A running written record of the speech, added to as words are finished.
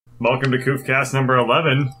welcome to Koofcast number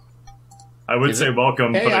 11. I would say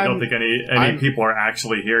welcome, but I don't think any people are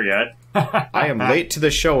actually here yet. I am late to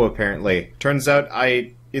the show, apparently. Turns out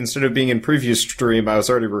instead of being in previous stream, I was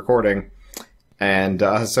already recording. And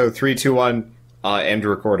so 3, 2, 1, end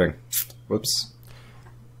recording. Whoops.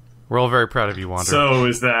 We're all very proud of you, Wander. So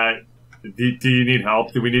is that... Do you need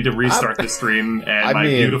help? Do we need to restart the stream and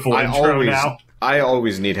beautiful intro now? I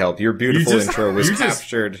always need help. Your beautiful intro was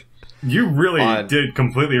captured. You really did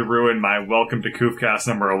completely ruin my welcome to Koofcast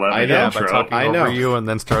number 11 I know, intro. By talking over you and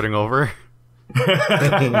then starting over.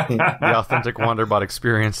 The authentic Wanderbot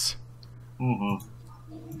experience.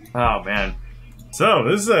 Mm-hmm. Oh, man.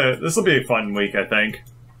 So, this will be a fun week, I think.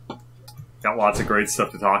 Got lots of great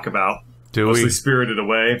stuff to talk about. Mostly Spirited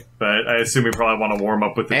Away, but I assume we probably want to warm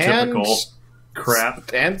up with the typical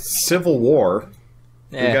crap. And Civil War.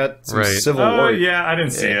 Yeah. We got some Civil War. Oh, yeah, I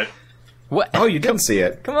didn't see it. What? Oh, you didn't see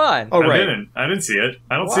it? Come on. Oh, right. I didn't see it.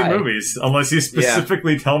 I don't see movies unless you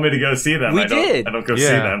specifically tell me to go see them. I don't go see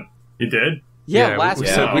them. You did? Yeah, last week.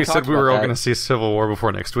 We said we were all going to see Civil War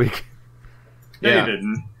before next week. No, you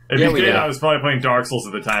didn't. If you did, I was probably playing Dark Souls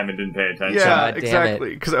at the time and didn't pay attention. Yeah,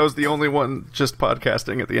 exactly. Because I was the only one just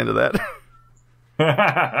podcasting at the end of that.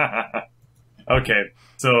 Okay,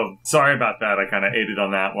 so sorry about that. I kind of ate it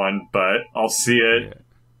on that one, but I'll see it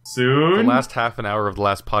soon. The last half an hour of the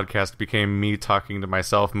last podcast became me talking to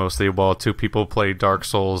myself mostly while 2 people play Dark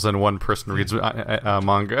Souls and 1 person reads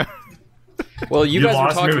manga. Well, you guys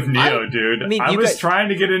lost were talking... me with Neo, dude. I was trying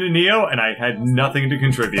to get into Neo, and I had nothing to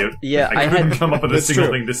contribute. Yeah, I couldn't come up with a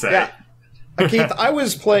single thing to say. Yeah. Keith, I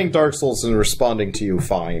was playing Dark Souls and responding to you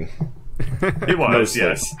fine. It was,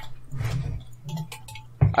 yes.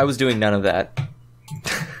 I was doing none of that.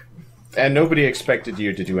 And nobody expected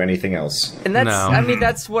you to do anything else. And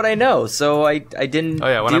that's what I know, so I didn't. Oh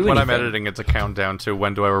yeah, when I'm editing, it's a countdown to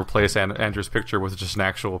when do I replace Andrew's picture with just an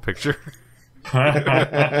actual picture.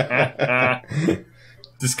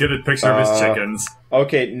 Just get a picture of his chickens.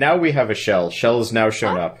 Okay, now we have a Shell. Shell has now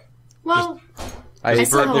shown up. Well,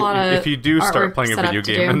 if you do start playing a video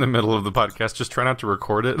game in the middle of the podcast, just try not to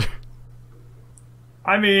record it.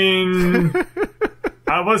 I mean,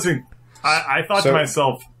 I thought to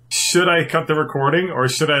myself, should I cut the recording or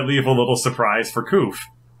should I leave a little surprise for Koof?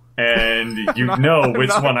 And you know which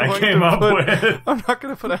one I came up with. I'm not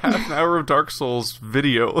going to put a half an hour of Dark Souls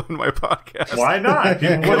video in my podcast. Why not?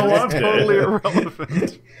 People would have loved it. Totally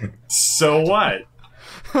irrelevant. So what?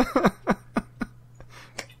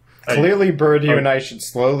 Clearly, Bird, you and I should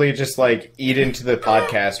slowly just, eat into the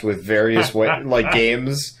podcast with various,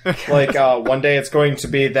 games. One day it's going to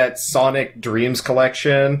be that Sonic Dreams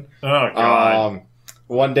collection. Oh, God.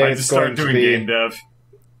 One day it's going to be... game dev.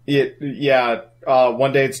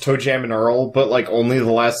 One day it's Toe Jam and Earl, but, only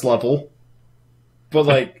the last level. But,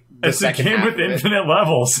 the it's a game with infinite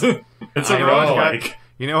levels. It's a roguelike.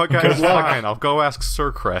 You know what, guys? Fine, I'll go ask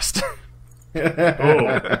Sir Crest.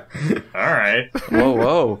 Oh, all right.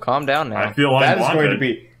 Whoa, calm down now. I feel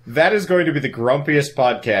unwanted. That is going to be the grumpiest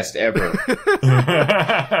podcast ever.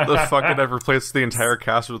 The fucking ever replaced the entire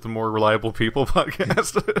cast with the More Reliable People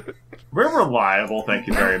podcast. We're reliable, thank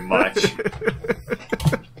you very much.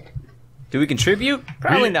 Do we contribute?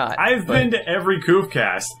 Probably not. I've been to every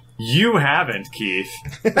Koofcast. You haven't, Keith.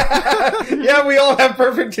 Yeah, we all have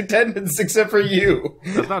perfect attendance except for you.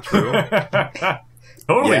 That's not true.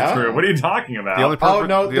 Totally true. What are you talking about? The only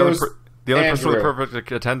person with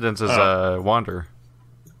perfect attendance is Wander.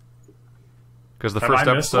 Because the first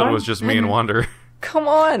episode was just me and Wander. Come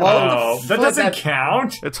on. Oh, that doesn't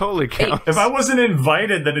count? It totally counts. If I wasn't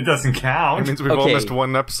invited, then it doesn't count. It means we've all missed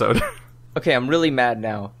one episode. Okay, I'm really mad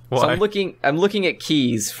now. Why? So I'm looking at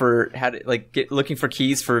keys for how to looking for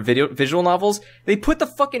keys for visual novels. They put the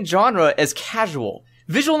fucking genre as casual.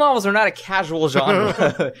 Visual novels are not a casual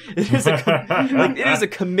genre. It is a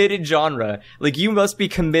committed genre. You must be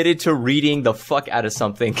committed to reading the fuck out of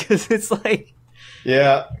something because it's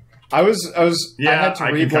Yeah, I had to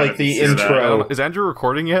read the intro. Is Andrew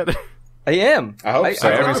recording yet? I am. I hope so.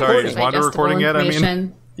 I'm sorry. Is Wander recording yet? I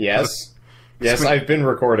mean, yes, I've been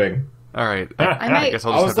recording. All right. I guess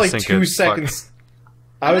I'll just have to sink 2 seconds.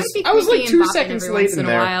 I was 2 seconds late in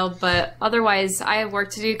there. A while, but otherwise, I have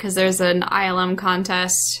work to do because there's an ILM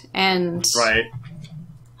contest and. Right.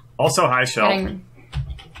 Also, hi, Shell.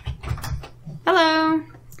 Hello.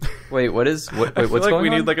 Wait, what's going on? We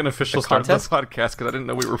need an official start to the podcast because I didn't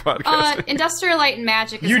know we were podcasting. Industrial Light and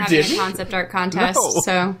Magic is having a concept art contest. No.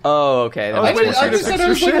 So. Oh, okay. I just said I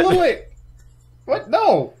was a little late. What?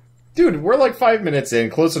 No. Dude, we're 5 minutes in,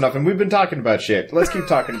 close enough, and we've been talking about shit. Let's keep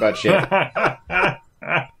talking about shit.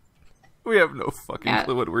 We have no fucking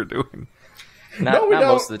clue what we're doing. Not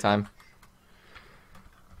most of the time.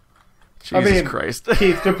 Jesus Christ.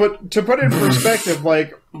 Keith, to put it in perspective,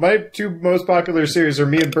 like, my two most popular series are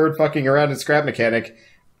me and Bird fucking around in Scrap Mechanic,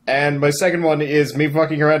 and my second one is me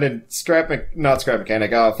fucking around in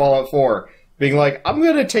Fallout 4, being like, I'm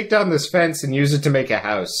gonna take down this fence and use it to make a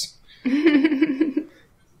house.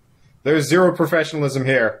 There's zero professionalism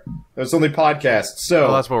here. There's only podcasts. So,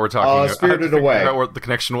 well, that's what we're talking about. Spirited Away. Figure out what the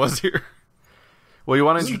connection was here. Well, you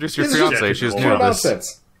want to introduce your fiancée. She's new to this.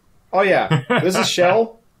 Nonsense. Oh, yeah. This is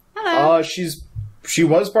Shell. Hello. She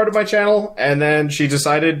was part of my channel, and then she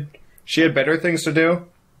decided she had better things to do.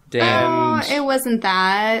 Oh, it wasn't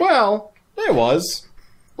that. Well, it was.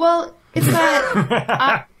 Well, it's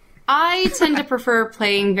that I tend to prefer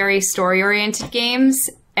playing very story-oriented games,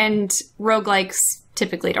 and roguelikes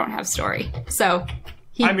typically don't have story. So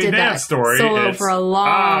he did that story. solo for a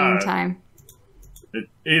long time.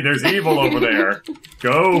 There's evil over there.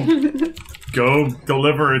 Go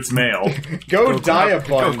deliver its mail. Go die a bunch.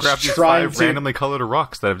 Go grab these 5 randomly colored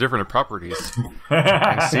rocks that have different properties.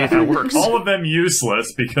 And see if it works. All of them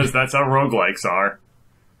useless, because that's how roguelikes are.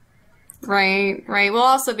 Right. Well,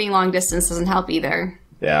 also being long distance doesn't help either.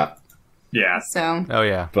 Yeah. Yeah. So. Oh,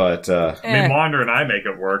 yeah. But, I mean, Wander and I make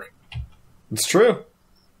it work. It's true.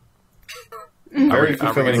 Are we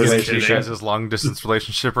getting into you guys' long-distance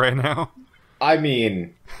relationship right now? I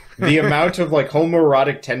mean, the amount of, like,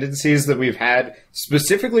 homoerotic tendencies that we've had,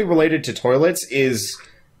 specifically related to toilets, is...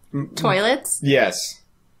 Toilets? Yes.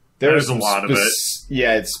 There's a lot of it.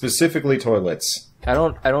 Yeah, it's specifically toilets. I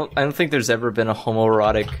don't think there's ever been a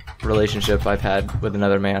homoerotic relationship I've had with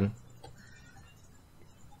another man.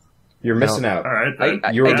 You're missing out. All right,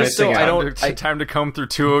 then. You were missing out. It's time to comb through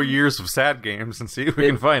 2 years of sad games and see if we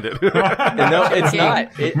can find it. No, it's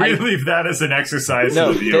not. We leave that as an exercise to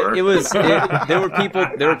the viewer. There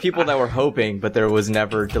were people that were hoping, but there was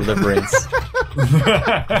never deliverance.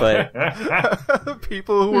 But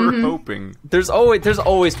people who were hoping. There's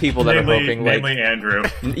always people that are hoping. Namely Andrew.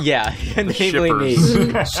 Yeah, namely me.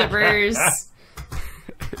 Shippers.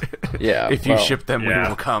 Yeah. If you ship them, we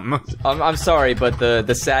will come. I'm sorry, but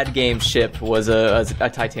the sad game ship was a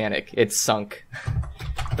Titanic. It sunk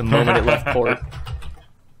the moment it left port.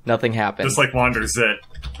 Nothing happened. Just like Wander's it.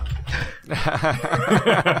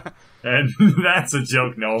 And that's a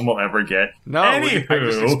joke no one will ever get. No, I can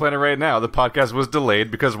just explain it right now. The podcast was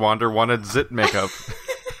delayed because Wander wanted zit makeup.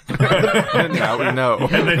 And now we know.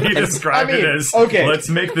 And then he described it as, let's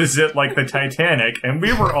make the zit like the Titanic, and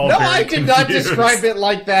we were all very I did not describe it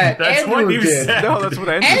like that. That's Andrew what you did. said. No, that's what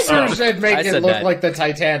Andrew said. Andrew said make it look like the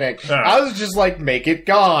Titanic. I was just like, make it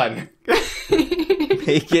gone.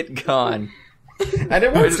 Make it gone. And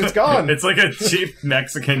it works, it's gone. It's like a cheap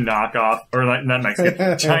Mexican knockoff, or like, not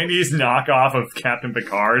Mexican, Chinese knockoff of Captain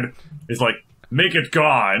Picard. It's like, make it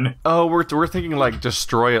gone. Oh, we're thinking like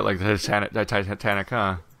destroy it like the Titanic,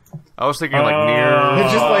 huh? I was thinking like near.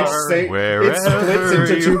 It just like it splits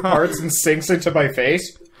into 2 parts and sinks into my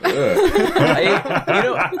face.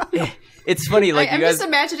 It's funny. Like I'm you guys, just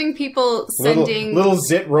imagining people sending little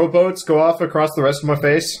zit rowboats go off across the rest of my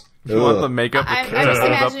face. You want the makeup to I'm hold just up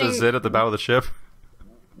the imagining zit at the bow of the ship?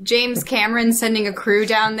 James Cameron sending a crew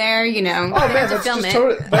down there, Oh man, that's totally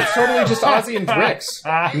just Ozzy and Drix.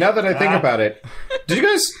 Now that I think about it, did you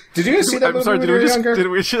guys see that movie when you were younger? Did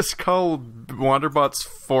we just call Wanderbot's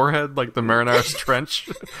forehead like the Marianas Trench?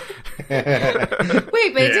 Wait, but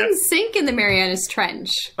it didn't sink in the Marianas Trench.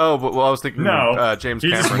 Oh, but I was thinking James he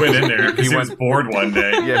Cameron. Just went in there because he was bored one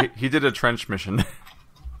day. Yeah, he did a trench mission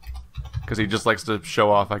because he just likes to show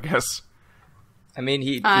off, I guess. I mean,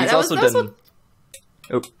 he's also done.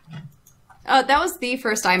 That was the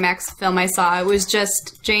first IMAX film I saw. It was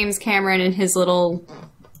just James Cameron and his little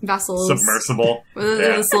vessels. Submersible.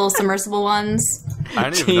 Those little submersible ones. I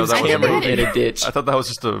didn't even know that was a movie. In a ditch. I thought that was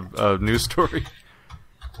just a news story.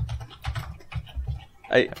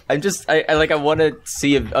 I want to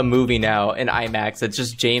see a movie now in IMAX. It's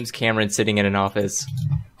just James Cameron sitting in an office.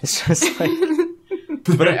 It's just like.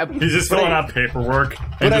 He's just filling out paperwork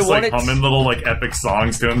and just like humming little like epic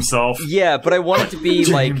songs to himself. Yeah, but I want it to be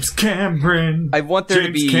James Cameron. I want there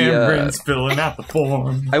to be Cameron's filling out the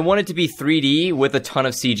form. I want it to be 3D with a ton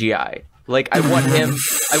of CGI. Like I want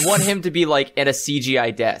him to be like at a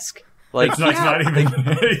CGI desk. Like it's not even.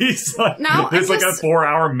 He's like there's like a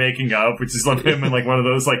 4-hour making up, which is like him in like one of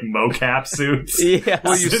those like mocap suits. Yeah.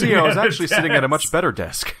 Well, you see, I was actually sitting at a much better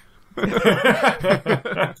desk.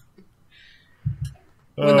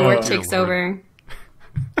 When the work takes over.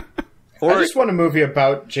 I just want a movie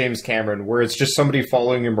about James Cameron where it's just somebody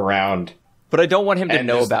following him around. But I don't want him to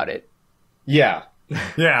know about it. Yeah.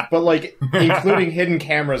 Yeah. But like, including hidden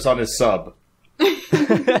cameras on his sub.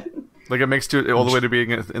 Like it makes it all the way to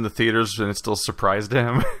being in the theaters and it's still a surprise to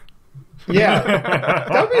him. Yeah,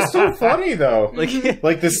 that would be so funny though.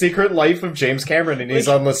 Like The Secret Life of James Cameron, and he's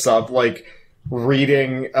on the sub, like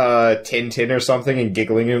reading Tintin or something and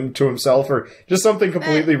giggling to himself, or just something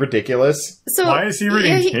completely ridiculous. So why is he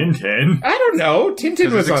reading Tintin? I don't know.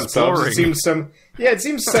 Tintin was on subs. exploring. It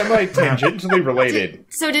seems semi-tangentially related.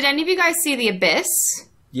 So did any of you guys see The Abyss?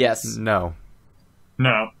 yes. No.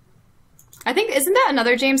 No. I think, isn't that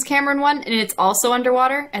another James Cameron one? And it's also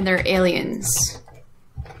underwater, and they're aliens.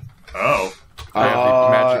 Oh.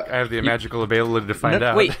 I have the magical ability to find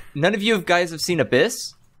out. Wait, none of you guys have seen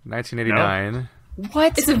Abyss? 1989.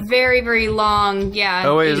 What? It's a very, very long,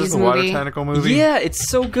 Oh wait, is this 80s the water movie. tentacle movie? Yeah, it's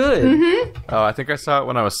so good. Oh, I think I saw it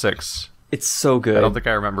when I was 6. It's so good. I don't think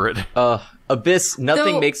I remember it. Abyss,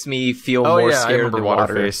 nothing So- makes me feel Oh more yeah, I scared remember than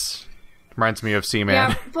water. Waterface. Reminds me of Seaman.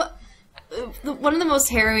 Yeah, but one of the most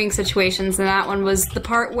harrowing situations in that one was the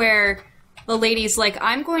part where the lady's like,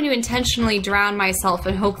 I'm going to intentionally drown myself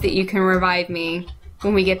and hope that you can revive me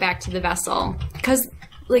when we get back to the vessel. Because,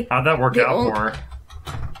 like... How'd that work they out on- for her?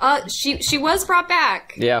 She was brought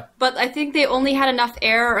back. Yeah. But I think they only had enough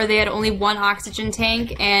air, or they had only one oxygen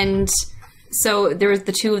tank, and so there was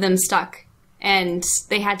the two of them stuck. And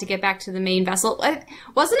they had to get back to the main vessel.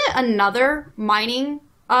 Wasn't it another mining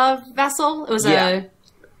vessel? It was Yeah.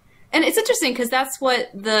 And it's interesting because that's what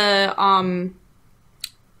the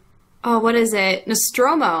what is it?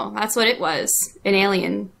 Nostromo. That's what it was in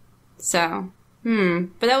Alien. So,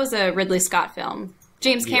 but that was a Ridley Scott film.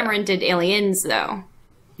 James Cameron did Aliens though.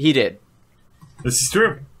 He did. This is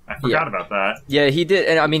true. I forgot Yeah. about that. Yeah, he did.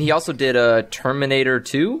 And I mean, he also did Terminator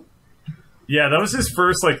 2. Yeah, that was his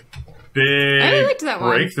first, like, big I liked that one.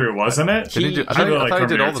 breakthrough, wasn't it? Did he do, I I thought, really I like thought he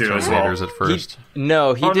did all the Terminator 2 as well. Terminators at first.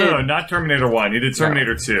 He Oh, did. no, not Terminator 1. He did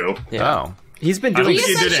Terminator 2. Yeah. Oh. He's been I don't doing. think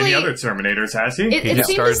he did any essentially- other Terminators, has he? It He seemed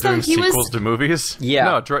just started as though doing he was sequels to movies? Yeah.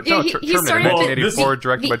 No, Yeah, Terminator he started with 1984,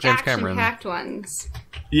 directed by the James Cameron. action-packed ones.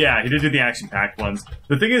 Yeah, he did do the action-packed ones.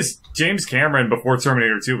 The thing is, James Cameron before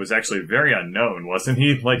Terminator 2 was actually very unknown, wasn't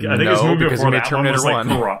he? Like, I think his No, movie because before he made that one was like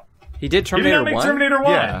Terminator 1. Kara. He did He did Terminator not make 1. Terminator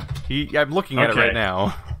 1. Yeah. I'm looking at it Okay. right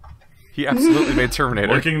now. He absolutely made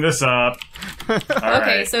Terminator. Looking this up. All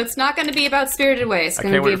Okay, right. so it's not going to be about Spirited Away. It's I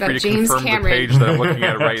going to can't be wait for you about to James confirm Cameron. the page that I'm looking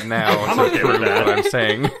at right now I'm to okay with prove that. what I'm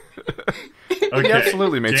saying. Okay. He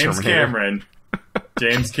absolutely made James Terminator. Cameron.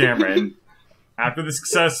 James Cameron. After the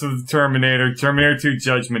success of Terminator 2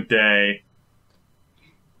 Judgment Day,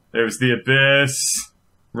 there was The Abyss,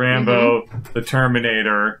 Rambo, The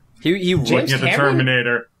Terminator, He James looking at The Cameron?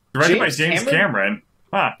 Terminator, directed by James James Cameron.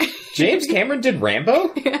 Huh. James Cameron did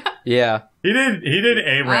Rambo? Yeah. He did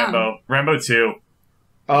a Rambo. Rambo 2.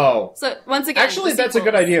 Oh. So once again, Actually, the that's a good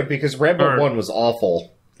sequels. idea, because Rambo Or- 1 was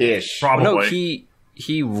awful-ish. Probably. No,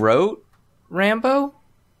 he wrote Rambo.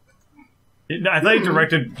 I thought he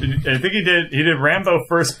directed. I think he did Rambo: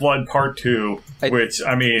 First Blood Part 2, I- which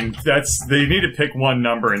I mean, they need to pick one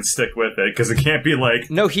number and stick with it because it can't be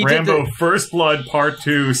like No, he did Rambo: the- First Blood Part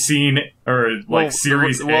 2 scene or like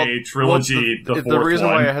Series A trilogy. the fourth reason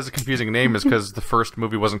one. why it has a confusing name is because the first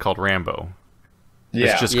movie wasn't called Rambo.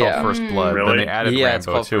 Yeah. It's just Yeah. called First Blood. Really? Then they added Yeah, it's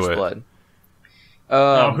Rambo called to First it. Blood.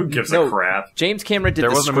 Oh, who gives no, a crap? James Cameron did There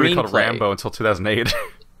the wasn't a movie called screenplay. Rambo until 2008.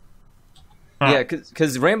 Yeah,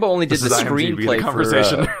 because Rambo only did This the is IMDb, screenplay the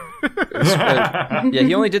conversation. yeah,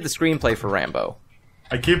 he only did the screenplay for Rambo.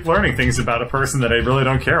 I keep learning things about a person that I really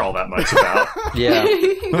don't care all that much about. Yeah,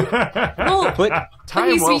 Well, but but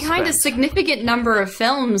he's well behind a spent. significant number of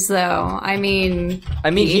films, though. I mean,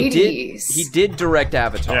 he the 80s. did direct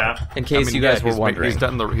Avatar. Yeah. In case you guys were wondering. He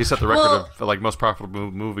set the record Well- of like most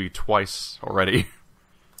profitable movie twice already.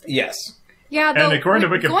 Yes. Yeah, though, And according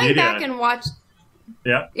to going Wikipedia- back and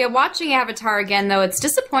watching Avatar again, though, it's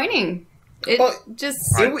disappointing. It Well, just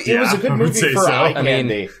It was a Yeah, good I would movie say for so. eye I mean,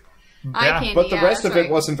 candy, eye yeah, candy. but the yeah, rest of that's it right.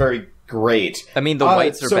 wasn't very great. I mean, the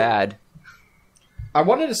whites are so- bad. I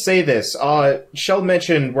wanted to say this. Shell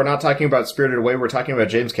mentioned we're not talking about Spirited Away, we're talking about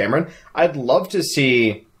James Cameron. I'd love to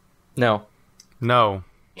see... No, No.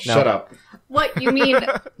 Shut up. What you mean?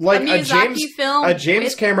 Like a a Miyazaki James film? a James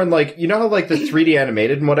with- Cameron, like, you know how like the 3D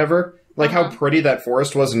animated and whatever, like how Uh-huh. pretty that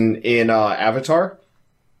forest was in Avatar,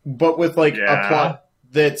 but with like Yeah. a plot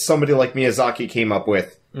that somebody like Miyazaki came up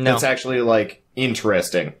with. No. That's actually like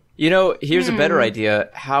interesting. you know, here's a Hmm. better idea.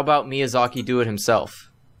 How about Miyazaki do it himself?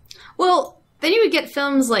 Well, then you would get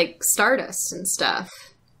films like Stardust and stuff.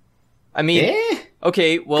 I mean, Eh?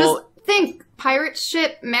 okay, Because well, think pirate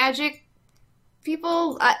ship magic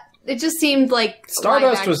people. It just seemed like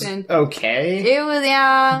Stardust live was action. okay, It was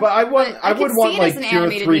but I would could want see it like as an pure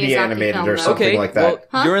animated 3D Miyazaki animated film, or though. something okay, like that. well,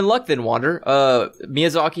 Huh? you're in luck then, Wander.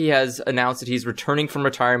 Miyazaki has announced that he's returning from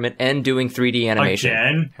retirement and doing 3D animation.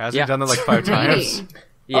 Again? Hasn't Yeah. done it like 5 times. Really?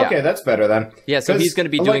 Yeah. Okay, that's better then. Yeah, so 'Cause, he's going to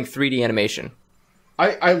be doing 3D animation.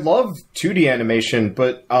 I love 2D animation,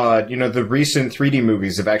 but the recent 3D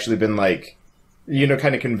movies have actually been like,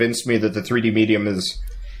 kind of convinced me that the 3D medium is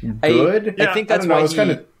good. I think that's why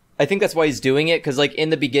I think that's why he's doing it, because like in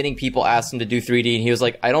the beginning, people asked him to do 3D, and he was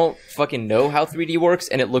like, "I don't fucking know how 3D works,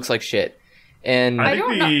 and it looks like shit." And I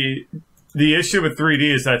think the issue with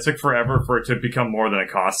 3D is that it took forever for it to become more than a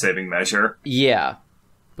cost-saving measure. yeah,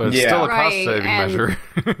 But it's still a cost-saving measure.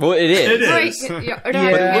 well, it is. It is. Right.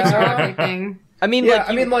 It looks for everything. I mean,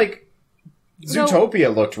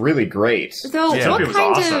 Zootopia looked really great. Though, Yeah. It was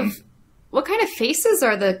awesome. what kind of faces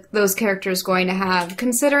are those characters going to have?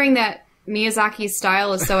 Considering that Miyazaki's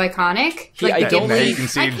style is so iconic, I don't Now think- you can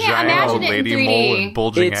see I a can't giant old imagine it in lady 3D. mole and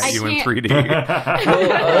bulging It's- at you in I 3D.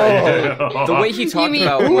 the way he talked mean-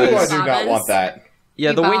 about Ooh, I was do not want that.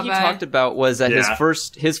 yeah, the way he Ibaba. talked about was that Yeah.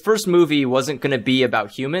 his first movie wasn't going to be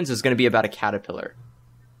about humans; it was going to be about a caterpillar.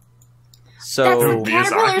 So That's the Miyazaki?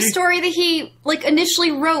 caterpillar story that he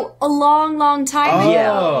initially wrote a long, long time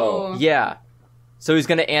ago. yeah, so he's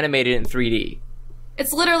going to animate it in 3D.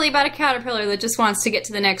 It's literally about a caterpillar that just wants to get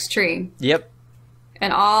to the next tree Yep.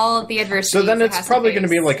 and all the adversity. So then it's probably going to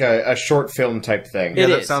be like a short film type thing. It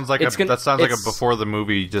That is. sounds like It's gonna- that sounds like a it's- before the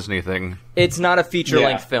movie Disney thing. It's not a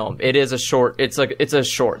feature-length Yeah. film. It is a short. It's a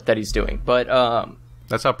short that he's doing. But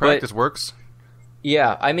That's how practice works.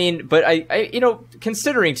 yeah, I mean, but I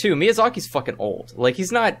considering too, Miyazaki's fucking old. Like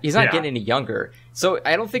he's not Yeah. getting any younger. So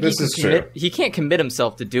I don't think This he is can commit. true. He can't commit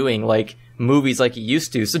himself to doing like movies like he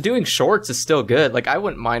used to. So doing shorts is still good. Like I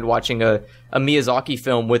wouldn't mind watching a Miyazaki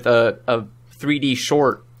film with a 3D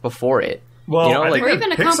short before it. Well, You know, I like- think Or that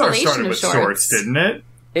even a Pixar compilation started of with shorts. shorts, didn't it?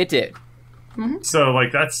 It did. So,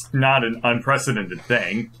 that's not an unprecedented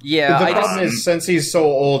thing. Yeah, the I problem just is, since he's so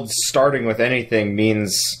old, starting with anything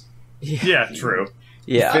means Yeah, true.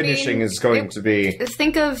 yeah. finishing is going to be.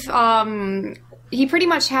 Think of he pretty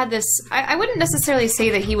much had this. I wouldn't necessarily say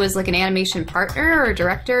that he was like an animation partner or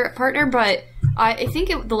director partner, but I think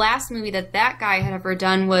the last movie that guy had ever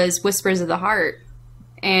done was Whispers of the Heart,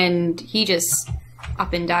 and he just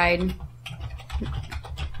up and died.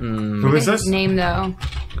 Who is this? His name though.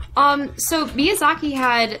 So Miyazaki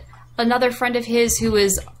had another friend of his who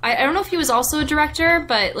was I don't know if he was also a director,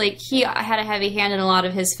 but like he had a heavy hand in a lot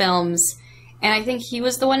of his films, and I think he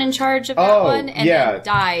was the one in charge of that Oh, one, and yeah. then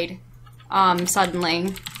died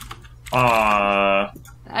suddenly. Uh,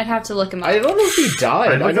 I'd have to look him up. I don't know if he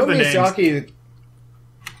died. I I know looked at the Miyazaki.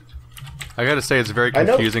 I gotta say, it's very I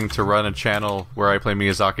know- confusing to run a channel where I play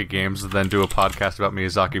Miyazaki games and then do a podcast about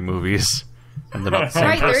Miyazaki movies. And they're not the same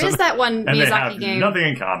Right, person. there is that one and they Miyazaki have game. nothing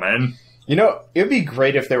in common. It'd be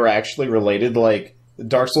great if they were actually related. Like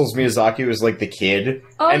Dark Souls Miyazaki was like the kid,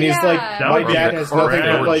 Oh, and he's yeah. like, That my would be dad has nothing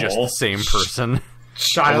incredible. but Or like just the same person. All the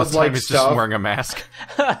childlike time he's just stuff. wearing a mask.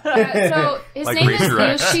 So his Like name is Razor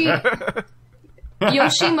X.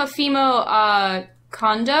 Yoshimufimo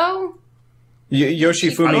Kondo.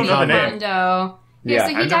 Yoshifumi I don't know the name. Kondo. Yeah, Yeah,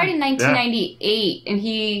 so I he died know. in 1998, and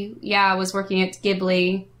he was working at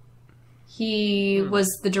Ghibli. He was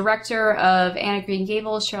the director of Anna Green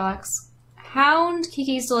Gables, Sherlock's Hound,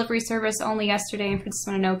 Kiki's Delivery Service, Only Yesterday, and Princess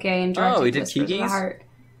Mononoke, and directed he did Whispers of the Kiki's? Heart.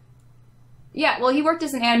 Yeah, well, he worked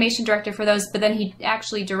as an animation director for those, but then he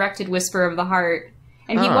actually directed Whisper of the Heart.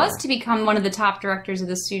 And he Oh. was to become one of the top directors of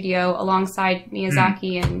the studio alongside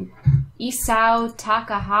Miyazaki and Isao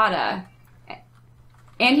Takahata.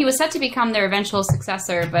 And he was set to become their eventual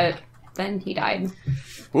successor, but then he died.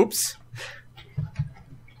 Oops.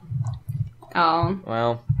 Oh,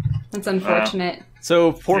 Well, that's unfortunate.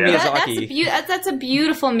 so poor Yeah. Miyazaki. That's a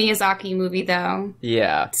beautiful Miyazaki movie, though.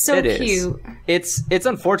 Yeah, So it is. cute. It's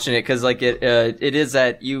unfortunate because like it is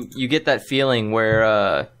that you get that feeling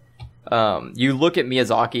where you look at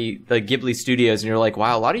Miyazaki, the Ghibli Studios, and you're like,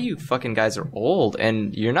 wow, a lot of you fucking guys are old,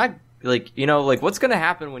 and you're not like what's gonna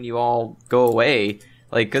happen when you all go away?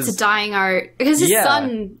 Like It's a because dying art. Because his Yeah.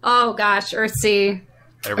 son, oh gosh, Earthsea.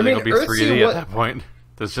 Everything will be Earthsea 3D wa- at that point.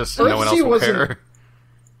 There's just no one else Earthsea will wasn't- care.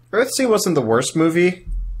 Earthsea wasn't the worst movie,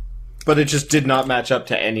 but it just did not match up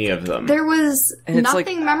to any of them. There was And it's like-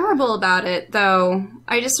 nothing memorable about it, though.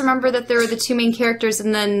 I just remember that there were the two main characters,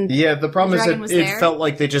 and then Yeah, the problem The is dragon was it there? felt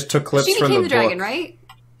like they just took clips she from became the the dragon, book. right?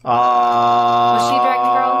 Was she a dragon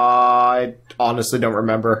girl? I honestly don't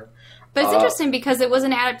remember. But it's interesting because it was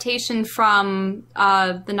an adaptation from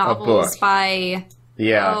the novels book. by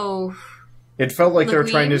Yeah. oh It felt like they were Le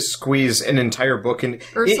trying to Guin? squeeze an entire book in.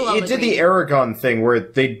 Ursula It Le did the Guin. Aragon thing where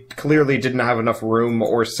they clearly didn't have enough room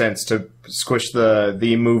or sense to squish the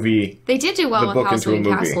movie, they did do well The with book House into a and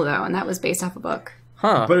movie. Castle though, and that was based off a book.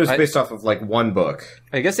 huh? but it was based off of like one book.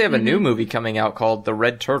 I guess they have a new Mm-hmm. movie coming out called The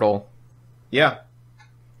Red Turtle. Yeah.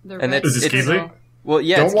 And Red Is this Studio. Ghibli? Well,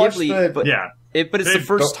 yeah, Don't it's watch Ghibli, but Yeah. But it's the They-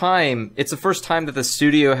 first time. It's the first time that the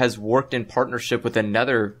studio has worked in partnership with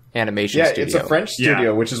another animation Yeah, studio. it's a French studio, Yeah.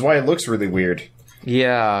 which is why it looks really weird.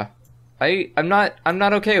 Yeah, I'm not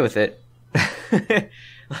okay with it.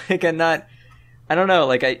 Like I don't know.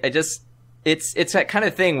 Like I just it's that kind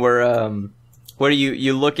of thing where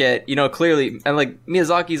you look at, clearly, and like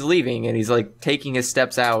Miyazaki's leaving and he's like taking his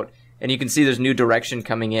steps out, and you can see there's new direction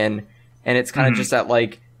coming in, and it's kind of just that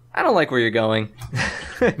like, I don't like where you're going.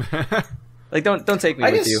 Like don't take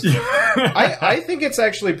me with you. I think it's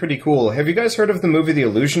actually pretty cool. Have you guys heard of the movie The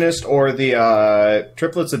Illusionist or the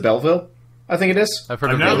Triplets of Belleville? I think it is. I've heard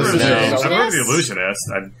I've of never those. heard No. of The Illusionist.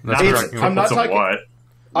 I'm not It's- talking I'm not about talking- what.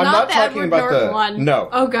 I'm not the talking Edward about Norton the one. no.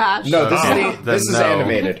 Oh gosh. No, this Oh. is this is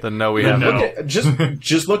animated. Then no, we have No. no. Look at,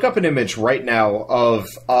 just look up an image right now of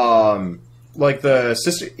like the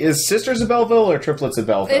Sisters of Belleville or Triplets of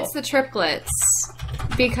Belleville. It's the triplets.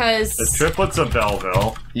 Because The Triplets of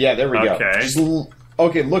Belleville. Yeah, there we go. Okay.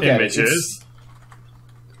 Okay, look at it. Images.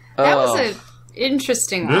 that Oh. was an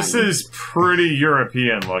interesting one. This is pretty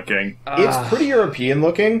European looking. It's pretty European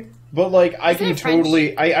looking, but like I Isn't can it French?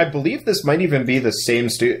 totally. I believe this might even be the same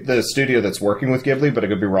the studio that's working with Ghibli, but I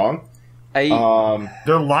could be wrong.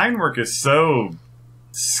 Their line work is so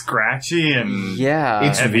scratchy and Yeah.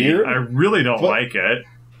 It's heavy. weird, I really don't but- like it.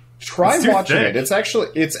 Try It's too watching thick.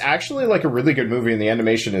 it. It's actually like a really good movie, and the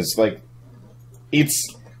animation is like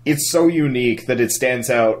it's so unique that it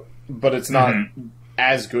stands out, but it's not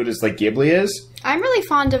as good as like Ghibli is. I'm really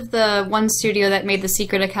fond of the one studio that made The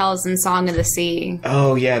Secret of Kells and Song of the Sea.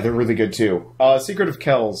 Oh yeah, they're really good too. Secret of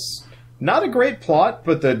Kells, not a great plot,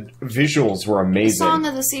 but the visuals were amazing. Song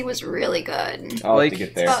of the Sea was really good. I'll Like- have to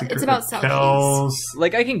get there. It's about South Kells.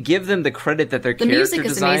 Like I can give them the credit that their The character music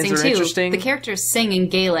is designs amazing are too. interesting. The characters sing in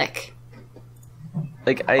Gaelic,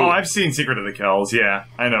 Like Oh, I've seen Secret of the Kells. Yeah,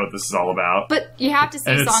 I know what this is all about. but you have to see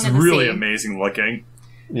And Song it's of the really Sea. amazing looking.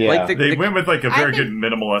 Yeah. like the- They went with like a very think- good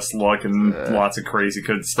minimalist look and lots of crazy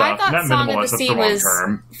good I stuff. thought Not Song of minimalist, the that's Sea the wrong was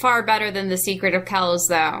term. far better than The Secret of Kells,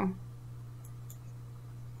 though.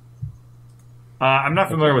 I'm not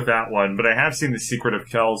familiar with that one, but I have seen The Secret of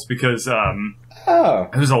Kells because oh.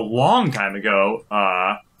 it was a long time ago.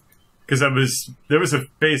 Because there was a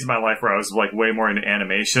phase of my life where I was like way more into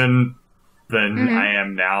animation than I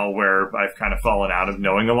am now, where I've kind of fallen out of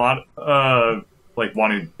knowing a lot, like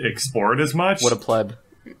wanting to explore it as much. what a pleb.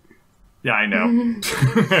 Yeah, I know.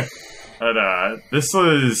 But this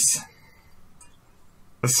was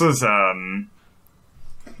I'm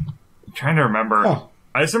trying to remember. Huh.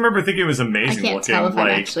 I just remember thinking it was I amazing can't looking. tell if I'm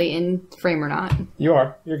like, actually in frame or not. You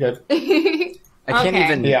are. You're good. I can't Okay.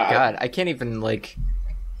 even. Yeah. God, I can't even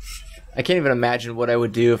imagine what I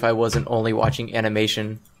would do if I wasn't only watching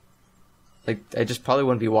animation. Like I just probably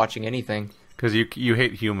wouldn't be watching anything. Because you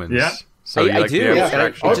hate humans. Yeah. So I you like do. the Yeah.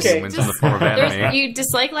 abstraction I of just- humans in the form of anime. You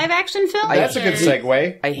dislike live action films? That's a good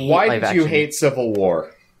segue. I hate Why live did you action. hate Civil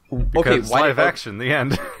War? Because why live did- action, the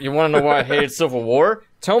end. You want to know why I hated Civil War?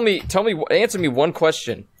 Tell me, answer me one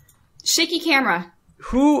question. Shaky camera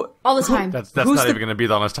Who all the time. That's Who's not the- even going to be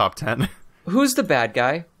on his top 10. who's the bad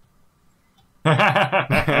guy? The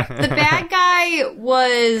bad guy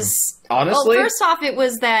was. Honestly, Well, first off, it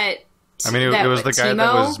was that. I mean, it that was the guy that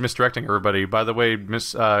Timo? was misdirecting everybody. By the way,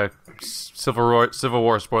 Civil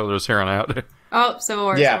War spoilers here on out. Oh, Civil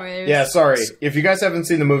War yeah, spoilers. yeah. Sorry, if you guys haven't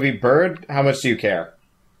seen the movie Bird, how much do you care?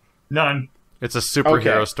 None. It's a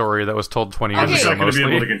superhero Okay. story that was told 20 I'm years just Okay. ago, not going to be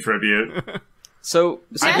mostly. able to contribute. So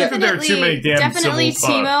I think that there are too many damn definitely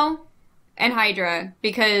Civil Timo and Hydra,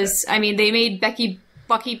 because I mean they made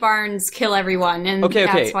Bucky Barnes kill everyone, and Okay.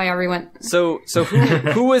 that's why everyone. So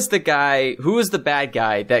who was the guy? Who was the bad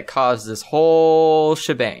guy that caused this whole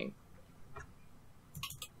shebang?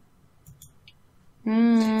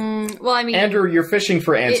 Well, I mean, Andrew, you're fishing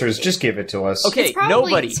for answers. Just give it to us. Okay, It's probably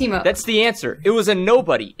nobody. Timo. That's the answer. It was a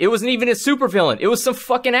nobody. It wasn't even a supervillain. It was some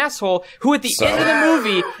fucking asshole who, at the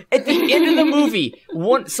end of the movie,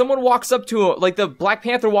 someone walks up to him, like the Black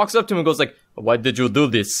Panther walks up to him and goes like, "Why did you do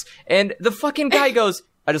this?" And the fucking guy goes,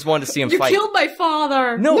 "I just wanted to see him you fight." killed my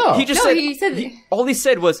father. No. he just No, said. he said- all he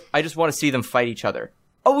said was, "I just want to see them fight each other."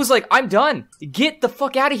 I was like, "I'm done. Get the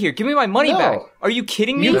fuck out of here. Give me my money No. back." Are you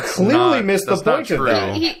kidding me? You clearly not- missed the that's not point of true.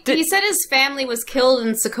 that. He said his family was killed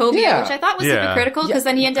in Sokovia, Yeah. which I thought was Yeah. hypocritical, because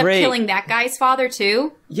then he ended Great. up killing that guy's father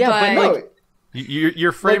too. Yeah, but, No, like-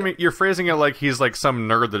 You're phrasing it like he's like some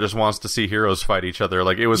nerd that just wants to see heroes fight each other.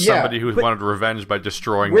 Like it was Yeah, somebody who but- wanted revenge by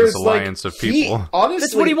destroying whereas, this like, alliance of he- people. honestly,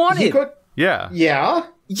 That's what he wanted. Yeah. Yeah.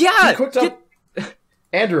 yeah. He cooked up.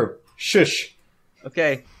 Andrew, shush.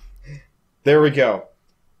 Okay. There we go.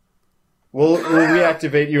 We'll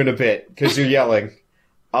reactivate you in a bit because you're yelling.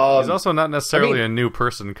 He's also not necessarily a new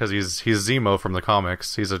person because he's Zemo from the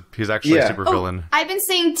comics. He's actually a super villain. I've been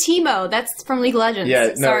saying Teemo. That's from League of Legends.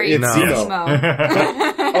 Yeah, no, sorry, it's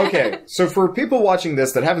Teemo. Okay, so for people watching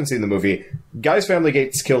this that haven't seen the movie, Guy's family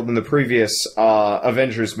gets killed in the previous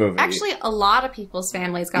Avengers movie. Actually, a lot of people's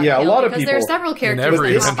families got Yeah, killed. a lot of because people. there are several characters In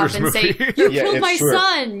every that pop up Avengers and say, movie. "You Yeah, killed it's my true.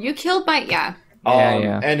 son. You killed my Yeah.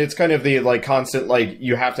 And it's kind of the like constant like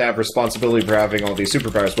you have to have responsibility for having all these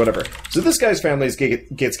superpowers, whatever. So this guy's family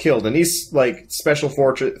gets killed, and he's like special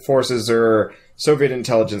forces or Soviet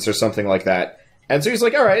intelligence or something like that. And so he's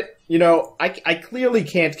like, all right, you know, I clearly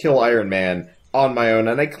can't kill Iron Man on my own,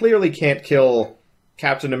 and I clearly can't kill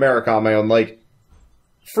Captain America on my own. Like,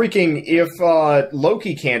 freaking, if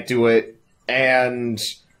Loki can't do it, and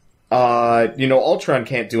you know, Ultron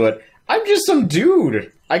can't do it, I'm just some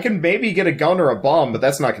dude. I can maybe get a gun or a bomb, but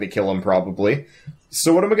that's not going to kill him, probably.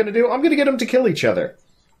 So what am I going to do? I'm going to get them to kill each other.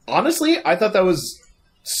 Honestly, I thought that was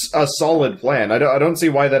a solid plan. I don't see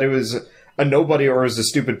why that it was a nobody or was a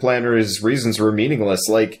stupid plan or his reasons were meaningless.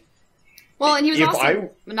 Like, well, and he was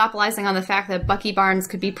also monopolizing on the fact that Bucky Barnes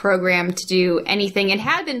could be programmed to do anything and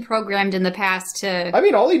had been programmed in the past to... I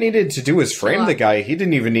mean, all he needed to do was frame the guy. He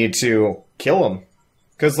didn't even need to kill him.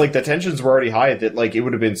 Because, like, the tensions were already high that, like, it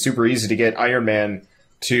would have been super easy to get Iron Man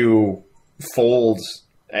to fold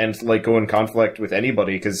and like go in conflict with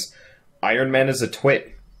anybody because Iron Man is a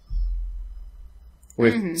twit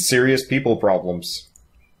with serious people problems.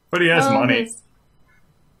 But he has money.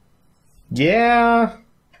 Yeah.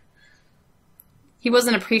 He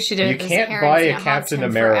wasn't appreciative. You can't buy a Captain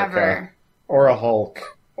America or a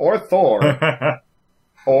Hulk or Thor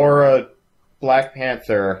or a Black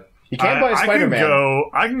Panther. You can't buy a Spider-Man.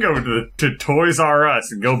 I can go to Toys R Us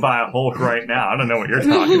and go buy a Hulk right now. I don't know what you're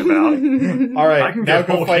talking about. All right, I can now get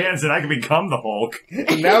go Hulk fight. hands and I can become the Hulk.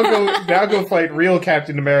 Now go fight real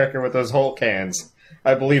Captain America with those Hulk hands.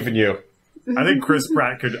 I believe in you. I think Chris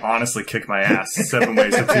Pratt could honestly kick my ass 7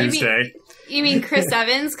 ways to Tuesday. You mean Chris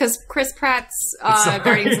Evans? Because Chris Pratt's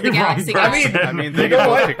Guardians of the Galaxy. I mean, they You know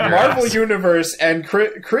what? kick your Marvel ass. Universe and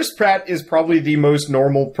Chris Pratt is probably the most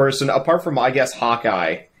normal person, apart from, I guess,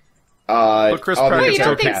 Hawkeye. But Chris on Pratt the can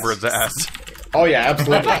still entire kick cast. Bird's ass. Oh yeah,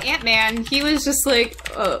 absolutely. But Ant-Man, he was just like,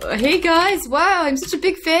 hey guys, wow, I'm such a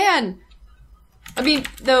big fan. I mean,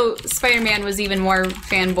 though Spider-Man was even more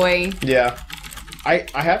fanboy. Yeah. I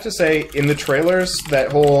have to say, in the trailers,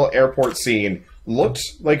 that whole airport scene looked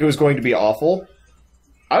like it was going to be awful.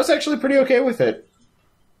 I was actually pretty okay with it.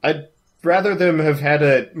 I'd rather them have had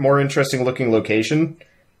a more interesting looking location.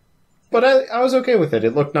 But I was okay with it.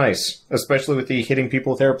 It looked nice. Especially with the hitting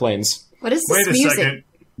people with airplanes. What is this Wait a music? second.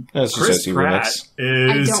 That's Chris just a Pratt remix.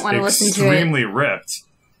 is I don't wanna listen to it. extremely ripped.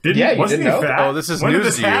 Yeah, you wasn't didn't he know? fat? Oh, this is when news did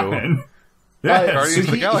this to you. happen? Yeah. Guardians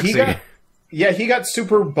of the Galaxy. He got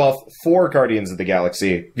super buff for Guardians of the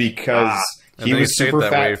Galaxy because And he they was stayed super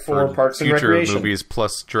that way fat for Parks and future Recreation. movies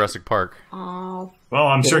plus Jurassic Park. Oh, Well,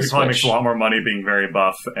 I'm sure he It'll probably makes switch. a lot more money being very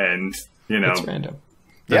buff and, you know. It's random.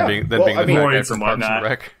 Than Yeah, being, well, being I the mean, bad guy Droids from and Parks and whatnot.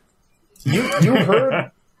 Rec.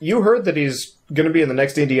 You heard that he's going to be in the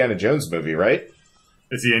next Indiana Jones movie, right?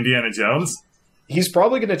 Is he Indiana Jones? He's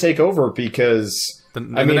probably going to take over because The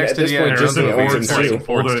I mean, next at this Indiana point, Jones Disney movie owns is him Harrison too.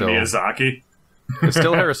 Ford Older than still. Miyazaki. It's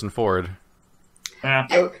still Harrison Ford.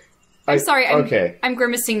 Yeah. I'm sorry. Okay. I'm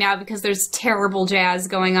grimacing now because there's terrible jazz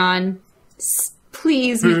going on.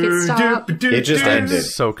 Please make it stop. It just ended.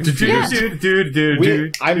 So confused.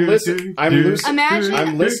 I'm listening Imagine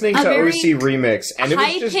I'm listening a to very OC remix, and it was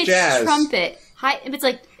just high-pitched jazz. trumpet. It's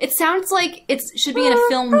like it sounds like it should be in a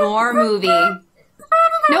film noir movie. No,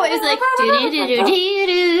 it was like do do do do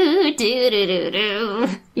do do do,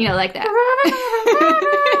 you know, like that.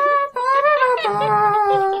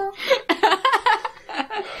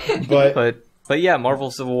 But yeah,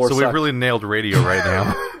 Marvel Civil War. So we sucked. really nailed radio right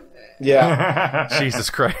now. yeah, Jesus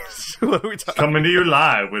Christ. What are we talking Coming to you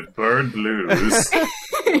live with Bird Blues.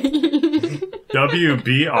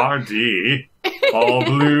 WBRD. All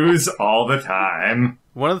blues all the time.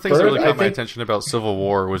 One of the things that Bird, really I caught my think- attention about Civil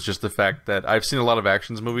War was just the fact that I've seen a lot of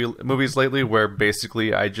actions movies lately where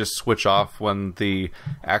basically I just switch off when the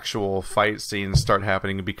actual fight scenes start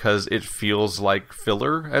happening because it feels like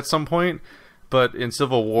filler at some point. But in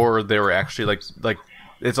Civil War, they were actually like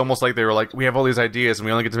it's almost like they were like, we have all these ideas and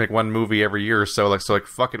we only get to make one movie every year, so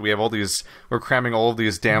fuck it, we have all these, we're cramming all of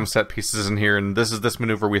these damn set pieces in here, and this is this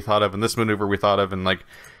maneuver we thought of, and this maneuver we thought of, and like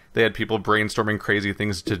they had people brainstorming crazy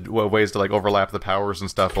things to ways to like overlap the powers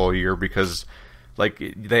and stuff all year because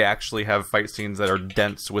like they actually have fight scenes that are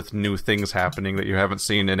dense with new things happening that you haven't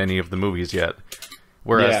seen in any of the movies yet.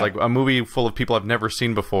 Whereas, Yeah. like, a movie full of people I've never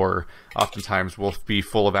seen before oftentimes will be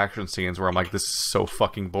full of action scenes where I'm like, this is so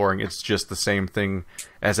fucking boring. It's just the same thing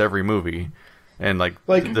as every movie. And, like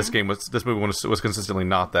this movie was consistently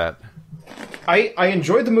not that. I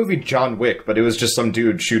enjoyed the movie John Wick, but it was just some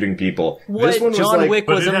dude shooting people. What? This one was John like, Wick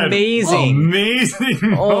But was it had amazing. Amazing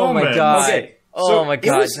Oh my moments. god. Okay, Oh so my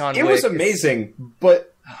god, It was amazing,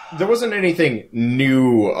 but there wasn't anything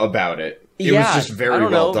new about it. It was just very I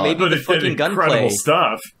don't well know, done. maybe But the it did fucking incredible gunplay.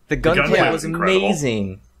 stuff. The gunplay gunplay was incredible.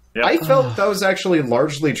 amazing. Yep. I felt that was actually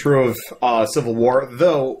largely true of Civil War,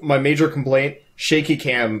 though my major complaint, shaky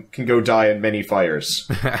cam can go die in many fires.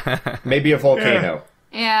 Maybe a volcano.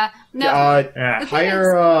 Yeah. No. Yeah.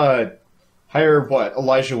 Hire what?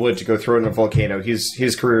 Elijah Wood to go throw in a volcano.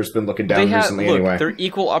 His career's been looking down recently anyway. They're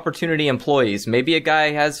equal opportunity employees. Maybe a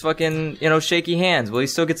guy has fucking, shaky hands. Well, he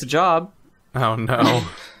still gets a job. Oh, no.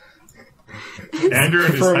 Andrew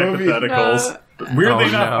and his For a movie. hypotheticals. Weirdly Oh,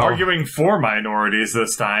 enough, no. arguing for minorities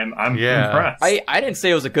this time. I'm impressed. I didn't say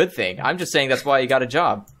it was a good thing. I'm just saying that's why he got a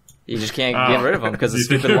job. You just can't get rid of him because of You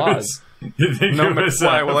think stupid it laws. was- You think No it was,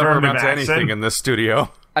 McFly will ever amount to affirmative anything action? in this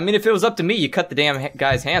studio. I mean, if it was up to me, you cut the damn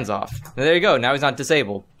guy's hands off. And there you go. Now he's not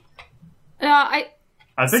disabled. No, I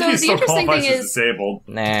think So he the still interesting qualifies thing as is- disabled.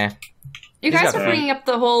 Nah. you He's guys got are that. bringing up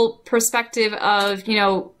the whole perspective of,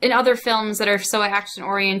 in other films that are so action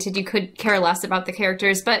oriented, you could care less about the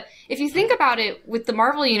characters. But if you think about it, with the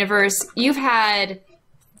Marvel Universe, you've had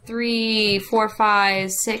 3, 4,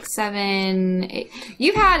 5, 6, 7, 8.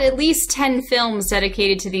 You've had at least 10 films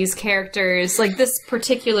dedicated to these characters, like this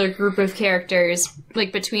particular group of characters,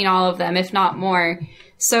 like between all of them, if not more.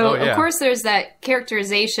 So, Oh, yeah. of course, there's that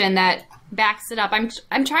characterization that backs it up. I'm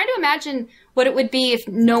trying to imagine what it would be if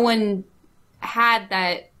no one had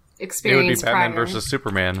that It would be experience Batman prior. versus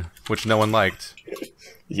Superman, which no one liked.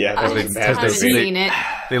 Yeah, I that haven't was because mad. haven't they- seen it.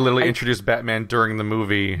 They literally introduced Batman during the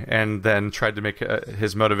movie and then tried to make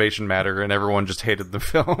his motivation matter, and everyone just hated the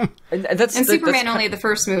film. And And Superman only the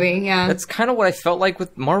first movie, yeah. That's kind of what I felt like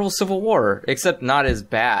with Marvel Civil War, except not as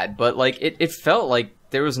bad. But like, it felt like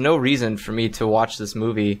there was no reason for me to watch this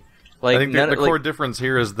movie. Like, I think the core difference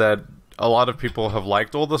here is that a lot of people have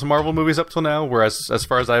liked all those Marvel movies up till now, whereas, as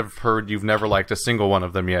far as I've heard, you've never liked a single one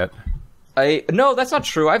of them yet. No, that's not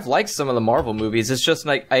true. I've liked some of the Marvel movies. It's just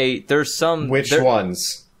like there's some. Which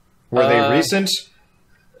ones? Were they recent?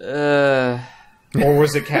 Uh, Or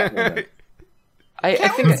was it Catwoman? I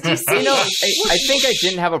think I think I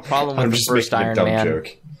didn't have a problem with I'm the just first making a Iron dumb Man. joke.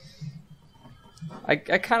 I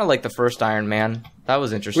kind of like the first Iron Man. That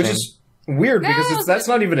was interesting. Which is weird because that's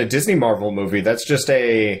not even a Disney Marvel movie. That's just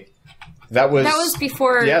a... That was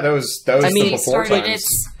before. Yeah, that was I the mean, before started times.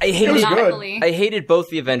 its I hated was good. monopoly. I hated both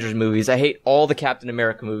the Avengers movies. I hate all the Captain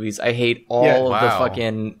America movies. I hate all Yeah. of the Wow.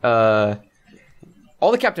 fucking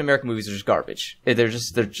all the Captain America movies are just garbage. They're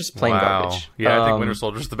just plain Wow. garbage. Yeah, I think Winter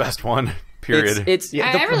Soldier's the best one. Period. It's Yeah,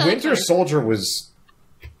 I really liked Winter it. Soldier was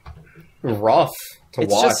rough to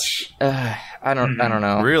it's watch. just I don't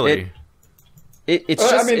know. Really? It's I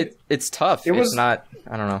just mean, it's tough. it was- It's not.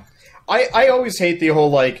 I don't know. I always hate the whole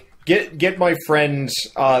like get my friend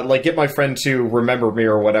get my friend to remember me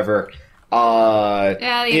or whatever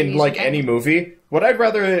Yeah, the in like usual. any movie. What I'd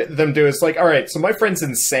rather them do is like, all right, so my friend's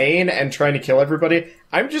insane and trying to kill everybody.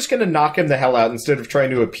 I'm just gonna knock him the hell out instead of trying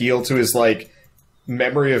to appeal to his like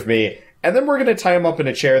memory of me. And then we're gonna tie him up in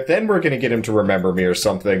a chair. Then we're gonna get him to remember me or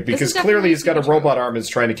something because clearly he's got a robot arm and is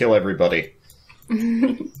trying to kill everybody.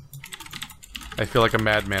 I feel like a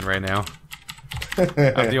madman right now.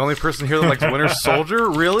 I'm the only person here that likes Winter Soldier?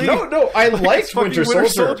 Really? No, I liked It's fucking Winter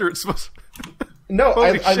Soldier. It's supposed... No,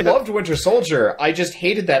 Holy I shit. loved Winter Soldier. I just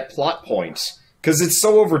hated that plot point because it's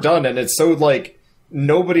so overdone and it's so like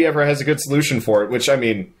nobody ever has a good solution for it. Which I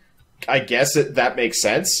mean, I guess that makes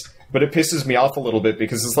sense, but it pisses me off a little bit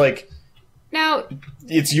because it's like Now,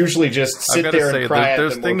 it's usually just I've sit got to there say, and cry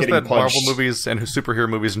there's at them while things getting that punched. Marvel movies and superhero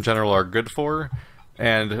movies in general are good for,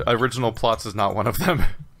 and original plots is not one of them.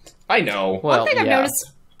 I know. Well, one thing I've yeah.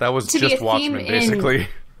 noticed That was To be a just theme Watchmen, in- basically.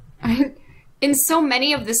 in so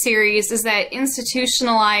many of the series is that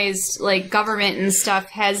institutionalized like government and stuff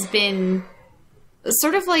has been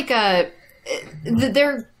sort of like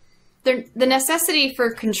the necessity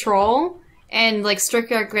for control and like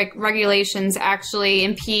strict regulations actually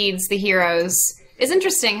impedes the heroes. It's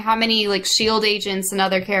interesting how many like SHIELD agents and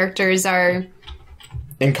other characters are.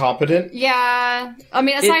 Incompetent. Yeah, I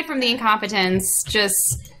mean, aside from the incompetence, just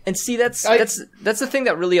And see, that's the thing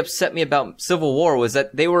that really upset me about Civil War was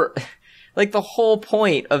that they were like the whole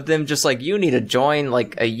point of them just like, you need to join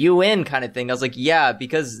like a UN kind of thing. I was like, yeah,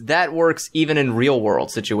 because that works even in real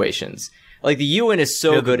world situations. Like the UN is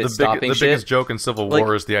so good at stopping the shit. biggest joke in Civil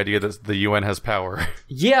War is the idea that the UN has power.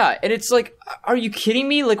 Yeah, and it's like, are you kidding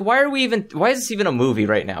me? Like, why is this even a movie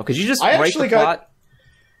right now? Because you just write the plot.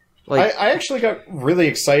 Like, I actually got really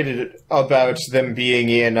excited about them being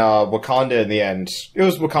in Wakanda in the end. It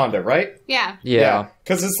was Wakanda, right? Yeah. Yeah.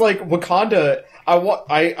 Because it's like Wakanda.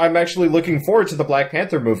 I'm actually looking forward to the Black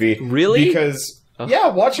Panther movie. Really? Because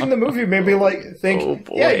watching the movie made me think,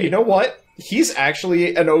 you know what? He's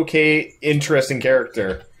actually an okay, interesting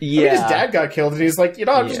character. Yeah. I mean, his dad got killed, and he's like,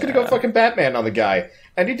 I'm just gonna go fucking Batman on the guy,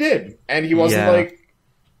 and he did, and he wasn't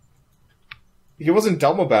he wasn't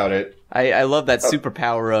dumb about it. I love that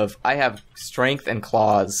superpower of I have strength and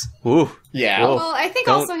claws. Ooh. Yeah. Whoa. Well, I think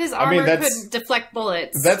also his armor could deflect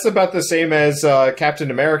bullets. That's about the same as Captain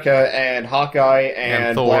America and Hawkeye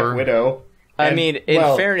and Black Widow. I mean, in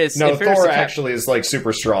fairness, Thor actually is like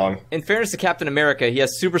super strong. In fairness to Captain America, he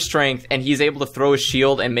has super strength and he's able to throw his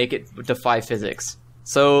shield and make it defy physics.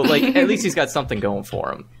 So, like, at least he's got something going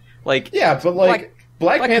for him. Like, yeah, but like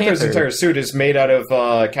Black Panther's entire suit is made out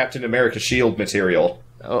of Captain America shield material.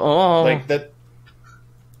 Oh, like that.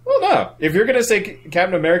 Well, no. If you're gonna say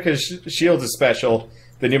Captain America's shield is special,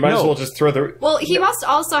 then you might as well just throw the... Well, he must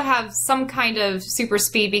also have some kind of super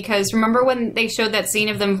speed, because remember when they showed that scene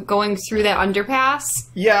of them going through that underpass?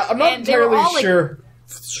 Yeah, I'm not entirely sure.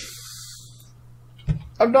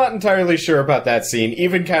 I'm not entirely sure about that scene.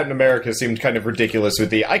 Even Captain America seemed kind of ridiculous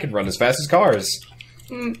with the, I can run as fast as cars.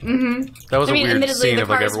 Mm-hmm. That was a weird scene of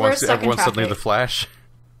like everyone suddenly the Flash.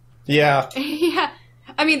 Yeah. Yeah.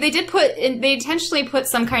 I mean, they intentionally put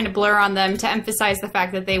some kind of blur on them to emphasize the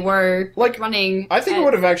fact that they were running. I think it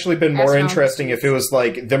would have actually been more interesting if it was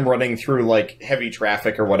like them running through like heavy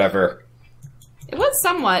traffic or whatever. It was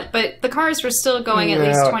somewhat, but the cars were still going at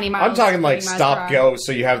least 20 miles. I'm talking like stop-go,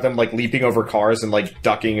 so you have them like leaping over cars and like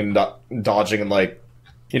ducking and dodging and like,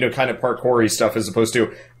 kind of parkour-y stuff, as opposed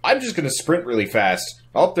to, I'm just going to sprint really fast.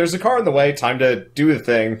 Oh, there's a car in the way, time to do the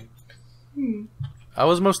thing. I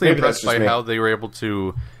was mostly impressed by how they were able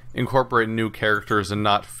to incorporate new characters and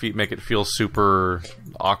not make it feel super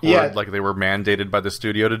awkward, like they were mandated by the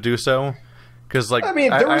studio to do so. Because, like,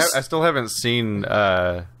 I still haven't seen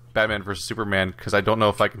Batman vs. Superman, because I don't know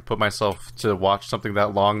if I can put myself to watch something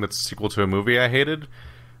that long that's a sequel to a movie I hated.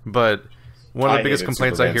 But one of the biggest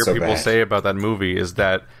complaints I hear people say about that movie is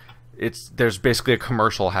that there's basically a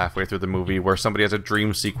commercial halfway through the movie where somebody has a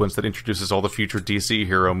dream sequence that introduces all the future DC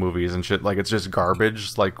hero movies and shit. Like, it's just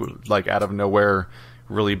garbage, like out of nowhere,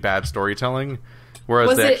 really bad storytelling.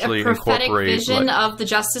 Whereas they actually incorporate... Was it a prophetic vision of the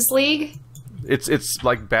Justice League? It's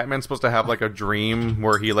like Batman's supposed to have like a dream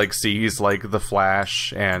where he like sees like the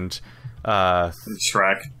Flash and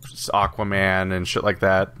Shrek, Aquaman and shit like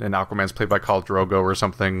that, and Aquaman's played by Khal Drogo or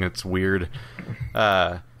something. It's weird.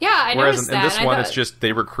 I whereas in this one, it's just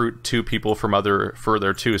they recruit two people for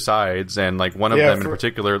their two sides, and like one of them in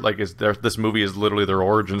particular, like this movie is literally their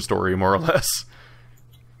origin story, more or less.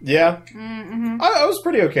 Yeah, I was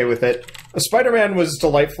pretty okay with it. Spider-Man was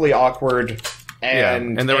delightfully awkward,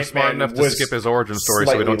 and they were smart enough to skip his origin story,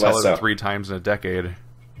 so we don't tell it 3 times in a decade.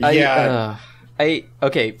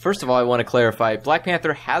 Okay, first of all, I want to clarify, Black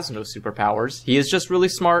Panther has no superpowers. He is just really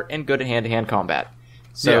smart and good at hand-to-hand combat.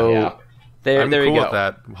 So, there I'm you cool go. with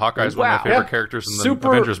that. Hawkeye's one of my favorite characters in the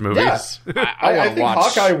Avengers movies. Yeah. I think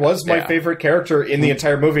Hawkeye was my favorite character in the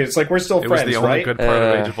entire movie. It's like, we're still friends, right? It was the only good part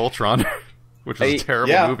of Age of Ultron, which was a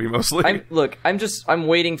terrible movie, mostly. I'm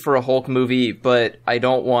waiting for a Hulk movie, but I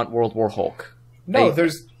don't want World War Hulk. No,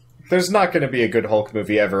 there's not going to be a good Hulk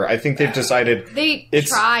movie ever. I think they've decided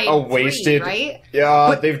it's a wasted. Right? Yeah,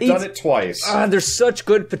 but they've done it twice. There's such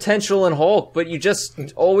good potential in Hulk, but you just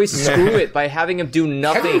always screw it by having him do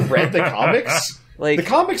nothing. Have you read the comics? Like, the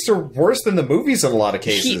comics are worse than the movies in a lot of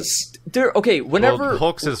cases. Whenever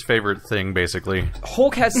Hulk's his favorite thing, basically.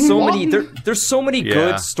 Hulk has so many. There's so many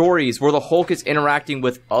good stories where the Hulk is interacting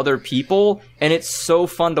with other people, and it's so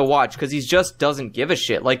fun to watch because he just doesn't give a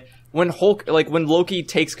shit. Like when Loki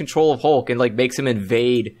takes control of Hulk and like makes him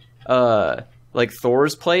invade like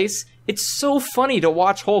Thor's place, it's so funny to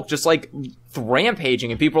watch Hulk just like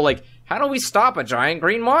rampaging, and people are like, how do we stop a giant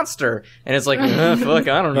green monster? And it's like, fuck,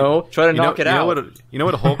 I don't know. Try to knock it out. You know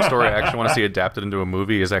what Hulk story I actually want to see adapted into a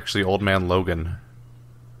movie is actually Old Man Logan.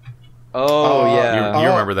 Oh, yeah. You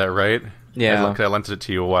remember that, right? Yeah. I lent it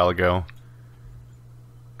to you a while ago.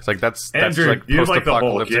 It's like that's Andrew, like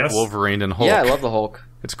post-apocalyptic Wolverine and Hulk. Yeah, I love the Hulk.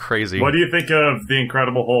 It's crazy. What do you think of The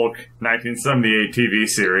Incredible Hulk 1978 TV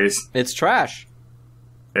series? It's trash.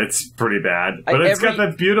 It's pretty bad. But it's got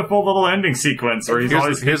that beautiful little ending sequence where he's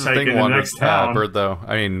always here's the thing, in the next town. Bird, though.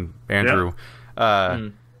 I mean, Andrew.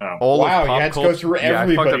 all wow, of pop you had to culture. go through Yeah,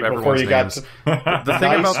 I fucked everybody up before you got names. to... The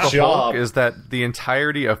thing Nice about the job. Hulk is that the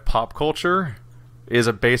entirety of pop culture is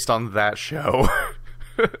based on that show.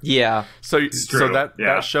 Yeah. So true.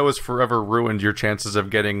 that show has forever ruined your chances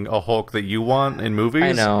of getting a Hulk that you want in movies.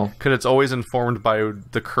 I know. Because it's always informed by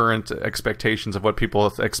the current expectations of what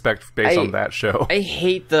people expect based on that show. I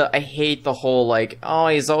hate the whole like, oh,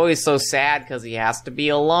 he's always so sad because he has to be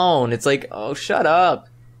alone. It's like, oh, shut up.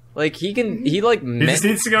 Like he just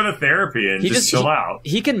needs to go to therapy and just chill out.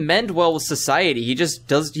 He can mend well with society. He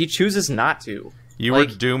chooses not to. You were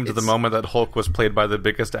doomed the moment that Hulk was played by the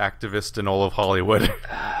biggest activist in all of Hollywood.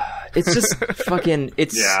 It's just fucking.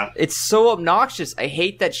 It's so obnoxious. I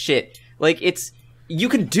hate that shit. Like you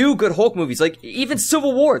can do good Hulk movies. Like even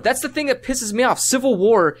Civil War. That's the thing that pisses me off. Civil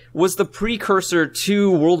War was the precursor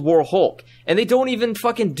to World War Hulk, and they don't even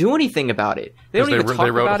fucking do anything about it. They don't even talk about it.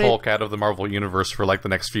 They wrote Hulk out of the Marvel universe for like the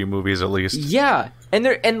next few movies at least. Yeah, I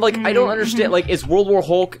don't understand. Like, is World War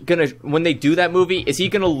Hulk gonna, when they do that movie, is he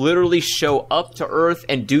gonna literally show up to Earth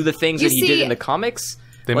and do the things that he did in the comics?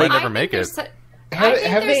 They might never make it. I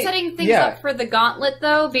think they're setting things up for the Gauntlet,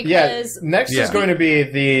 though, because next is going to be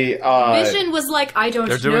the Vision was like, I don't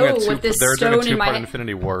know what this stone in my head.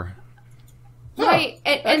 Infinity War. Right,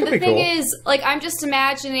 and the thing is, like, I'm just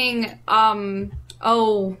imagining,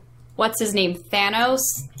 what's his name, Thanos,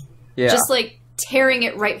 just like tearing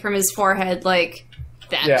it right from his forehead, like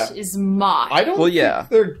that is mine. I don't think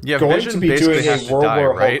they're going Vision to be doing a World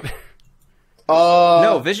War right?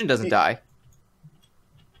 No, Vision doesn't die.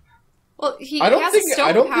 Well, I don't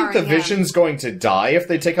think the Vision's going to die if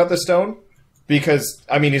they take out the stone, because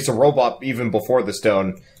I mean he's a robot even before the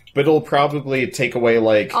stone, but it'll probably take away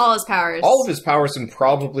like all his powers, and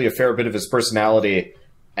probably a fair bit of his personality,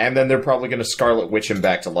 and then they're probably going to Scarlet Witch him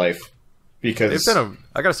back to life. Because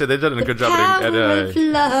I gotta say they've done a good job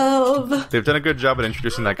They've done a good job at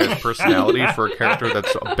introducing that guy's personality for a character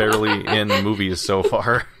that's barely in movies so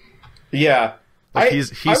far. Yeah. Like he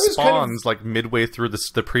spawns like midway through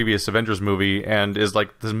the previous Avengers movie and is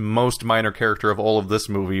like the most minor character of all of this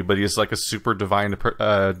movie, but he's like a super defined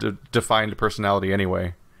personality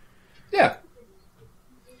anyway. Yeah.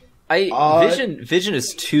 Vision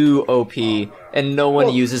is too OP and no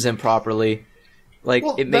one uses him properly. Like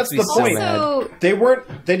it makes me so mad.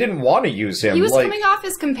 They didn't want to use him. He was coming off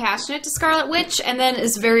as compassionate to Scarlet Witch, and then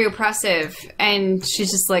is very oppressive. And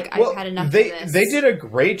she's just like, I've had enough of this. They did a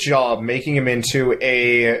great job making him into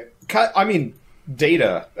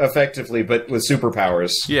Data effectively, but with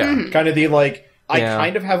superpowers. Yeah, kind of the like. I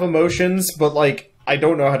kind of have emotions, but like I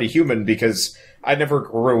don't know how to human because I never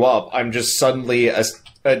grew up. I'm just suddenly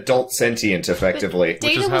adult sentient, effectively.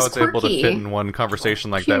 Which is how it's able to fit in one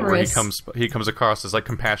conversation like that, where he comes across as like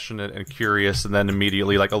compassionate and curious, and then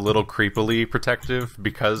immediately like a little creepily protective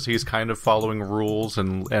because he's kind of following rules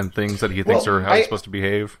and things that he thinks are how he's supposed to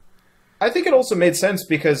behave. I think it also made sense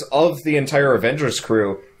because of the entire Avengers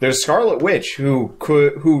crew. There's Scarlet Witch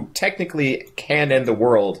who technically can end the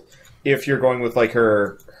world if you're going with like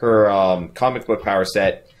her comic book power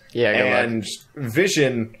set. Yeah, and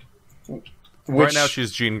Vision. Right now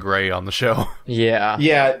she's Jean Grey on the show. Yeah.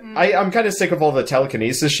 Yeah, I'm kind of sick of all the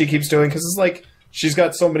telekinesis she keeps doing, because it's like, she's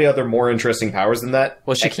got so many other more interesting powers than that.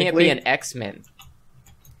 Well, she can't be an X-Men.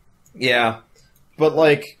 Yeah. But,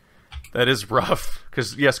 like... That is rough,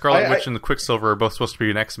 because, Scarlet Witch and the Quicksilver are both supposed to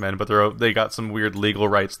be an X-Men, but they got some weird legal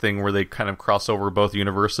rights thing where they kind of cross over both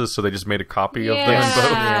universes, so they just made a copy of them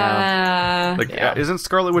in both. Yeah. Isn't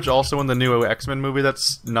Scarlet Witch also in the new X-Men movie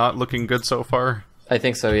that's not looking good so far? I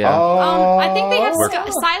think so, yeah. I think they have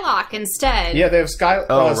Psylocke instead. Yeah, they have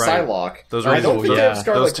Psylocke. Those are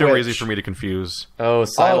those two are easy for me to confuse. Oh,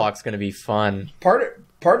 Psylocke's going to be fun.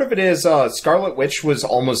 Part of it is Scarlet Witch was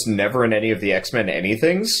almost never in any of the X-Men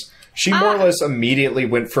anythings. She more or less immediately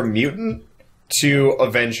went from mutant to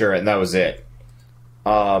Avenger, and that was it.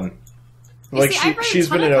 She's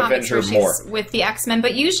been an Avenger more with the X-Men,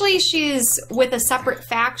 but usually she's with a separate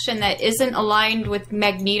faction that isn't aligned with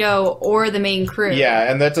Magneto or the main crew. Yeah,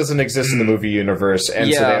 and that doesn't exist in the movie universe, and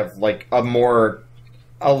so they have like a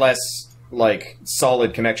less like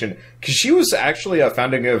solid connection. Because she was actually a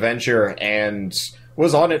founding Avenger and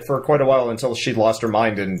was on it for quite a while until she lost her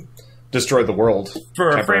mind and destroyed the world. For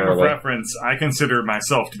a frame of reference, I consider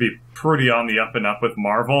myself to be pretty on the up and up with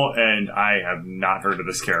Marvel, and I have not heard of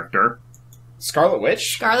this character. Scarlet Witch?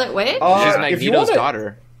 She's Magneto's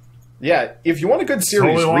daughter. Yeah, if you want a good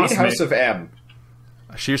series, read House of M.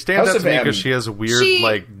 She stands out to me because she has a weird,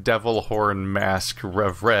 like, devil horn mask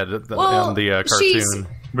of red on the cartoon.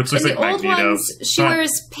 Which looks in like the old ones, she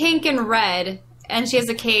wears pink and red, and she has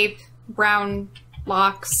a cape, brown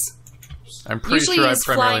locks. I'm pretty Usually sure I he's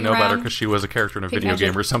primarily flying know about her around. because she was a character in a video Magic.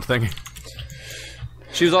 game or something.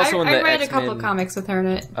 She was also in the I read X-Men. a couple of comics with her in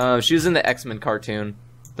it. She was in the X-Men cartoon.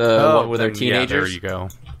 The one with her then, teenagers. Yeah, there you go.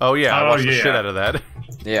 Oh yeah, I watched the shit out of that.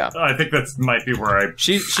 Yeah. I think that might be where I.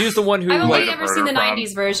 She was the one who I've only like ever seen the from.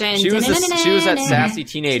 90s version. she was that sassy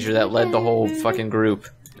teenager that led the whole fucking group.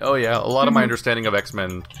 Oh yeah, a lot of my understanding of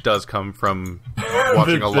X-Men does come from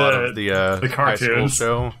watching a lot of the high school cartoons.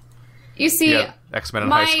 show. You see, Yeah, X-Men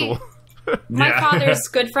in high school. my Yeah. father's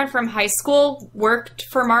good friend from high school worked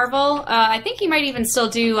for Marvel. I think he might even still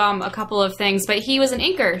do a couple of things, but he was an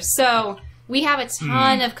inker. So we have a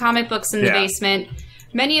ton of comic books in the Yeah. basement,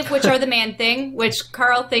 many of which are the Man Thing, which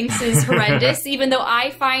Carl thinks is horrendous, even though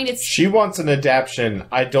I find it's... She wants an adaptation.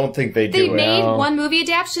 I don't think they They do it. made No. one movie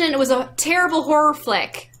adaptation, and it was a terrible horror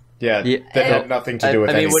flick. Yeah, Yeah, that had nothing to do with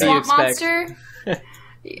I mean, anything. what do you Swamp expect? monster.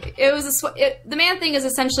 It was the Man Thing is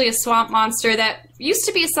essentially a swamp monster that used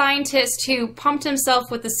to be a scientist who pumped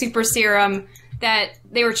himself with the super serum that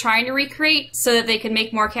they were trying to recreate so that they could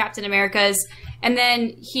make more Captain Americas, and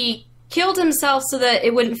then he killed himself so that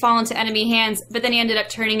it wouldn't fall into enemy hands, but then he ended up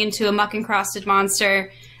turning into a muck-encrusted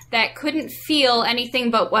monster that couldn't feel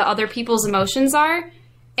anything but what other people's emotions are.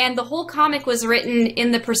 And the whole comic was written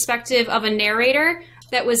in the perspective of a narrator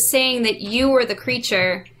that was saying that you were the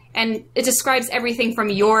creature, and it describes everything from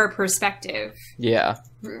your perspective. Yeah.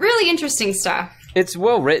 Really interesting stuff. It's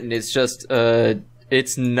well written. It's just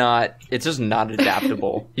it's just not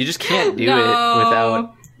adaptable. You just can't do No. it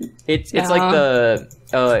without it's No.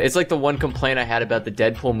 like the one complaint I had about the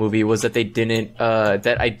Deadpool movie was that they didn't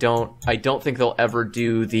that I don't think they'll ever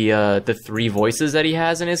do the three voices that he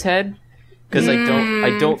has in his head, because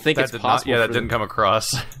I don't think it's possible. That for didn't them. come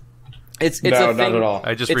across. It's No, a not thing, at all.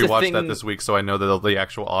 I just It's a rewatched thing- that this week, so I know the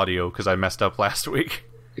actual audio because I messed up last week.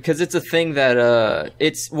 because it's a thing that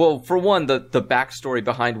it's, well, for one, the backstory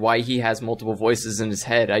behind why he has multiple voices in his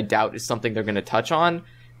head I doubt is something they're going to touch on,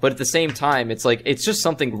 but at the same time it's like it's just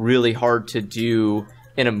something really hard to do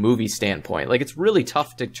in a movie standpoint. Like, it's really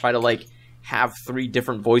tough to try to like have three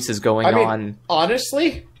different voices going I mean, on.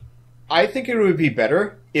 honestly, I think it would be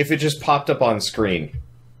better if it just popped up on screen.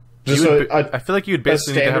 Just You would a- I feel like you'd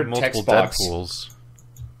basically need to have standard multiple text box. Deadpools.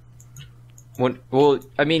 Well,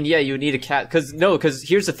 I mean, yeah, you need a cat because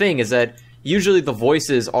here's the thing: is that usually the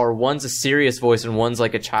voices are one's a serious voice and one's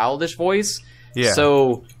like a childish voice. Yeah.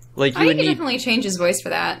 So like you I would think he need. definitely change his voice for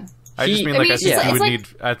that. I just mean, I like, mean, I it's think just- you it's would like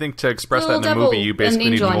need. I think to express that in little the movie, devil you and basically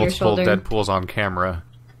need angel on your multiple shoulder. Deadpools on camera.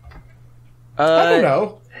 I don't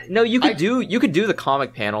know. No, you could do the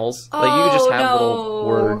comic panels. Like you could just have little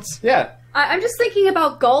words. Yeah. I'm just thinking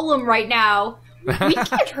about Golem right now. We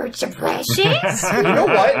can't hurt your precious. You know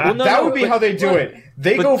what? Well, no, that no, would be but- how they do it.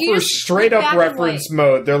 They but go you for just straight put up black and reference white.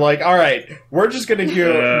 mode. They're like, all right, we're just going to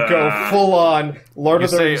go full on Lord You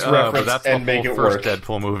of the say, Rings but reference that's and the make whole it first work.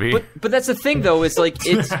 Deadpool movie. But that's the thing, though. It's like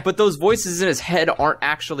but those voices in his head aren't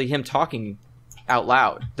actually him talking out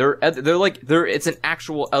loud. They're it's an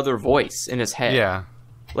actual other voice in his head. yeah.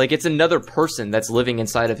 Like it's another person that's living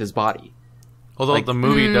inside of his body. Although Like- the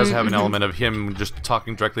movie does have an element of him just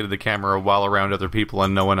talking directly to the camera while around other people,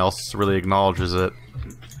 and no one else really acknowledges it.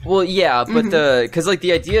 Well, yeah, but because like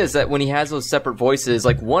the idea is that when he has those separate voices,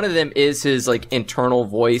 like one of them is his like internal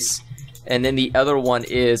voice, and then the other one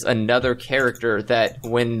is another character that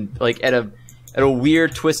when like at a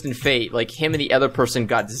weird twist in fate, like him and the other person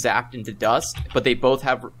got zapped into dust, but they both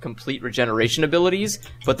have complete regeneration abilities,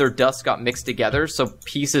 but their dust got mixed together, so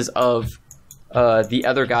pieces of the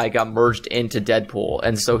other guy got merged into Deadpool,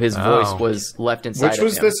 and so his voice Oh. was left inside Which of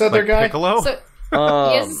was him. this other Like guy? Piccolo? So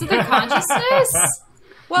he has this other consciousness.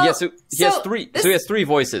 Well, Yeah, so he has three. So he has three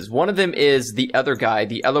voices. One of them is the other guy.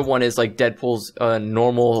 The other one is like Deadpool's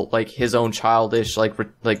normal, like his own childish, like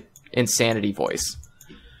insanity voice.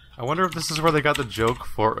 I wonder if this is where they got the joke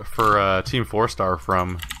for Team 4-Star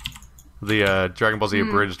from. The Dragon Ball Z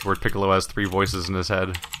Abridged, where Piccolo has three voices in his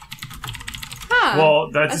head. Huh.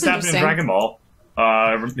 Well, that That's just happened in interesting. Dragon Ball.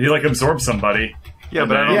 He like absorbed somebody. Yeah,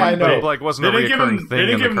 but I don't Yeah, I know. know. It like wasn't They a didn't give recurring him. thing They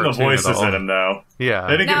didn't in give the him the cartoon at voices all. in him though. Yeah,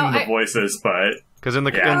 They didn't give No, him the I- voices, but because in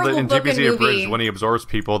the Yeah. in Terrible GBZ fucking Abridged, movie. when he absorbs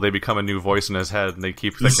people, they become a new voice in his head, and they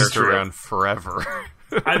keep the This is character true. around forever.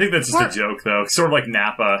 I think that's just a joke though. Sort of like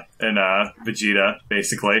Nappa and Vegeta,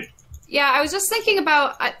 basically. Yeah, I was just thinking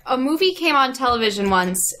about a movie came on television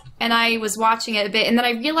once, and I was watching it a bit, and then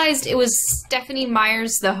I realized it was Stephanie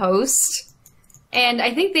Meyer's the host, and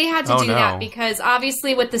I think they had to Oh, do no. that because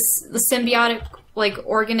obviously with the symbiotic like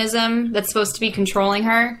organism that's supposed to be controlling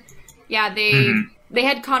her, yeah, they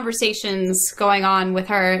had conversations going on with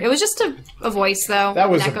her. It was just a voice though. That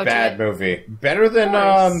was an a echo to bad it. movie. Better than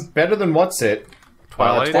course. What's it?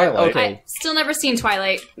 Twilight? Twilight. Okay. I still never seen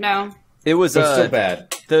Twilight. No. It was still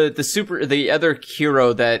bad. The other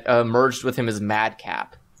hero that merged with him is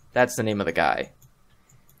Madcap. That's the name of the guy.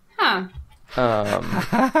 Huh.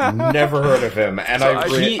 Never heard of him, and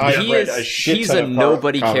I've read a shit he's ton a of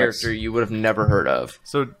nobody comics. character you would have never heard of.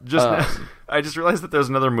 So I just realized that there's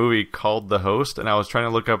another movie called The Host, and I was trying to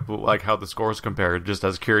look up like how the scores compared just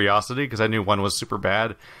as curiosity because I knew one was super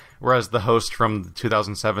bad, whereas The Host from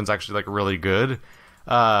 2007 is actually like really good.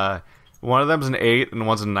 One of them's an 8 and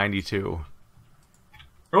one's a 92.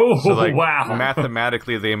 Oh, So, like, wow.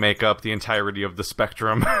 mathematically, they make up the entirety of the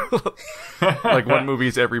spectrum. Like, one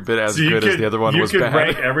movie's every bit as So good as the other one was You bad. could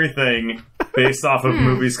rank everything based off of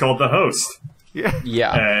movies called The Host.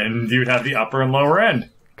 Yeah. And you'd have the upper and lower end.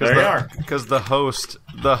 There you are. Because The Host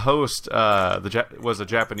was a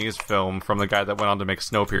Japanese film from the guy that went on to make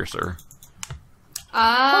Snowpiercer.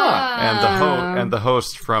 And the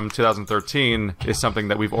Host from 2013 is something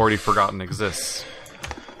that we've already forgotten exists.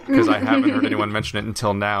 Because I haven't heard anyone mention it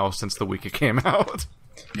until now, since the week it came out.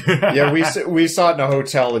 Yeah, we saw it in a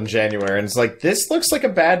hotel in January, and it's like, this looks like a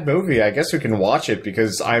bad movie. I guess we can watch it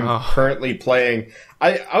because I'm currently playing.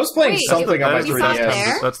 I was playing something on my we saw it 3DS.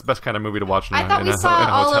 there? That's the best kind of movie to watch in I thought in we a saw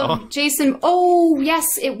all hotel. of Jason. Oh, yes,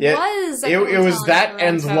 it Yeah, was. It was that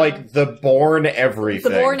and like the Bourne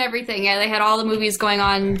everything. The Bourne everything. Yeah, they had all the movies going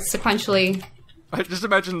on sequentially. I just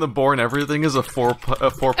imagine the Bourne everything is a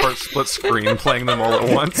four-part split screen playing them all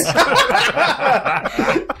at once.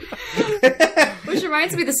 Which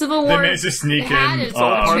reminds me, the Civil They War managed to sneak had in its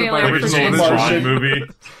own trailer for original James Martian. Tron movie.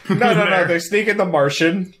 No, they sneak in The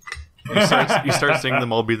Martian. You start seeing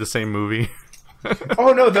them all be the same movie.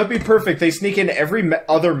 Oh no, that'd be perfect. They sneak in every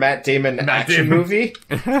other Matt Damon action Damon. movie,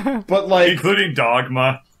 but like, Including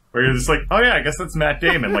Dogma, where you're just like, oh yeah, I guess that's Matt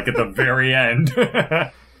Damon, like at the very end.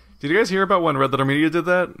 Did you guys hear about when Red Letter Media did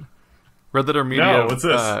that? Red Letter Media, No, what's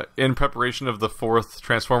this? In preparation of the 4th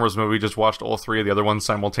Transformers movie, just watched all 3 of the other ones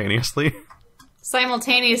simultaneously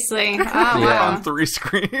simultaneously. Oh, wow. on 3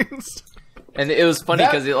 screens. And it was funny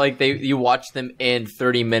That- because you watch them in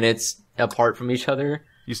 30 minutes apart from each other.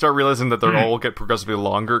 You start realizing that they all get progressively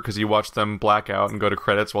longer because you watch them black out and go to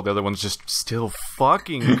credits while the other one's just still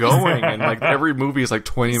fucking going. And like every movie is like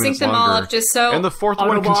 20 Sync minutes them longer. all up just so. And the 4th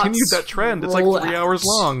one Autobots continued that trend. It's like roll 3 out. hours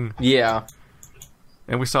long. Yeah.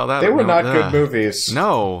 And we saw that. they were not good ugh. movies.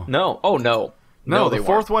 No. No. Oh, no. No, the they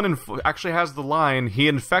 4th one actually has the line, he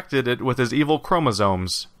infected it with his evil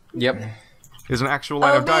chromosomes. weren't. Yep. Is an actual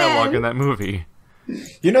line of dialogue in that movie.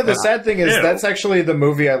 You know, the sad thing is that's actually the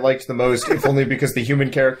movie I liked the most, if only because the human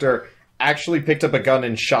character actually picked up a gun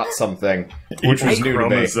and shot something, which was new to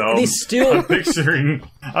me. Chromosome. They still.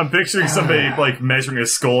 I'm picturing somebody like measuring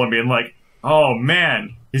his skull and being like, "Oh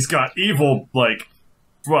man, he's got evil like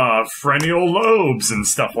frennial lobes and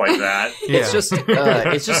stuff like that."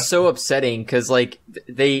 It's just so upsetting because like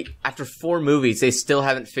they after 4 movies they still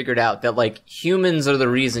haven't figured out that like humans are the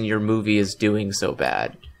reason your movie is doing so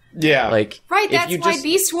bad. Yeah, Like Right, if that's you why just-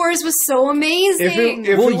 Beast Wars was so amazing.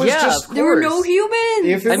 if Well, it was yeah, just of there were no course. humans.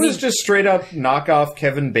 if it I was mean- just straight up knockoff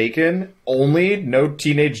Kevin Bacon only, no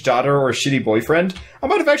teenage daughter or shitty boyfriend, I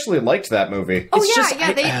might have actually liked that movie. oh it's yeah,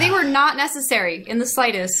 just- yeah, they were not necessary in the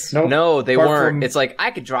slightest. Nope. No, they Apart weren't. from- It's like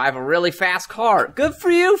I could drive a really fast car. Good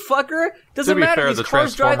for you, fucker. Doesn't To be matter. fair, These the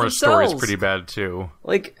cars drive Transformers story is themselves. pretty bad too.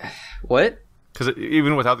 Like, what? Because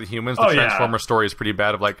even without the humans, the Oh, yeah. Transformers story is pretty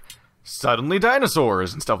bad. Of like suddenly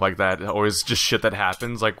dinosaurs and stuff like that. Always just shit that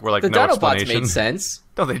happens. Like we're like The no Dinobots explanation. made sense.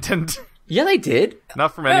 No, they didn't. Yeah, they did.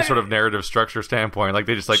 Not from any sort of narrative structure standpoint. Like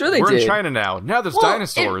they just like Sure they we're did. in China now. Now there's Well,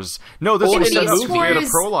 dinosaurs. No, this Well, was in set up Beast to be a Wars-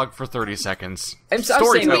 prologue for 30 seconds. I'm saying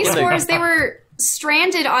Storytelling. Beast Like- Wars, they were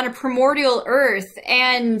stranded on a primordial Earth,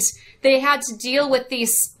 and they had to deal with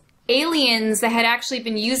these aliens that had actually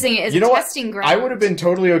been using it as You a know what? testing ground. I would have been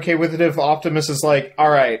totally okay with it if Optimus is like, all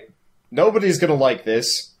right, nobody's gonna like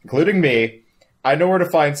this, including me. I know where to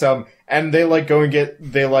find some, and they like go and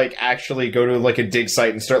they like actually go to like a dig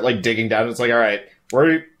site and start like digging down. It's like, all right,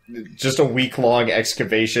 we're just a week-long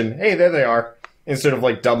excavation. Hey, there they are. Instead of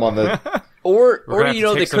like dumb on the Or We're gonna you know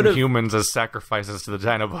have to they take some could have humans as sacrifices to the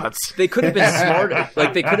Dinobots. they could have been smart.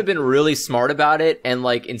 Like they could have been really smart about it, and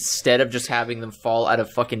like instead of just having them fall out of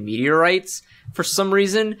fucking meteorites for some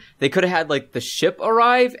reason, they could have had like the ship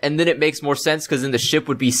arrive, and then it makes more sense because then the ship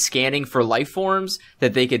would be scanning for life forms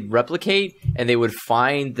that they could replicate, and they would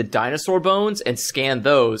find the dinosaur bones and scan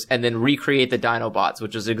those, and then recreate the Dinobots,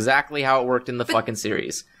 which is exactly how it worked in the fucking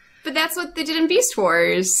series. But that's what they did in Beast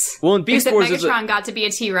Wars. Well, in Beast Except Wars, is Megatron got to be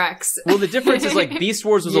a T-Rex. well, the difference is like Beast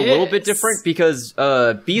Wars was a little bit Yes. different because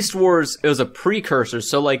Beast Wars it was a precursor.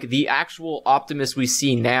 So like the actual Optimus we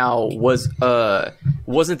see now was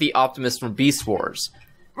wasn't the Optimus from Beast Wars.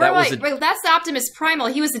 That's the Optimus Primal.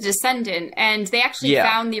 He was a descendant, and they actually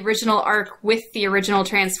found the original Ark with the original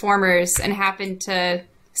Transformers and happened to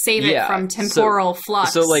save it from temporal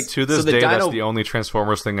flux. So, like, to this day, that's the only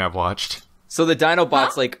Transformers thing I've watched. So the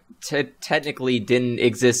Dinobots, like, technically didn't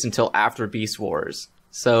exist until after Beast Wars.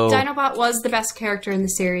 So Dinobot was the best character in the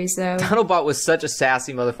series, though. Dinobot was such a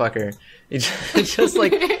sassy motherfucker. Just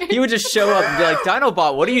like, he would just show up and be like,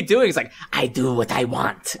 Dinobot, what are you doing? He's like, I do what I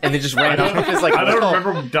want. And they just ran off. It's like, I don't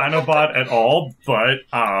remember Dinobot at all, but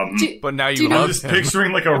but now you love I'm just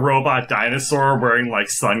picturing like a robot dinosaur wearing like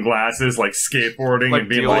sunglasses, like skateboarding, like, and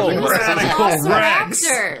being like,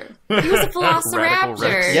 Velociraptor. He was a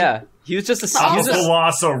Velociraptor. Yeah. He was just a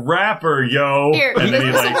Velociraptor, yo. Here, and then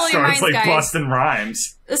he like starts like guys. busting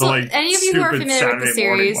rhymes. So, like, any of you who are familiar with the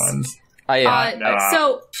series,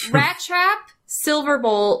 so Rat Trap,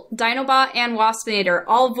 Silverbolt, Dinobot, and Waspinator,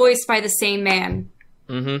 all voiced by the same man.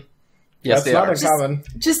 Mm-hmm. Yes, that's not uncommon.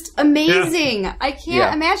 Just amazing. Yeah. I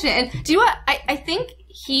can't imagine it. And do you know what? I think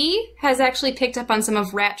he has actually picked up on some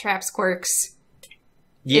of Rat Trap's quirks.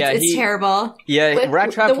 Yeah, it's terrible. Yeah,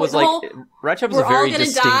 Rat Trap was like Rat Trap was a very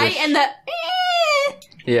distinguished. We're all gonna die, and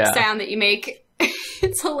the sound that you make,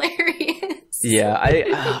 it's hilarious. Yeah,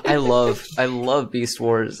 I love Beast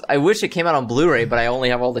Wars. I wish it came out on Blu-ray, but I only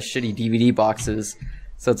have all the shitty DVD boxes,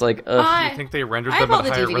 so it's like. Do you think they rendered them at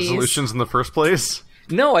higher resolutions in the first place?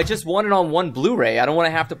 No, I just want it on one Blu-ray. I don't want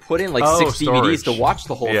to have to put in like 6 DVDs to watch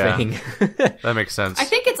the whole thing. That makes sense. I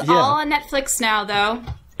think it's all on Netflix now, though.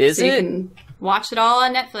 Is so it? You can watch it all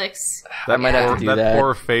on Netflix. I might have to do that. That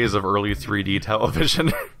poor phase of early 3D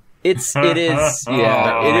television. It is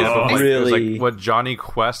really like what Johnny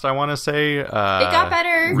Quest, I want to say. It got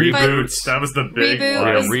better. Reboots. That was the big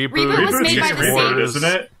Reboot was made by the same, isn't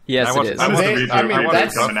it? Yes, it is.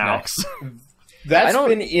 That's coming out. That's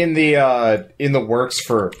been in the works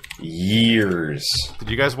for years. Did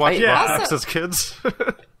you guys watch Fox as kids?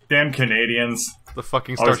 Damn Canadians. The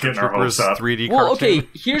fucking Starship Troopers 3D cartoon. Well, okay,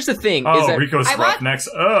 here's the thing. Is that Rico's Roughnecks.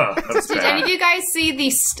 Did any of you guys see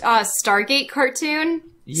the Stargate cartoon?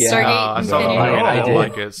 Yeah, Stargate I saw that. I didn't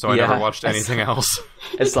like it, so I never watched anything else.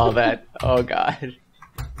 I saw that. Oh, God.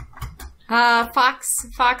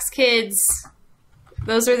 Fox Kids.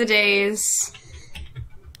 Those are the days.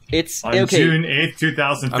 It's on June 8th,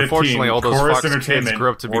 2015. Unfortunately, all those Chorus Fox kids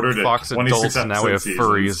grew up to be Fox adults, and now we have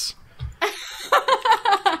furries.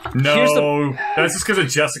 No, that's just because of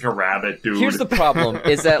Jessica Rabbit, dude. Here's the problem: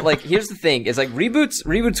 is that here's the thing: is like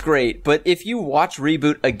Reboot's great, but if you watch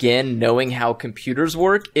Reboot again, knowing how computers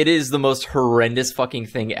work, it is the most horrendous fucking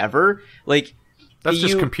thing ever. Like. That's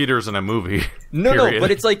just computers in a movie. No,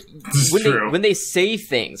 but it's like when they say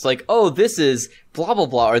things like, "Oh, this is blah blah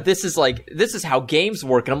blah," or this is how games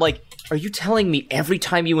work, and I'm like, "Are you telling me every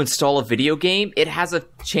time you install a video game, it has a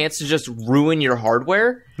chance to just ruin your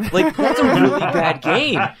hardware? Like that's a really bad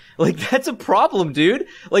game. Like that's a problem, dude.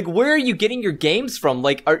 Like where are you getting your games from?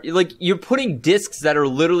 Like you're putting discs that are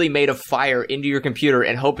literally made of fire into your computer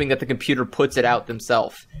and hoping that the computer puts it out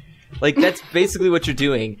themselves. Like that's basically what you're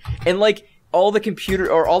doing, and like." All the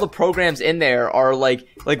computer or all the programs in there are like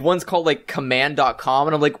one's called like command.com,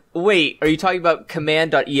 and I'm like, wait, are you talking about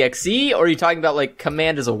command.exe or are you talking about like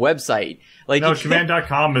command as a website? Like no,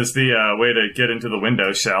 command.com is the way to get into the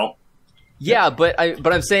Windows shell. Yeah, but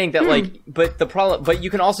I'm saying that but you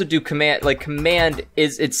can also do command, like command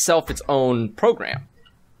is itself its own program.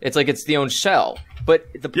 It's like it's the own shell. But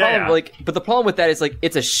the problem but the problem with that is like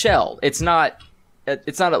it's a shell. It's not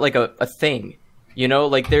like a thing. You know,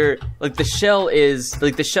 like the shell is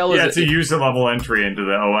it's a user level entry into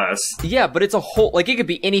the OS. Yeah, but it's a whole it could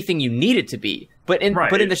be anything you need it to be. But in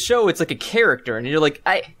the show it's like a character, and you're like,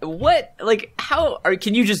 can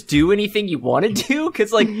you just do anything you want to do?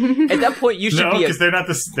 Because like at that point you should be because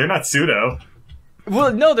they're not pseudo.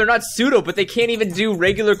 Well, no, they're not pseudo, but they can't even do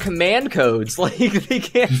regular command codes. Like they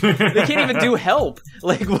can't even do help.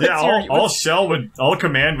 Like all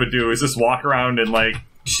command would do is just walk around and like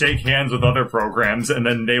shake hands with other programs, and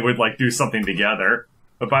then they would like do something together.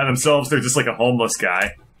 But by themselves, they're just like a homeless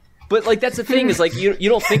guy. But like that's the thing is like you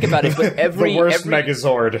don't think about it, but the worst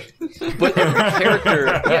Megazord. But every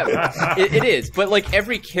character, it is. But like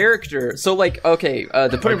every character, so like okay,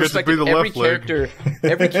 to put in perspective, every character in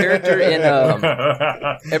every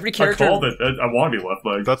character. I called it. I want to be left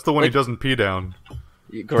leg. That's the one he doesn't pee down.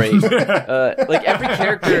 Great. Like every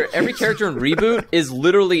character in Reboot is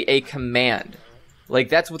literally a command. Like,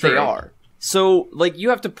 that's what they are. So, like,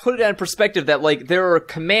 you have to put it in perspective that, like, there are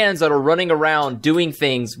commands that are running around doing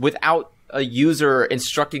things without a user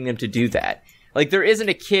instructing them to do that. Like, there isn't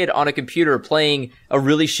a kid on a computer playing a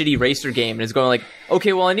really shitty racer game and is going like,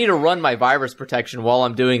 okay, well, I need to run my virus protection while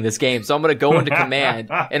I'm doing this game. So I'm going to go into command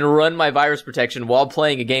and run my virus protection while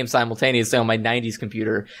playing a game simultaneously on my 90s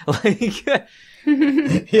computer. Like,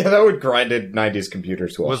 Yeah, that would grind a 90s computer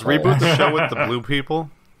to a Was halt. Reboot the show with the blue people?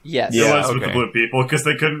 yes. It was with okay. the blue people because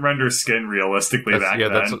they couldn't render skin realistically back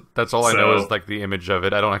then. That's all I know So- is like the image of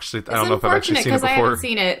it. I don't It's know if I've actually unfortunate seen it because I before. haven't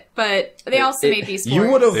seen it, but they also made these. You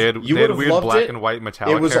would have. They had weird loved black it. and white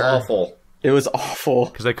metallic It was hair. awful. It was awful.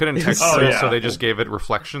 Because they couldn't text Oh, it, yeah. so they just gave it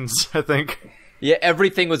reflections, I think. Yeah,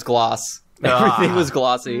 everything was gloss. Everything was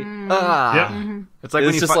glossy. Yep. It's like It's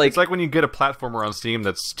when you just it's like when you get a platformer on Steam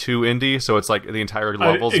that's too indie, so it's like the entire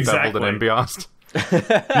level's exactly. beveled and embossed. It's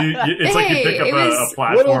like you Hey, pick up it was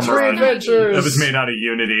a Little platformer Tree on- Adventures. that was made out of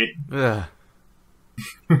Unity, Ugh.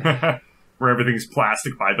 where everything's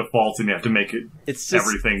plastic by default, and you have to make it It's just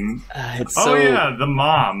everything. it's Oh so yeah, the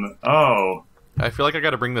mom. Oh, I feel like I got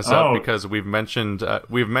to bring this Oh. up because we've mentioned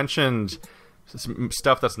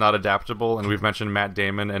stuff that's not adaptable, and we've mentioned Matt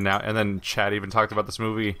Damon, and then Chad even talked about this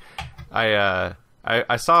movie. I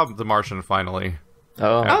saw The Martian finally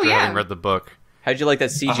Oh. after yeah. having read the book. How'd you like that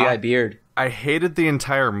CGI beard? I hated the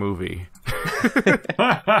entire movie.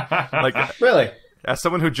 Like, Really? as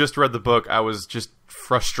someone who just read the book, I was just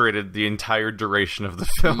frustrated the entire duration of the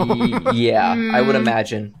film. Yeah, I would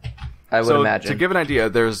imagine. To give an idea,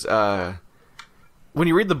 there's when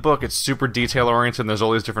you read the book, it's super detail oriented, and there's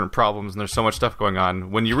all these different problems, and there's so much stuff going on.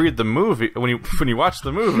 When you read the movie, when you watch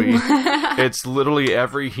the movie, it's literally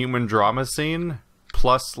every human drama scene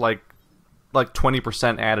plus like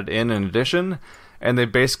 20% added in addition, and they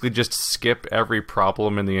basically just skip every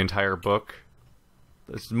problem in the entire book.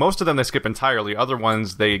 Most of them they skip entirely. Other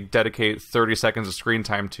ones they dedicate 30 seconds of screen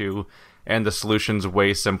time to, and the solution's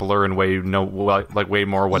way simpler and way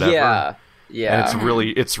more whatever. Yeah.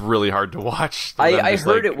 And it's really hard to watch. I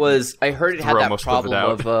heard it had that most of it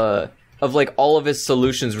problem of like all of his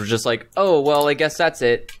solutions were just like, oh well, I guess that's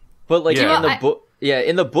it. But like Yeah. in the book,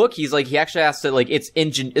 in the book, he actually has to like it's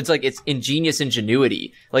ingenious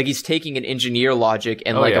ingenuity. Like he's taking an engineer logic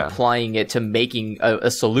and applying it to making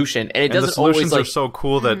a solution, and it And the doesn't solutions always are so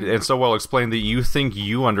cool that and so well explained that you think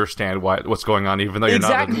you understand what's going on, even though you're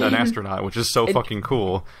Exactly. not an astronaut, which is so fucking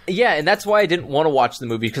cool. Yeah, and that's why I didn't want to watch the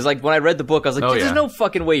movie, because like when I read the book, I was like, there's no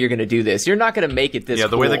fucking way you're gonna do this. You're not gonna make it this. Yeah,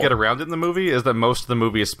 the way they cool. get around it in the movie is that most of the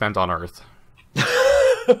movie is spent on Earth.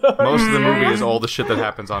 Most of the movie is all the shit that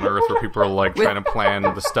happens on Earth, where people are like trying to plan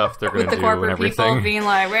the stuff they're going with to the do and corporate people everything. being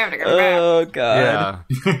like, we have to go back. Oh god. Yeah,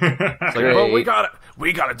 it's like, Great. well,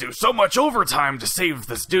 we gotta do so much overtime to save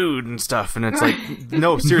this dude and stuff, and it's like,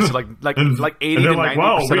 no, seriously, like 80 to they're like,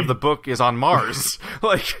 90% of the book is on Mars.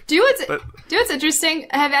 Like, Do you know what's interesting?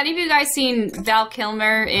 Have any of you guys seen Val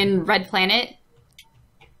Kilmer in Red Planet?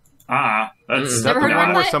 That's is that Never the heard of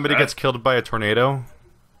one where that? somebody gets killed by a tornado?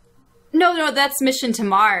 No, that's Mission to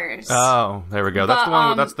Mars. Oh, there we go. That's But, the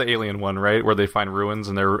one. That's the alien one, right? Where they find ruins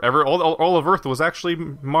and all of Earth was actually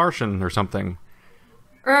Martian or something.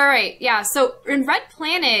 Right, yeah. So in Red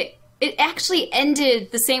Planet, it actually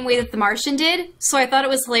ended the same way that The Martian did. So I thought it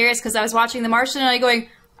was hilarious because I was watching The Martian and I going,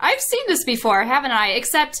 I've seen this before, haven't I?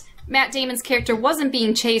 Except Matt Damon's character wasn't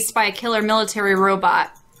being chased by a killer military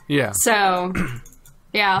robot. Yeah. So,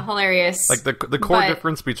 yeah, hilarious. Like the core But-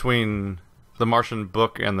 difference between the Martian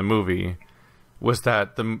book and the movie was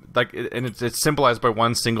that it's symbolized by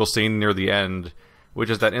one single scene near the end,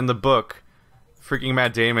 which is that in the book, freaking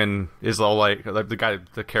Matt Damon is all like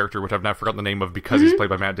the character, which I've now forgotten the name of because he's played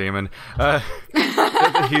by Matt Damon.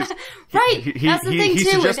 Right, that's the thing, he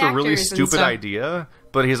too, with suggests a really actors and stupid stuff. idea,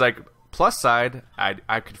 but he's like, plus side,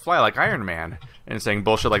 I could fly like Iron Man, and saying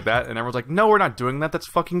bullshit like that, and everyone's like, no, we're not doing that, that's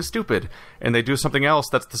fucking stupid. And they do something else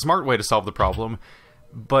that's the smart way to solve the problem.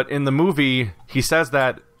 But in the movie, he says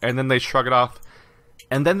that, and then they shrug it off,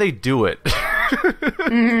 and then they do it.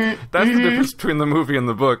 That's the difference between the movie and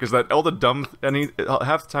the book, is that all the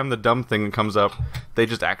half the time the dumb thing comes up, they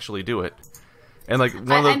just actually do it. And like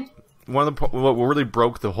what really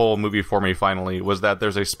broke the whole movie for me finally was that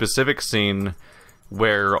there's a specific scene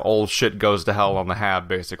where all shit goes to hell on the Hab,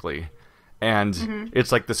 basically. And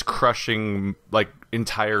it's like this crushing, like,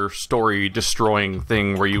 entire story destroying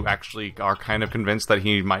thing where you actually are kind of convinced that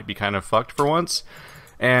he might be kind of fucked for once.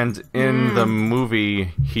 And in the movie,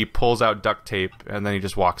 he pulls out duct tape and then he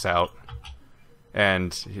just walks out.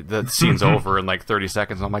 And the scene's over in like 30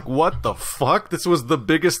 seconds. And I'm like, what the fuck? This was the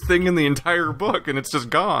biggest thing in the entire book and it's just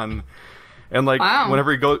gone. And like, Wow.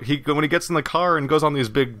 whenever when he gets in the car and goes on these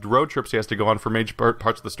big road trips he has to go on for major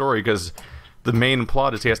parts of the story, because the main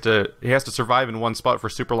plot is he has to survive in one spot for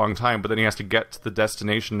a super long time, but then he has to get to the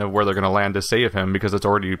destination of where they're going to land to save him because it's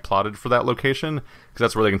already plotted for that location because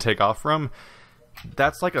that's where they can take off from.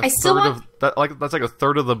 That's like that's like a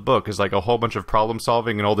third of the book is like a whole bunch of problem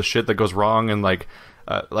solving and all the shit that goes wrong and like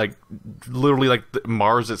literally like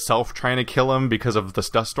Mars itself trying to kill him because of the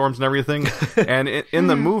dust storms and everything. And in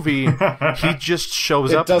the movie, he just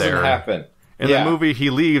shows up there. It doesn't happen. In the movie,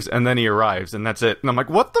 he leaves and then he arrives, and that's it. And I'm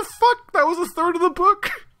like, what the fuck? That was a third of the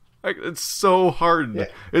book? Like, it's so hard. Yeah.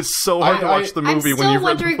 It's so hard to watch the movie when you've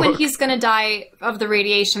read the book. I'm still wondering when he's going to die of the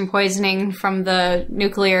radiation poisoning from the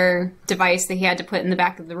nuclear device that he had to put in the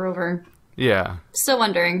back of the rover. Yeah. Still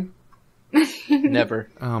wondering. Never.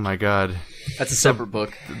 Oh my god. That's a separate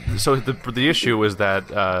book. So the issue is that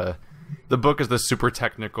the book is this super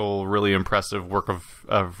technical, really impressive work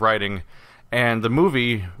of writing. And the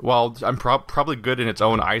movie, while I'm probably good in its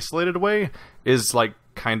own isolated way, is like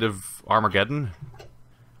kind of Armageddon.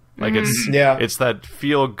 Like it's that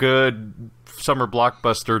feel good summer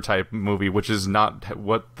blockbuster type movie, which is not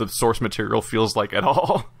what the source material feels like at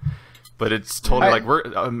all. But it's totally like we're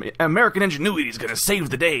American ingenuity is going to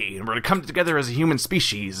save the day, and we're going to come together as a human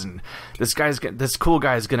species, and this cool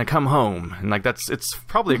guy is going to come home, and like it's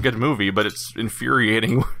probably a good movie, but it's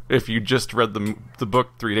infuriating if you just read the book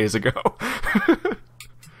 3 days ago.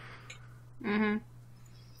 Mm-hmm.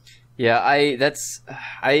 Yeah,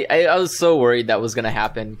 I was so worried that was going to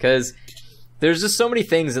happen because there's just so many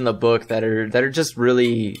things in the book that are just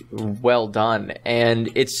really well done, and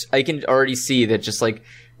I can already see that just like.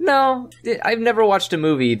 No, I've never watched a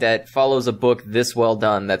movie that follows a book this well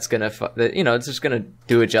done that's it's just gonna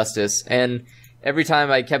do it justice. And every time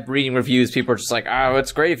I kept reading reviews, people are just like, oh,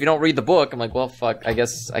 it's great if you don't read the book. I'm like, well, fuck, I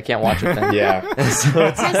guess I can't watch it then. Yeah.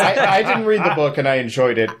 I didn't read the book and I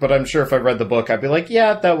enjoyed it, but I'm sure if I read the book, I'd be like,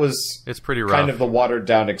 yeah, that was it's pretty rough. Kind of the watered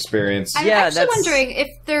down experience. I'm actually wondering if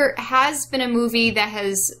there has been a movie that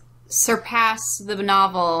has surpassed the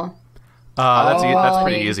novel. That's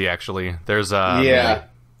pretty easy, actually. There's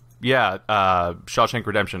Yeah, Shawshank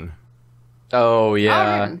Redemption. Oh,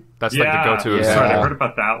 yeah. That's like the go-to. Yeah. Sorry, I heard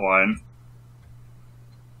about that one.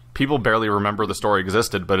 People barely remember the story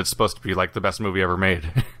existed, but it's supposed to be like the best movie ever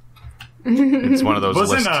made. It's one of those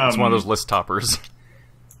it's one of those list toppers.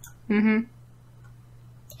 Mm-hmm.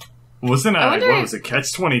 Wasn't what was it,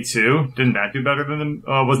 Catch-22? Didn't that do better than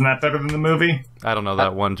wasn't that better than the movie? I don't know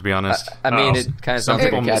that one, to be honest. I mean, it kind of sounds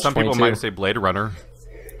like Catch-22. Some people might say Blade Runner.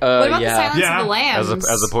 What about the Silence of the Lambs?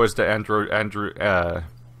 As opposed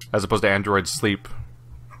to Android Sleep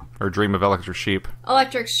or Dream of Electric Sheep.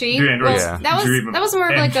 Electric Sheep. That was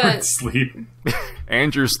more of like a sleep.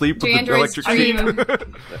 Andrew Sleep with the Electric Sheep.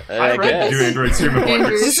 I read Do Android Dream of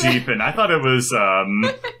Electric Sheep, and I thought it was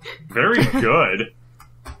very good.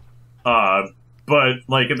 But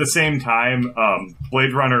like at the same time,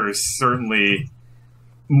 Blade Runner is certainly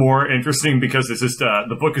more interesting because it's just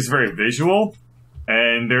the book is very visual.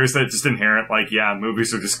 And there's that just inherent,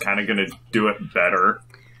 movies are just kind of going to do it better.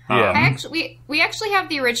 Yeah. We actually have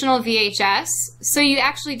the original VHS, so you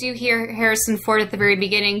actually do hear Harrison Ford at the very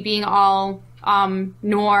beginning being all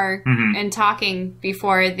noir and talking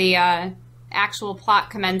before the actual plot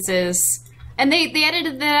commences. And they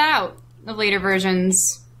edited that out of later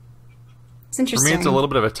versions. It's interesting. For me, it's a little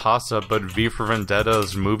bit of a toss-up, but V for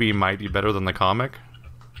Vendetta's movie might be better than the comic.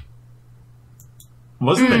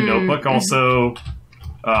 Wasn't The Notebook also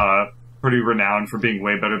pretty renowned for being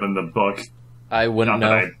way better than the book? I wouldn't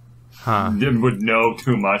know. I would know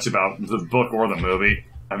too much about the book or the movie.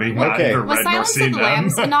 I mean, was Silence of the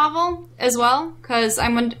Lambs a novel as well? Because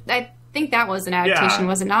I think that was an adaptation,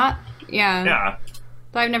 was it not? Yeah. Yeah.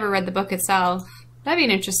 But I've never read the book itself. That'd be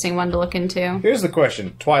an interesting one to look into. Here's the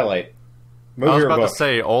question: Twilight. I was about to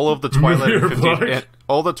say all of the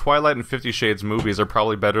Twilight and 50 Shades movies are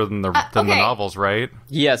probably better than the novels, right?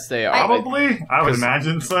 Yes, they are. Probably, I would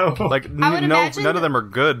imagine so. Like, none of them are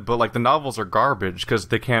good, but like the novels are garbage because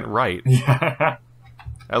they can't write. Yeah.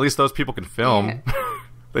 At least those people can film. Yeah.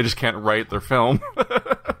 They just can't write their film.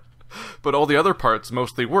 But all the other parts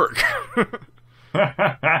mostly work.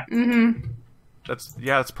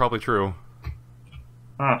 That's probably true.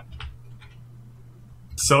 Huh.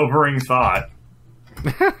 Sobering thought.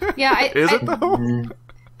 Yeah, is it though?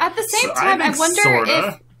 At the same time,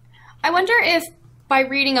 I wonder if by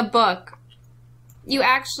reading a book, you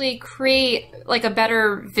actually create like a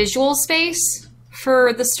better visual space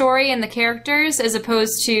for the story and the characters, as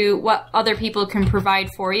opposed to what other people can provide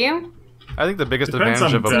for you. I think the biggest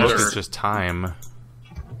advantage of a book is just time.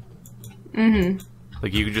 Mm-hmm.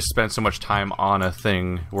 Like, you could just spend so much time on a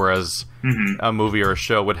thing, whereas a movie or a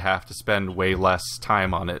show would have to spend way less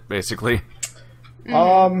time on it, basically.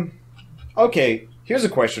 Okay, Okay, here's a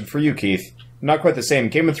question for you, Keith. Not quite the same.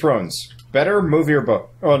 Game of Thrones. Better movie or book?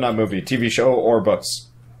 Oh, not movie. TV show or books?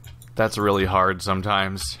 That's really hard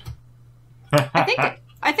sometimes. I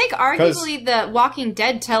think arguably the Walking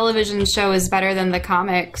Dead television show is better than the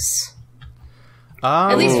comics.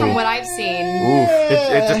 At least from what I've seen.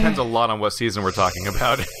 It depends a lot on what season we're talking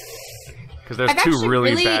about. Because there's two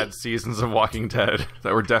really bad seasons of Walking Dead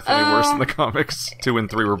that were definitely worse than the comics. 2 and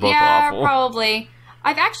 3 were both awful. Yeah, probably.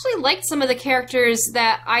 I've actually liked some of the characters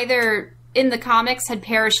that either in the comics had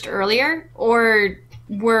perished earlier or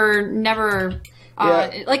were never...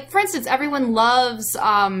 Like, for instance, everyone loves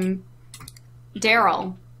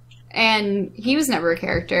Daryl, and he was never a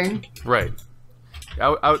character. Right.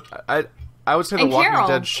 I would say the Walking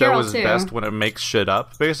Dead show is best when it makes shit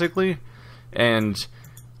up, basically. And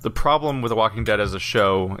the problem with The Walking Dead as a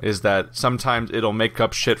show is that sometimes it'll make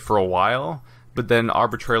up shit for a while, but then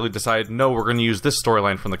arbitrarily decide, no, we're going to use this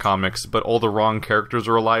storyline from the comics, but all the wrong characters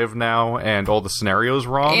are alive now, and all the scenarios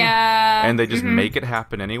wrong. Yeah. And they just make it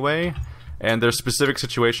happen anyway. And there's specific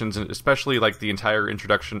situations, and especially like the entire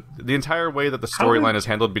introduction, the entire way that the storyline is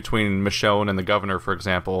handled between Michonne and the governor, for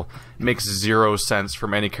example, makes zero sense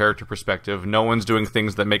from any character perspective. No one's doing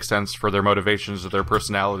things that make sense for their motivations or their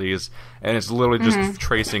personalities, and it's literally just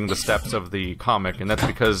tracing the steps of the comic. And that's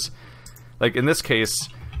because, like in this case,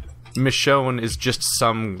 Michonne is just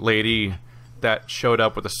some lady that showed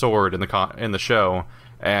up with a sword in the show,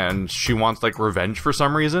 and she wants like revenge for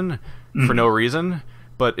some reason, for no reason.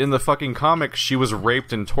 But in the fucking comics, she was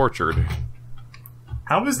raped and tortured.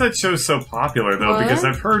 How is that show so popular, though? What? Because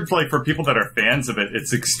I've heard, like, for people that are fans of it,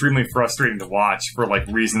 it's extremely frustrating to watch for, like,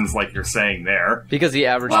 reasons like you're saying there. Because the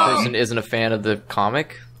average person isn't a fan of the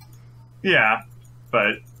comic? Yeah,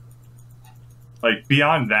 but, like,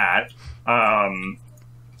 beyond that, I mean,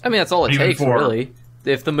 that's all it takes, really.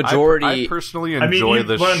 If the majority... I personally enjoy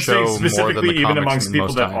the show more than the specifically, even comics amongst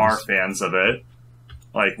people that times. are fans of it,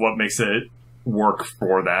 like, what makes it work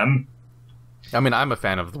for them. I mean, I'm a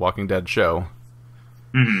fan of the Walking Dead show.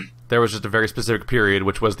 Mm-hmm. There was just a very specific period,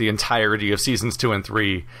 which was the entirety of seasons 2 and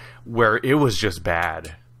 3, where it was just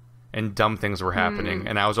bad and dumb things were happening,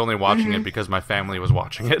 and I was only watching it because my family was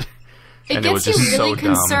watching it. It and it was gets just you really so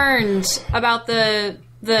dumb. concerned about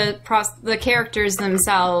the characters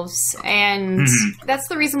themselves, and that's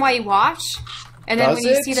the reason why you watch. And then when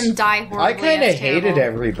you see them die horribly, I kind of it's hated terrible.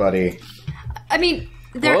 everybody. I mean,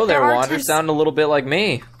 Whoa there, Wander. Sound a little bit like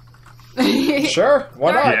me. Sure,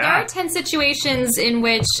 why not? There are tense situations in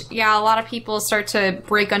which, a lot of people start to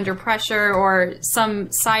break under pressure, or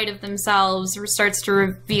some side of themselves starts to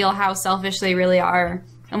reveal how selfish they really are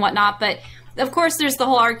and whatnot. But of course, there's the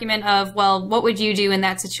whole argument of, well, what would you do in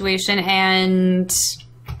that situation? And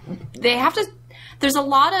they have to. There's a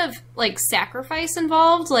lot of like sacrifice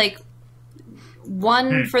involved, like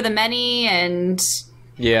one for the many, and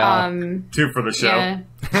 2 for the show.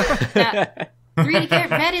 Yeah. 3 to get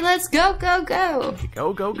ready, let's go, go, go.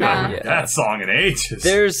 Go, go, go. That song in ages.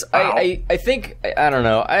 There's, Wow. I think, I don't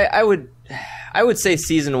know. I would say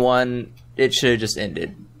season 1, it should have just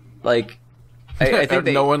ended. Like, I think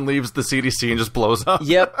no one leaves the CDC and just blows up.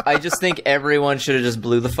 Yep, I just think everyone should have just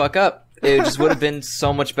blew the fuck up. It just would have been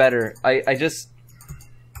so much better. It's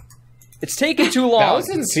taken too long. That was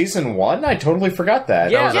in season 1? I totally forgot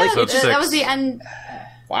that. Yeah, That was episode 6. That was the end.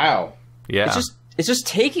 Wow. Yeah. It's just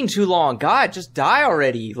taking too long. God, just die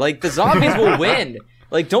already. Like, the zombies will win.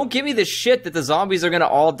 Like, don't give me this shit that the zombies are gonna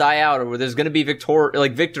all die out, or there's gonna be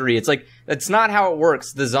victory. It's like, that's not how it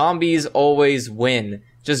works. The zombies always win.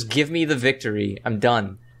 Just give me the victory. I'm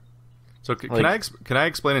done. So can I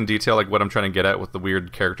explain in detail like what I'm trying to get at with the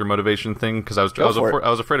weird character motivation thing? Because I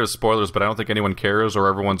was afraid of spoilers, but I don't think anyone cares, or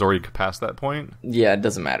everyone's already past that point. Yeah, it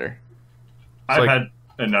doesn't matter. I've had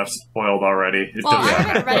enough spoiled already. I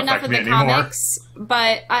haven't read enough of the comics,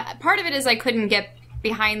 but part of it is I couldn't get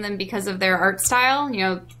behind them because of their art style.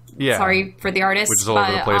 Sorry for the artists, which is all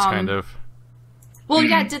over the place, kind of. Well,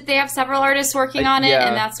 did they have several artists working on it,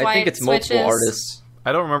 and that's why I think it's switches? multiple artists.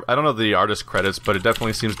 I don't know the artist credits, but it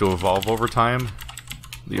definitely seems to evolve over time.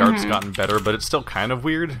 The art's gotten better, but it's still kind of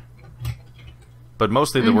weird. But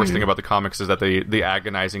mostly the worst thing about the comics is that the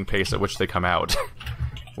agonizing pace at which they come out.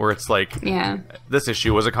 Where it's like, this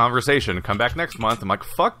issue was a conversation. Come back next month. I'm like,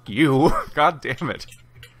 fuck you. God damn it.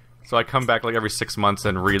 So I come back like every 6 months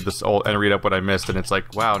and read up what I missed, and it's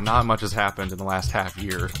like, wow, not much has happened in the last half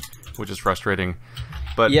year, which is frustrating.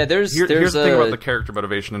 But here's the thing about the character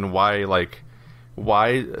motivation and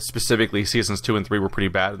why specifically seasons 2 and 3 were pretty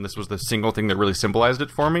bad, and this was the single thing that really symbolized it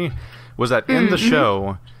for me, was that in the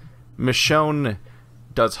show, Michonne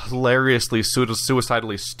does hilariously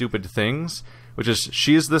suicidally stupid things, which is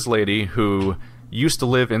she's this lady who used to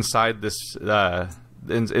live inside this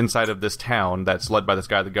inside of this town that's led by this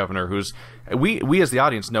guy, the governor, who's we as the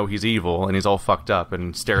audience know he's evil and he's all fucked up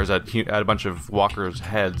and stares at a bunch of walkers'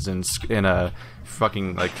 heads in a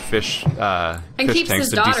fucking like fish and fish keeps tanks his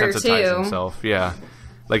to daughter desensitize too. himself. Yeah,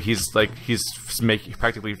 he's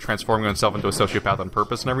practically transforming himself into a sociopath on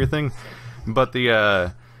purpose and everything. But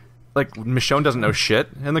the Michonne doesn't know shit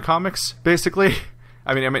in the comics, basically.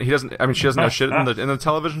 I mean, she doesn't know shit in the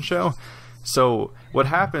television show. So what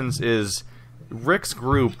happens is Rick's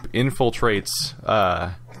group infiltrates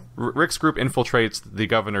the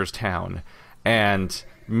governor's town, and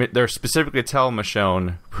they're specifically tell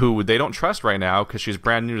Michonne, who they don't trust right now because she's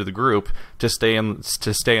brand new to the group, to stay in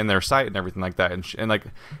their sight and everything like that. And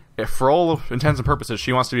for all intents and purposes,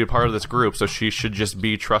 she wants to be a part of this group, so she should just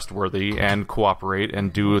be trustworthy and cooperate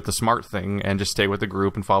and do the smart thing and just stay with the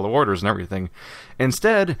group and follow orders and everything.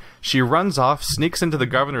 Instead, she runs off, sneaks into the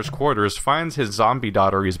governor's quarters, finds his zombie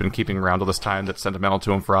daughter he's been keeping around all this time that's sentimental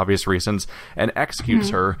to him for obvious reasons, and executes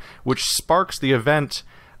her, which sparks the event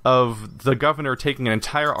of the governor taking an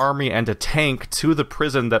entire army and a tank to the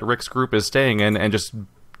prison that Rick's group is staying in and just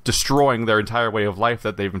destroying their entire way of life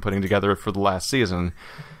that they've been putting together for the last season.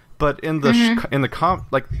 But in the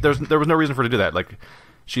there was no reason for her to do that. Like,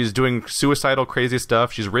 she's doing suicidal, crazy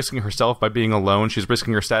stuff. She's risking herself by being alone. She's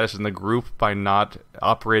risking her status in the group by not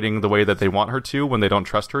operating the way that they want her to when they don't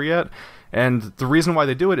trust her yet. And the reason why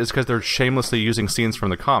they do it is because they're shamelessly using scenes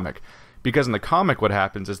from the comic. Because in the comic, what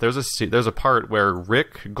happens is there's a part where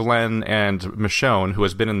Rick, Glenn, and Michonne, who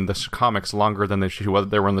has been in the comics longer than they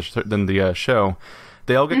were in the show,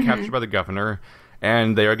 they all get captured by the governor,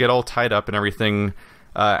 and they get all tied up and everything.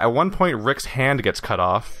 At one point, Rick's hand gets cut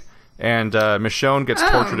off, and Michonne gets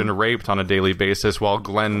tortured and raped on a daily basis, while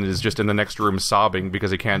Glenn is just in the next room sobbing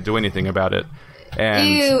because he can't do anything about it. And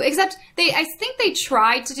Ew, except I think they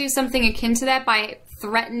tried to do something akin to that by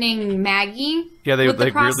threatening Maggie. Yeah, they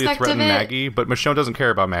weirdly threaten threaten Maggie, but Michonne doesn't care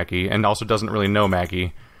about Maggie, and also doesn't really know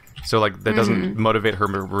Maggie. So, that doesn't motivate her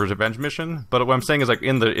revenge mission. But what I'm saying is,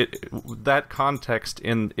 in that context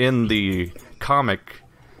in the comic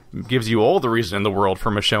gives you all the reason in the world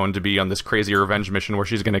for Michonne to be on this crazy revenge mission where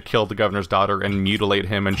she's going to kill the governor's daughter and mutilate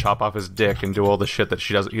him and chop off his dick and do all the shit that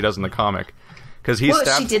he does in the comic. Because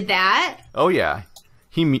she did that? Oh yeah,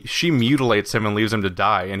 she mutilates him and leaves him to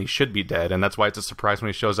die, and he should be dead. And that's why it's a surprise when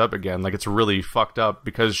he shows up again. It's really fucked up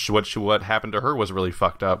because what happened to her was really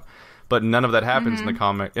fucked up. But none of that happens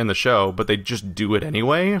in the show. But they just do it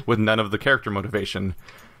anyway with none of the character motivation.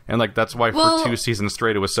 And that's why for 2 seasons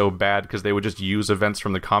straight it was so bad, because they would just use events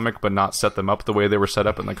from the comic but not set them up the way they were set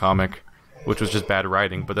up in the comic, which was just bad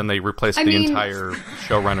writing. But then they replaced the entire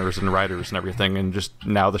showrunners and writers and everything, and just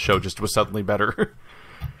now the show just was suddenly better.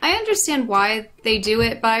 I understand why they do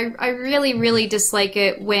it, but I really, really dislike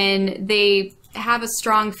it when they have a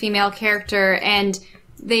strong female character and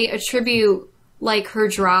they attribute her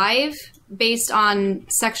drive based on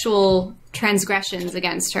sexual transgressions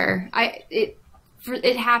against her.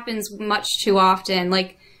 It happens much too often.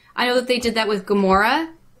 I know that they did that with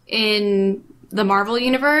Gamora in the Marvel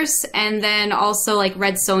Universe, and then also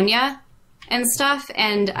Red Sonja and stuff,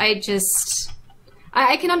 and I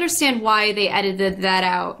can understand why they edited that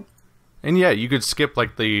out. And yeah, you could skip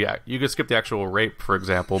the actual rape, for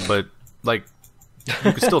example, but you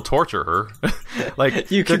could still torture her.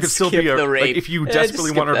 You could still be the rape. If you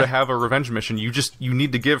desperately want her to have a revenge mission, you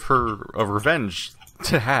need to give her a revenge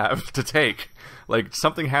to take.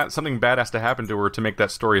 Something bad has to happen to her to make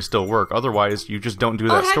that story still work. Otherwise, you just don't do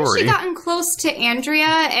that story. Hadn't she gotten close to Andrea,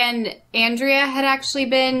 and Andrea had actually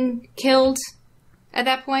been killed at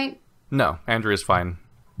that point? No, Andrea's fine.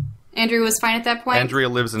 Andrea was fine at that point? Andrea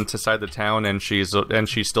lives inside the town, and she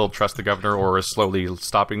still trusts the governor, or is slowly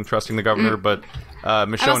stopping trusting the governor. But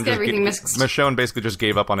Michonne basically just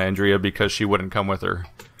gave up on Andrea because she wouldn't come with her.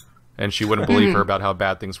 And she wouldn't believe her about how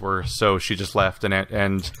bad things were, so she just left,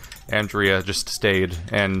 and Andrea just stayed.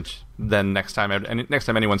 And then next time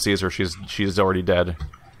anyone sees her, she's already dead.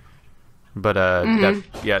 But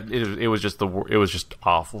it was just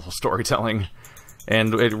awful storytelling,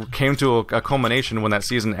 and it came to a culmination when that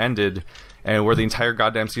season ended, and where the entire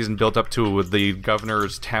goddamn season built up to the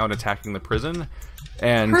governor's town attacking the prison.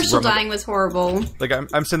 And Herschel dying was horrible.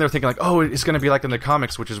 I'm sitting there thinking it's going to be like in the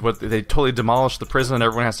comics, which is what they totally demolish the prison and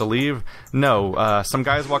everyone has to leave. No, some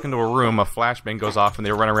guys walk into a room, a flashbang goes off, and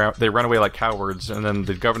they run away like cowards, and then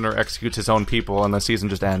the governor executes his own people, and the season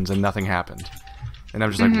just ends, and nothing happened. And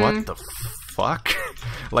I'm just what the fuck?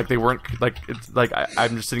 They weren't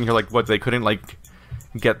I'm just sitting here what, they couldn't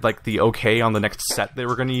get the okay on the next set they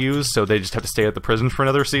were going to use, so they just have to stay at the prison for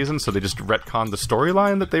another season, so they just retconned the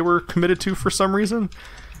storyline that they were committed to for some reason.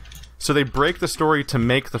 So they break the story to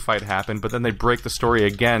make the fight happen, but then they break the story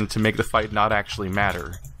again to make the fight not actually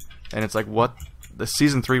matter. And it's like, what? The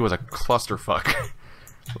season 3 was a clusterfuck.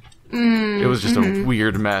 It was just a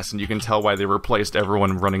weird mess, and you can tell why they replaced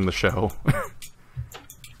everyone running the show.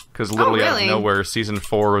 Because literally out of nowhere, season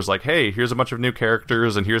 4 was like, hey, here's a bunch of new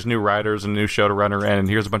characters, and here's new writers, and new showrunner, and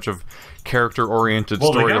here's a bunch of character-oriented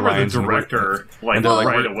storylines. The director, right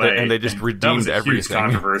away, and they just redeemed everything. Huge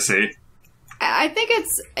controversy. I think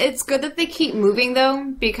it's good that they keep moving,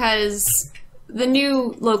 though, because the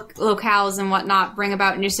new locales and whatnot bring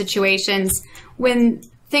about new situations. When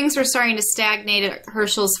things were starting to stagnate at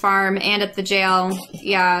Herschel's farm and at the jail,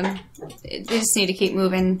 they just need to keep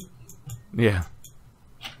moving. Yeah.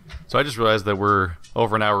 So I just realized that we're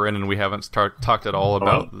over an hour in and we haven't talked at all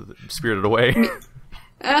about Spirited Away.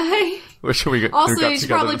 Which we also, you should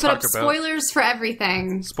probably put up spoilers for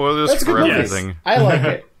everything. Spoilers for everything. Yes. I like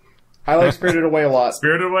it. I like Spirited Away a lot.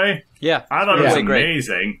 Spirited Away? Yeah. I thought it was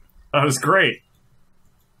amazing. That was great.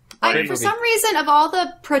 For some reason, of all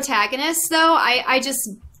the protagonists, though, I just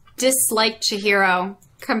disliked Chihiro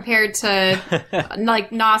compared to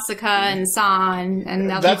like Nausicaa and San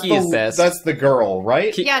and Kiki is best. That's the girl,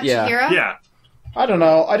 right? Chihiro. Yeah. I don't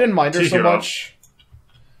know. I didn't mind her so much.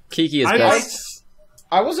 Kiki is best.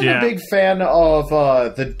 I wasn't a big fan of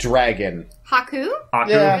the dragon. Haku?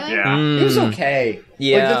 Yeah. He was okay.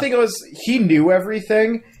 Yeah. Like, the thing was, he knew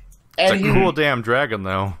everything. And it's a cool damn dragon,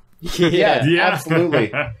 though. Yeah,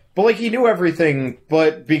 absolutely. But, like, he knew everything,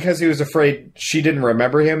 but because he was afraid she didn't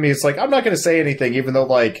remember him, he's like, I'm not going to say anything, even though,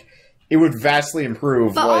 like, it would vastly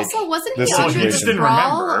improve, but like, also, wasn't the he under situation. the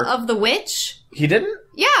thrall of the witch? He didn't?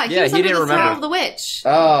 Yeah, he was under the thrall of the witch.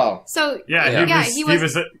 Oh. So, he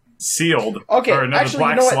was sealed. Okay, or another actually,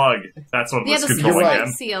 black you know what? slug. That's what was the controlling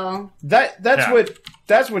him. seal.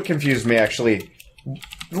 That's what confused me, actually.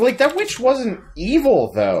 Like, that witch wasn't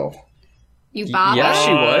evil, though. Yubaba? Yeah,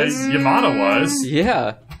 she was. Yamada was.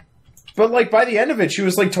 Yeah. But, like, by the end of it, she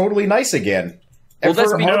was, like, totally nice again. Well,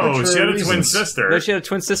 that's no, she had a twin sister. No, she had a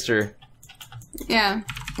twin sister. Yeah.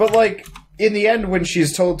 But, like, in the end, when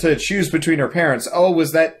she's told to choose between her parents,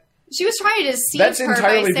 was that... She was trying to deceive that's her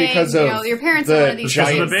entirely by saying, because of your parents the are one of these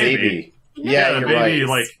giant the baby. Yeah, the you're baby, right.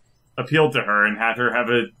 like, appealed to her and had her have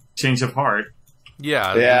a change of heart.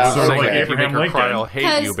 Yeah. Sort of like if you Abraham make her Lincoln. cry, I'll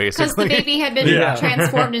hate you, basically. Because the baby had been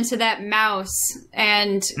transformed into that mouse,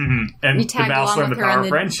 and and you tagged the mouse along learned the with her power on of the...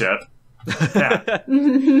 friendship.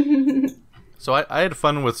 So I had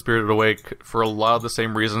fun with Spirited Away for a lot of the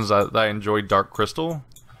same reasons that I enjoyed Dark Crystal.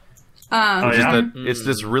 That it's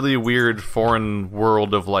this really weird foreign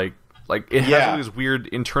world of like it has all these weird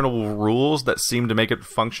internal rules that seem to make it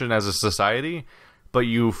function as a society, but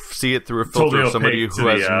you see it through a filter of somebody who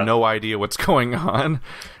has no idea what's going on.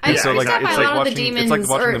 And so like it's like watching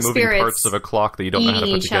the moving parts of a clock that you don't know how to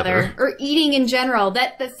put together. Or eating in general.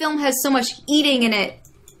 That the film has so much eating in it.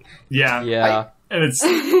 Yeah. And it's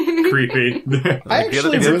creepy. I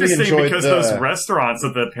actually it's really interesting enjoyed because those restaurants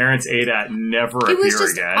that the parents ate at never appear again. It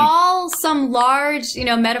was just all some large,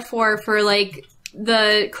 metaphor for like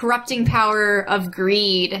the corrupting power of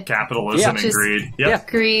greed, capitalism, and greed. Yep.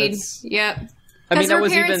 Greed. Yep. Because her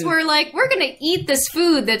parents were like, "We're going to eat this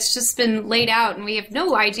food that's just been laid out, and we have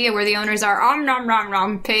no idea where the owners are." Nom nom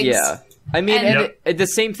nom pigs. Yeah. I mean, and the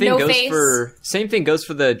same thing goes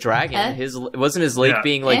for the dragon. Wasn't his lake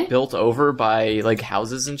being like built over by like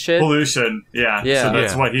houses and shit? Pollution, yeah. So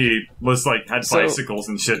that's why he was like had bicycles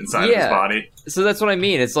and shit inside of his body. So that's what I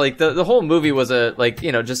mean. It's like the whole movie was it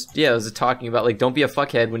was talking about like don't be a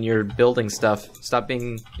fuckhead when you're building stuff. Stop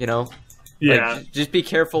being just be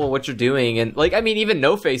careful of what you're doing. And like I mean, even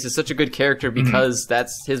No Face is such a good character because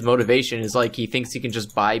that's his motivation. Is like he thinks he can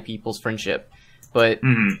just buy people's friendship. But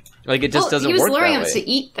like it just doesn't work that way. He was luring us to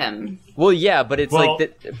eat them. Well, yeah, but it's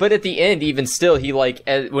but at the end, even still, he like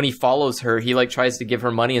when he follows her, he like tries to give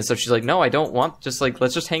her money and stuff. She's like, "No, I don't want. Just like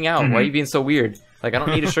let's just hang out. Why are you being so weird? Like I don't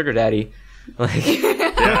need a sugar daddy." Like,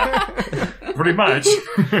 pretty much.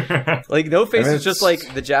 Like No Face is just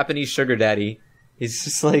like the Japanese sugar daddy. He's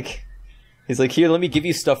just like here, let me give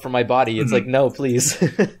you stuff for my body. It's like no, please.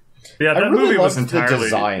 That movie was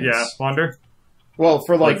entirely Wonder. Well,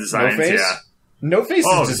 for like No Face. No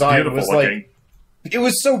Face's design was like it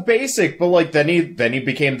was so basic, but like then he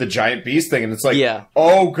became the giant beast thing, and it's like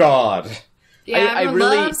oh god. Yeah, I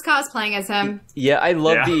really loves cosplaying as him. Yeah, I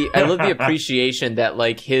love the appreciation that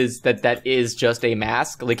like that is just a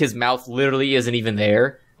mask. Like his mouth literally isn't even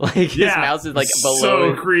there. Like his mouth is like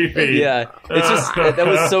below. So creepy. Yeah, it's just that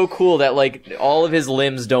was so cool that like all of his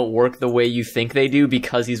limbs don't work the way you think they do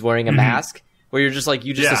because he's wearing a mask. where you're just like,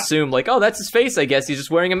 you just assume like, oh, that's his face, I guess he's just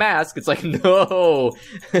wearing a mask. It's like, no.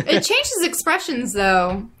 It changes expressions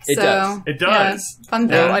though. It does. It does. Yeah, fun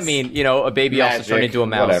things. Well, I mean, a baby also turned into a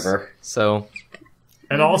mouse. Whatever. So.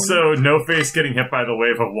 And also, No Face getting hit by the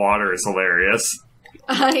wave of water is hilarious.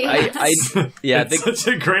 It's such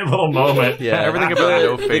a great little moment. Yeah, everything about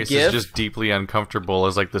No Face is just deeply uncomfortable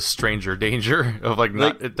as like the stranger danger of like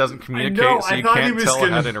it doesn't communicate, so you can't tell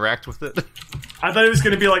how to interact with it. I thought he was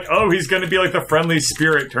going to be like, oh, he's going to be like the friendly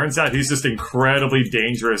spirit. Turns out he's just incredibly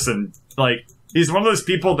dangerous, and like he's one of those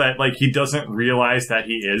people that like he doesn't realize that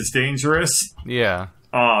he is dangerous. Yeah.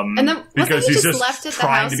 And then because he he's just left at the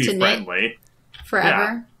trying house to be to friendly forever.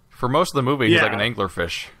 Yeah. For most of the movie, he's like an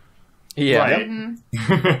anglerfish. Yeah. Right.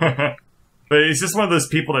 Mm-hmm. But he's just one of those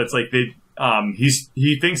people that's like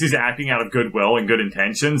he thinks he's acting out of goodwill and good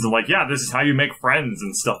intentions and like, yeah, this is how you make friends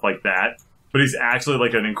and stuff like that. But he's actually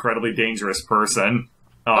like an incredibly dangerous person.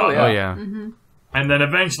 Yeah. Mm-hmm. And then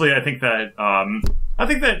eventually I think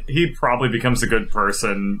that he probably becomes a good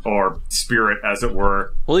person or spirit, as it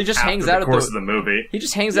were. Well, he just hangs out the course of the movie. He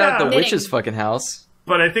just hangs out at the witch's fucking house.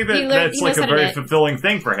 But I think that that's like a very fulfilling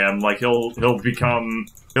thing for him. Like he'll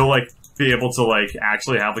like be able to like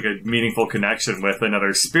actually have like a meaningful connection with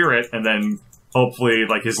another spirit, and then hopefully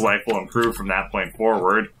like his life will improve from that point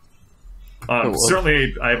forward.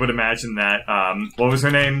 Certainly, I would imagine that. What was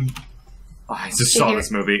her name? Oh, I just saw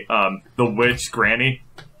this movie. The witch Granny.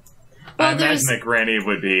 Well, I imagine that Granny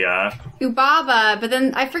would be Ubaba, but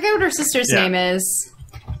then I forget what her sister's name is.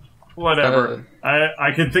 Whatever.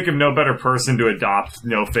 I can think of no better person to adopt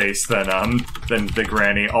No Face than the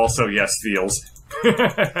Granny. Also, yes, Feels.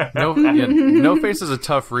 No Face is a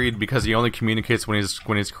tough read because he only communicates when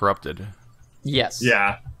he's corrupted. Yes.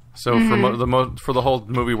 Yeah. So for the whole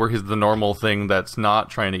movie where he's the normal thing that's not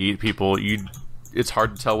trying to eat people, it's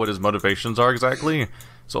hard to tell what his motivations are exactly.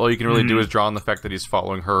 So all you can really do is draw on the fact that he's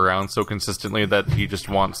following her around so consistently that he just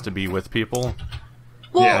wants to be with people.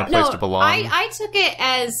 Well, place to belong. I took it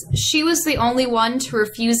as she was the only one to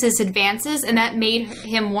refuse his advances, and that made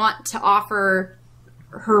him want to offer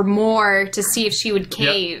her more to see if she would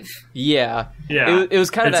cave. Yep. Yeah. It was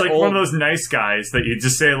kind of it's that like old... one of those nice guys that you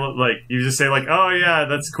just say like, oh yeah,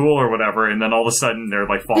 that's cool or whatever, and then all of a sudden they're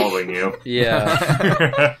like following you.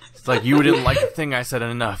 Yeah. It's like, you didn't like the thing I said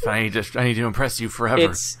enough. I need to impress you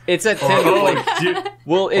forever. It's a thing of like,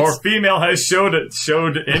 or female has showed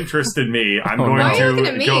interest in me. I'm going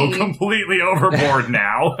to go completely overboard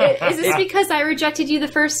now. Is this because I rejected you the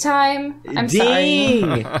first time? I'm sorry.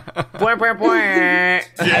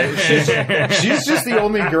 She's just the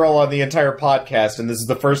only girl on the entire podcast, and this is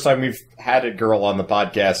the first time we've had a girl on the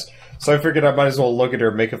podcast. So I figured I might as well look at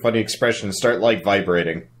her, make a funny expression, and start like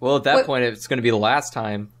vibrating. Well, at that point, it's going to be the last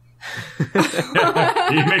time.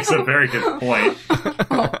 He makes a very good point.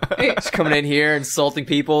 Just coming in here, insulting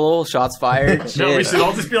people, shots fired. No, we should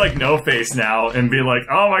all just be like No Face now and be like,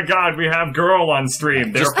 oh my god, we have girl on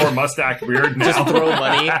stream, therefore must act weird now. Just throw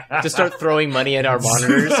money. Just start throwing money at our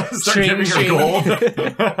monitors. Start giving her gold.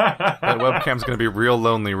 That webcam's going to be real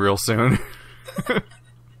lonely real soon.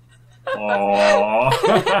 Aww.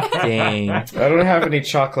 Dang. I don't have any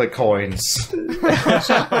chocolate coins.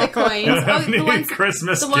 Chocolate coins. Oh, the ones,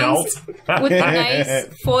 Christmas gelt with the nice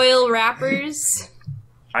foil wrappers.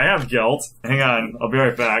 I have gelt. Hang on, I'll be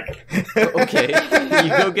right back. Okay, you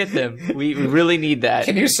go get them. We really need that.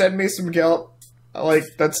 Can you send me some gelt? Like,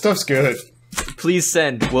 that stuff's good. Please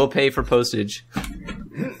send. We'll pay for postage.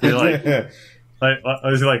 You're like, he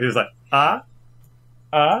was like, I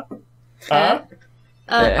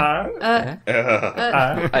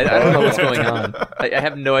don't know what's going on. I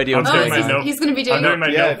have no idea what's going on. He's going to be doing. I'm doing my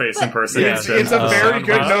No Face impersonation. It's a very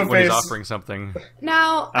good No When he's Face. offering something.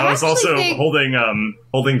 Now, I was also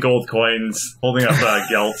holding gold coins, holding up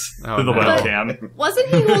gelt to the webcam. Wasn't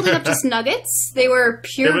he holding up just nuggets? They were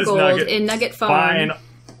pure gold in nugget foam. Fine.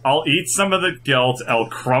 I'll eat some of the gelt, I'll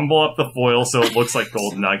crumble up the foil so it looks like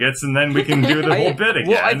gold nuggets, and then we can do the whole bit again.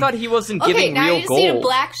 Well, I thought he wasn't giving now real you just gold. need a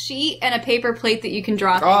black sheet and a paper plate that you can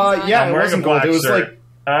draw things on. Yeah, I'm it wasn't wearing a gold. It was black like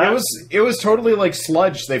it was totally like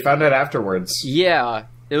sludge. They found out afterwards. Yeah.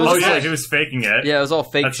 It was he was faking it. Yeah, it was all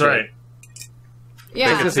fake That's shit. right.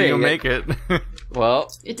 Yeah, Fake it till you make it.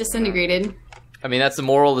 Well, it disintegrated. I mean, that's the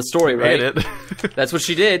moral of the story, right? Made it. That's what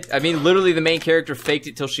she did. I mean, literally, the main character faked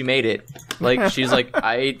it till she made it. Like, she's like,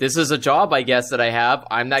 this is a job, I guess, that I have.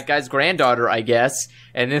 I'm that guy's granddaughter, I guess.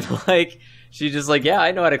 And then, like, She's just like, yeah,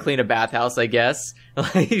 I know how to clean a bathhouse, I guess.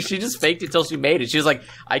 Like, she just faked it till she made it. She was like,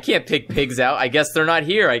 I can't pick pigs out. I guess they're not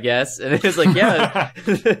here, I guess. And it was like, yeah,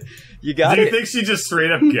 you got it. Do you think she just straight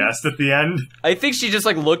up guessed at the end? I think she just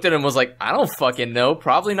like looked at him and was like, I don't fucking know.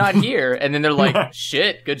 Probably not here. And then they're like,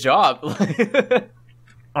 shit, good job.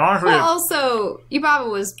 Honestly, Well, also, Yubaba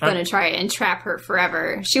was going to try and trap her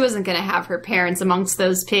forever. She wasn't going to have her parents amongst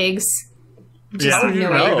those pigs. yeah, I knew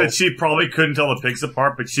think it. that she probably couldn't tell the pigs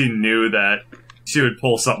apart, but she knew that she would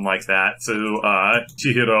pull something like that. So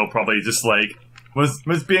Chihiro probably just like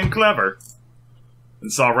was being clever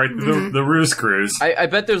and saw right through the ruse screws. I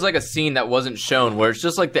bet there's like a scene that wasn't shown where it's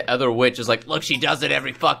just like the other witch is like, look, she does it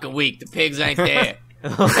every fucking week. The pigs ain't there. You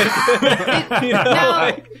know, Now,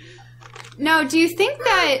 like- now, do you think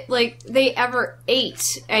that, like, they ever ate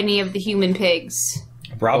any of the human pigs?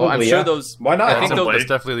 Probably. I'm sure yeah. those- Why not? I think those- That's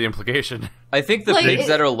definitely the implication. I think the Like, pigs it-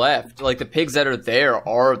 that are left, like the pigs that are there,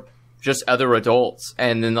 are just other adults,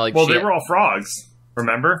 and then like Well, shit. they were all frogs.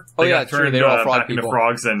 Remember? Oh, They yeah, got true, turned, they were all frog back into people.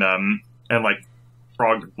 frogs and like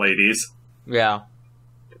frog ladies. Yeah,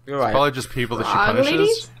 you're right. Probably just people that she Frog punishes.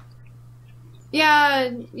 ladies?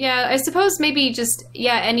 Yeah, I suppose maybe just,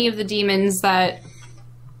 any of the demons that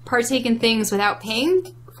partake in things without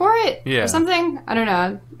paying for it? Yeah. Or something? I don't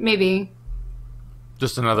know. Maybe.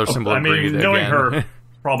 Just another symbol I of mean, greed knowing again. her,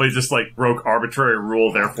 probably just like broke arbitrary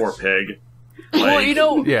rule, therefore pig. Well, Like, you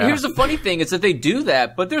know, Yeah. here's the funny thing is that they do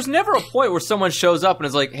that, but there's never a point where someone shows up and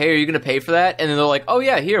is like, hey, are you going to pay for that? And then they're like, oh,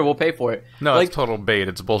 yeah, here, we'll pay for it. No, like, it's total bait.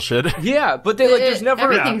 It's bullshit. yeah, but they like, there's never.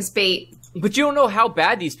 Everything's bait. But you don't know how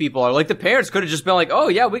bad these people are. Like, the parents could have just been like, oh,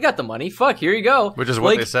 yeah, we got the money. Fuck, here you go. Which is what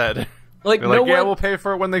like, they said. Like, They're no like, yeah, one. we'll pay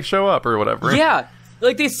for it when they show up or whatever. Yeah.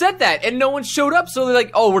 Like, they said that, and no one showed up, so they're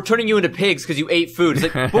like, oh, we're turning you into pigs because you ate food.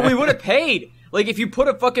 It's like, but we would have paid. Like, if you put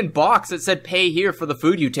a fucking box that said pay here for the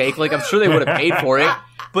food you take, like, I'm sure they would have paid for it.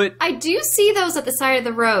 But, I do see those at the side of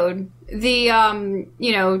the road. The,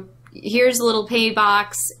 here's a little pay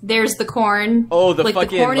box. There's the corn. oh, the Like,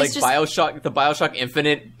 fucking, corn like, is just- Bioshock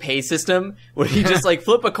Infinite pay system, where you just, like,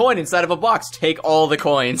 flip a coin inside of a box, take all the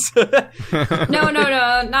coins. No,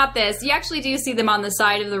 not this. You actually do see them on the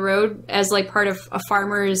side of the road as, like, part of a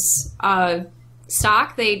farmer's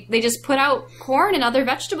stock. They just put out corn and other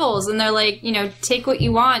vegetables, and they're like, take what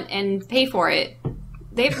you want and pay for it.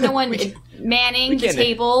 They have no one manning the can't-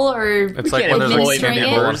 table or It's like can't when there's a employ candy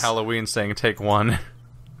administering bowl it. on Halloween saying, take one.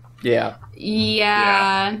 Yeah.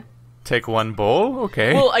 Yeah. Take one bowl?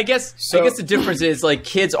 Okay. Well, I guess the difference is like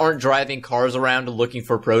kids aren't driving cars around looking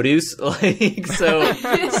for produce. Like so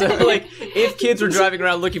like if kids were driving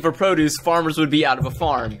around looking for produce, farmers would be out of a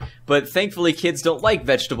farm. But thankfully kids don't like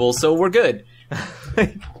vegetables, so we're good.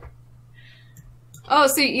 Oh,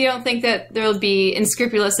 so you don't think that there'll be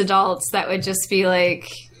unscrupulous adults that would just be like,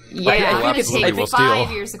 yeah, I I'm going to absolutely take will 5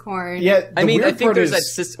 steal. ears of corn. Yeah, I mean, I weird think part there's is, that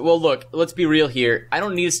system. Well, look, let's be real here. I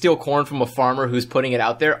don't need to steal corn from a farmer who's putting it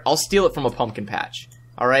out there. I'll steal it from a pumpkin patch.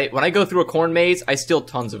 All right? When I go through a corn maze, I steal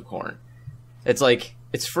tons of corn. It's like,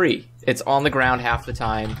 it's free. It's on the ground half the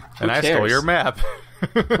time. Who and I stole cares? your map.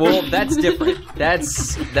 Well, that's different.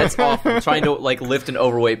 That's awful. Trying to like lift an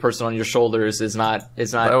overweight person on your shoulders is not. That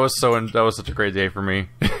was such a great day for me.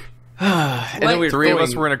 And then we were Three of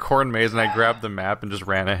us throwing- were in a corn maze, and I grabbed the map and just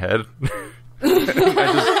ran ahead.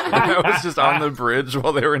 I was just on the bridge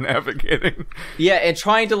while they were navigating. Yeah, and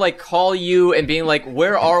trying to like call you and being like,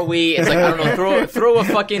 "Where are we?" It's like I don't know, throw a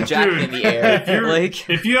fucking jacket in the air. Like,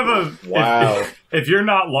 if you have a Wow. if you're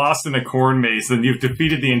not lost in a corn maze, then you've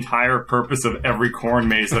defeated the entire purpose of every corn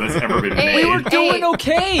maze that has ever been Hey, made. we were doing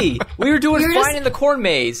okay. We were doing We were fine just- in the corn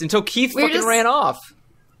maze until Keith we were fucking just- ran off.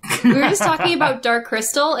 We were just talking about Dark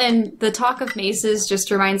Crystal, and the talk of mazes just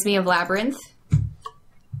reminds me of Labyrinth.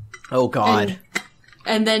 Oh God.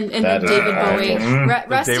 And then That is David Bowie. awful.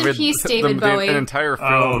 Rest in peace, David Bowie. An entire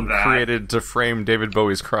Oh, film that. created to frame David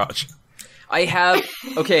Bowie's crotch. I have.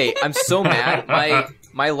 Okay, I'm so mad.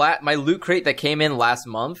 My loot crate that came in last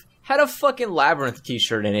month had a fucking Labyrinth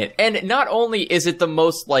T-shirt in it, and not only is it the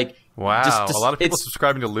most like. Wow, Just- a lot of people it's-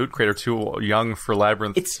 subscribing to Loot Crate are too young for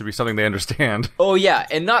Labyrinth to be something they understand. Oh yeah,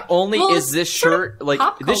 and not only Well, is it's this sort of shirt like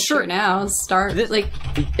pop this culture shirt now start This- like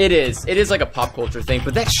It is like a pop culture thing,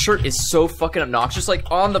 but that shirt is so fucking obnoxious. Like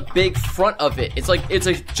on the big front of it, it's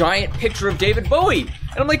a giant picture of David Bowie,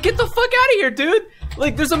 and I'm like, get the fuck out of here, dude!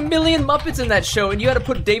 Like, there's a million Muppets in that show, and you had to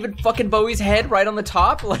put David fucking Bowie's head right on the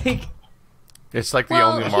top. Like, It's like the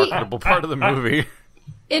Well, only he- marketable part of the movie.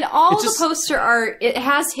 in all It's the just- poster art, it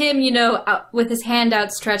has him, out with his hand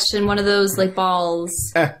outstretched in one of those like balls.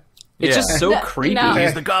 it's Yeah. just so No, creepy. no.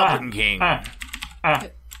 He's the Goblin King.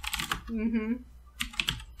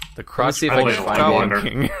 The crotch see if I can pulled find Goblin it.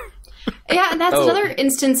 King. Yeah, and that's another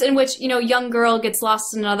instance in which, young girl gets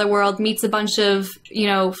lost in another world, meets a bunch of,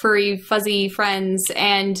 furry, fuzzy friends,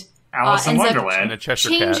 and Alice in ends Wonderland. up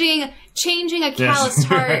changing a calloused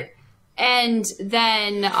heart, and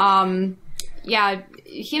then,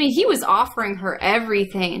 he was offering her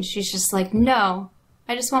everything, and she's just like, no,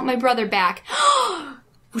 I just want my brother back.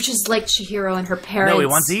 Which is like Chihiro and her parents. No, he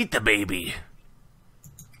wants to eat the baby.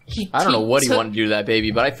 I don't know what he wanted to do to that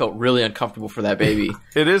baby, but I felt really uncomfortable for that baby.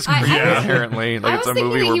 It is creepy, apparently. Like, it's a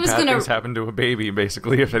movie where bad things happen to a baby,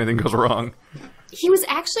 basically, if anything goes wrong. He was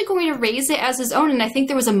actually going to raise it as his own, and I think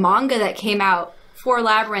there was a manga that came out for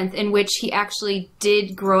Labyrinth in which he actually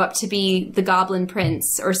did grow up to be the Goblin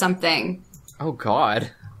Prince or something. Oh,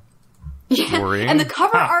 God. Yeah, Worrying. and the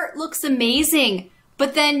cover art looks amazing,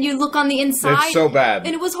 but then you look on the inside. It's so bad.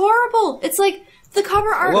 And it was horrible. It's like, the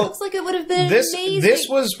cover art looks like it would have been amazing. This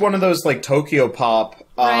was one of those, like, Tokyo Pop,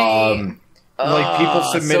 Right. like, people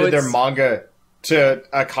submitted their manga to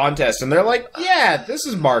a contest, and they're like, yeah, this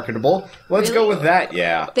is marketable. Let's go with that,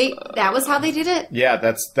 yeah. That was how they did it? Yeah,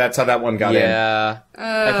 that's how that one got in. Yeah.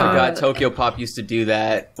 I forgot Tokyo Pop used to do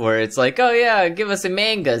that, where it's like, oh yeah, give us some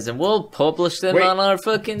mangas and we'll publish them on our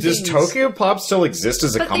fucking Does things. Tokyo Pop still exist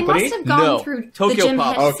as a company? They must have gone through Tokyo the Jim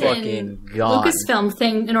Pop Henson fucking gone. Lucasfilm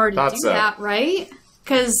thing in order to Thought do so. that, right?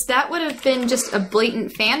 Because that would have been just a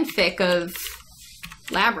blatant fanfic of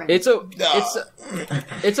Labyrinth.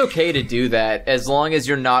 It's okay to do that as long as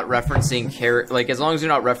you're not referencing as long as you're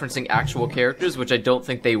not referencing actual characters, which I don't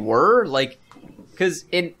think they were. Because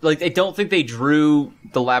I don't think they drew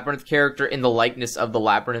the Labyrinth character in the likeness of the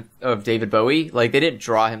Labyrinth of David Bowie. Like, they didn't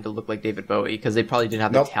draw him to look like David Bowie because they probably didn't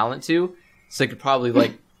have the talent to. So they could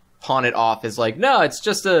probably pawn it off as no, it's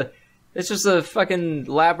just a fucking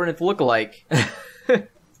Labyrinth lookalike. It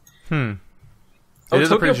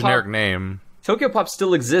is a pretty generic name. Tokyo Pop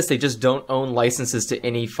still exists, they just don't own licenses to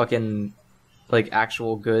any fucking,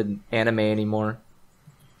 actual good anime anymore.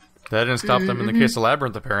 That didn't stop them in the case of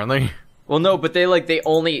Labyrinth, apparently. Well, no, but they're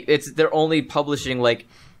only publishing,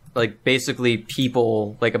 basically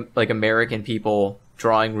people, like American people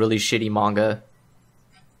drawing really shitty manga.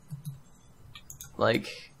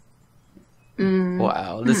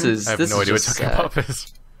 Wow, this is... I have no idea what Tokyo sad. Pop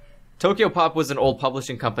is. Tokyo Pop was an old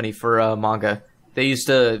publishing company for manga. They used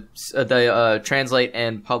to translate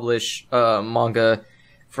and publish manga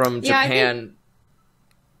from Japan.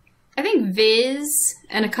 I think Viz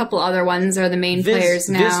and a couple other ones are the main players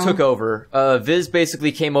now. Viz took over. Viz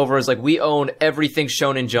basically came over as we own everything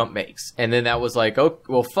Shonen Jump makes. And then that was oh,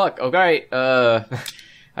 well, fuck, alright, I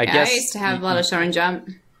guess... I used to have a lot of Shonen Jump.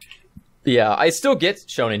 Yeah, I still get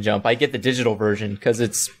Shonen Jump. I get the digital version, because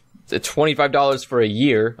it's $25 for a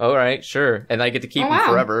year. Alright, sure. And I get to keep them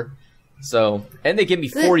forever. So, and they give me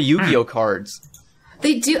 4 Yu-Gi-Oh cards.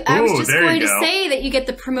 They do. I was just going to say that you get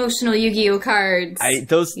the promotional Yu-Gi-Oh cards.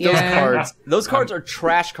 Those cards are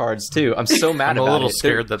trash cards too. I'm so mad about it. I'm a little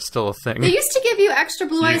scared that's still a thing. They used to give you extra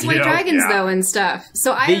Blue Eyes White Dragons though and stuff.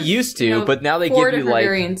 So they used to, but now they give you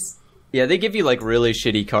variants. Yeah, they give you really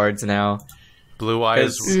shitty cards now. Blue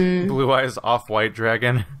Eyes Off-White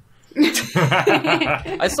Dragon.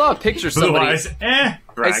 I saw a picture somebody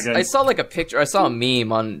Dragon. I saw a picture, I saw a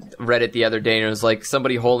meme on Reddit the other day, and it was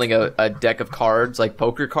somebody holding a deck of cards,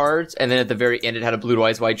 poker cards, and then at the very end it had a Blue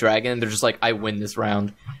Eyes White Dragon, and they're just I win this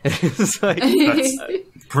round. It's that's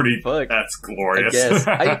pretty that's glorious.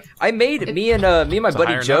 I made me and my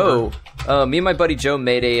buddy Joe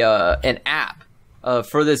made an app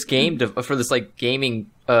for this game for this gaming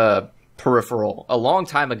peripheral a long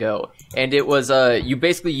time ago, and it was you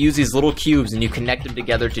basically use these little cubes and you connect them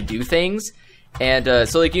together to do things, and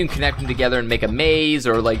so you can connect them together and make a maze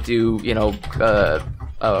or do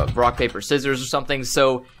rock paper scissors or something.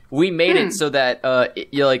 So we made it so that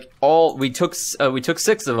we took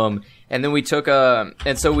 6 of them, and then we took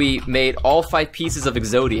and so we made all 5 pieces of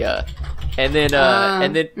Exodia, and then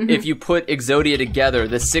if you put Exodia together,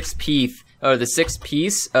 the 6th piece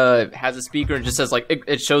has a speaker and just says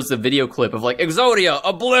it shows the video clip of Exodia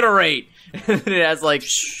obliterate. And it has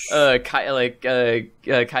Kaiba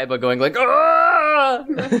going ah!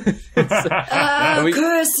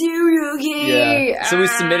 Curse you, Yugi! Yeah. So we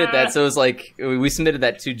submitted that. So it was we submitted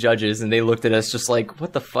that to judges, and they looked at us just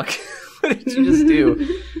what the fuck? What did you just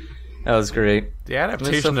do? That was great. The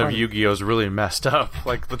adaptation of Yu-Gi-Oh is really messed up.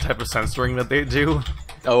 The type of censoring that they do.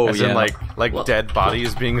 Oh, as in dead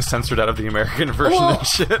bodies being censored out of the American version and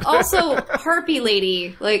shit. Also, Harpy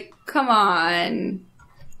Lady. Come on.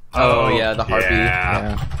 Oh yeah, the Harpy.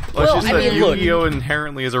 Yeah. Well, Yu-Gi-Oh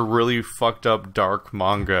inherently is a really fucked up dark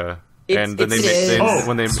manga, and then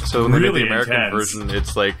when they made the American version,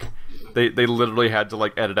 it's They literally had to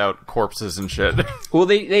like edit out corpses and shit. Well,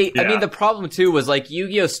 I mean, the problem too was like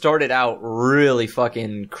Yu-Gi-Oh started out really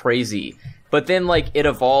fucking crazy, but then like it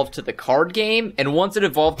evolved to the card game, and once it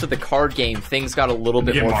evolved to the card game, things got a little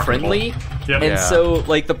bit more friendly. Yep. And so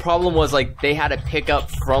like the problem was like they had to pick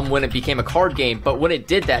up from when it became a card game, but when it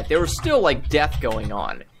did that, there was still like death going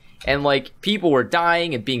on. And like people were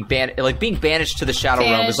dying and being banished to the Shadow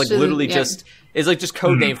Realm is like literally just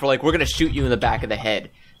code name for like we're gonna shoot you in the back of the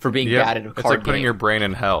head for being bad at a card game. It's like putting your brain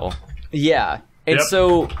in hell. Yeah. And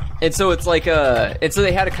so it's like and so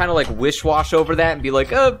they had to kind of like wish-wash over that and be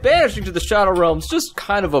like, banishing to the Shadow Realm's just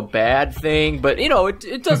kind of a bad thing, but you know,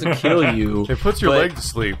 it doesn't kill you. It puts your leg to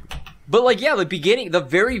sleep. But like, yeah, the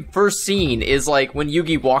very first scene is like when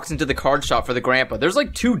Yugi walks into the card shop for the grandpa. There's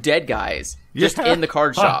like 2 dead guys just in the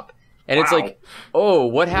card shop. And it's like, oh,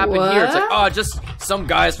 what happened here? It's like, oh, just some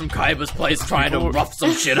guys from Kaiba's place trying to rough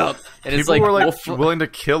some shit up. And it's people were like willing to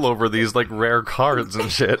kill over these like rare cards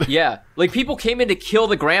and shit. Yeah, like people came in to kill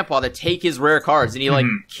the grandpa to take his rare cards, and he like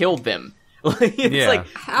killed them. It's like,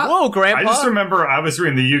 whoa, grandpa! I just remember I was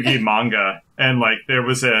reading the Yu-Gi manga, and like there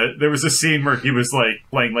was a scene where he was like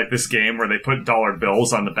playing like this game where they put dollar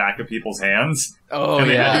bills on the back of people's hands. Oh, and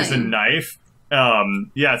they had used a knife. So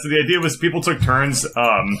the idea was people took turns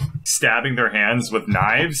stabbing their hands with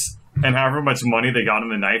knives, and however much money they got on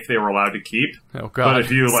the knife, they were allowed to keep. Oh god! But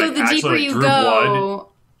if you like actually drew blood,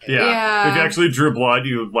 if you actually drew blood,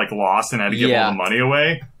 you like lost and had to give all the money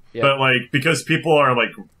away. Yep. But like because people are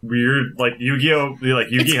like weird, like Yu-Gi-Oh, like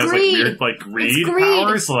Yugi has like weird like greed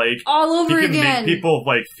powers, like all over he can again. make people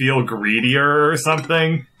like feel greedier or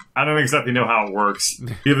something. I don't exactly know how it works.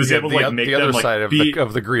 He was able to like make the other them like side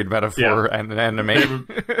of the greed metaphor and anime.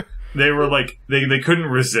 They were like they couldn't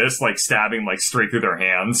resist like stabbing like straight through their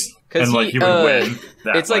hands, and like he would win.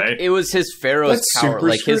 It's way. Like it was his Pharaoh's power, super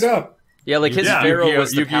like his up. Yeah, like his Pharaoh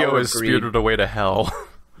was the power Yu-Gi-Oh of is greed. spirited away to hell.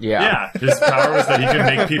 Yeah, his power was that he could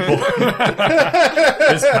make people.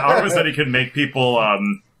 His power was that he could make people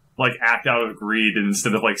like act out of greed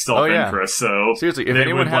instead of like self-interest. So seriously, if they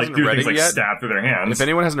anyone would hasn't like do read things it like yet, stab through their hands. If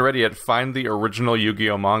anyone hasn't read it yet, find the original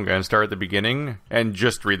Yu-Gi-Oh manga and start at the beginning and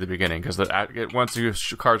just read the beginning because once your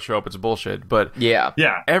cards show up, it's bullshit. But yeah,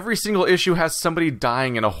 every single issue has somebody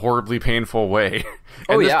dying in a horribly painful way.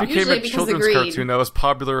 And this became usually a children's cartoon that was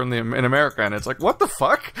popular in America, and it's like, what the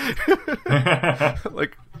fuck?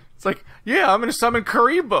 Like. It's like, yeah, I'm going to summon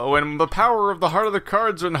Karibo, and the power of the heart of the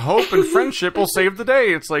cards and hope and friendship will save the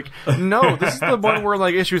day. It's like, no, this is the one where,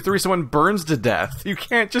 like, issue 3, someone burns to death. You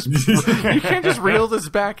can't just reel this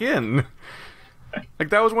back in.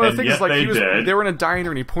 Like, that was one of the things, like, they were in a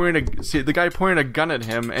diner, and the guy pointed a gun at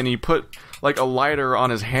him, and he put, like, a lighter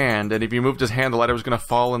on his hand, and if he moved his hand, the lighter was going to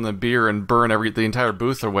fall in the beer and burn the entire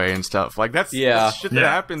booth away and stuff. Like, that's shit that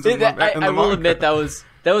happens in the I will manga. admit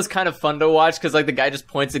that was kind of fun to watch because like the guy just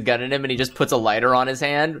points a gun at him and he just puts a lighter on his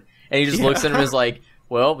hand and he just looks at him and is like,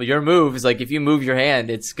 well, your move is like if you move your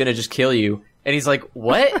hand, it's gonna just kill you. And he's like,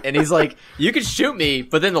 what? And he's like, you could shoot me,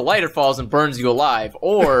 but then the lighter falls and burns you alive,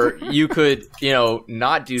 or you could,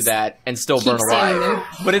 not do that and still burn alive.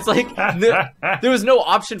 But it's like there was no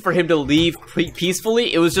option for him to leave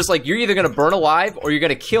peacefully. It was just like you're either gonna burn alive or you're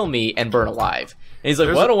gonna kill me and burn alive. And he's like,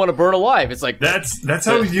 well, I don't want to burn alive. It's like that's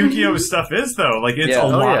how Yu-Gi-Oh stuff is though. Like it's a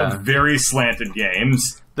lot of very slanted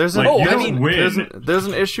games. There's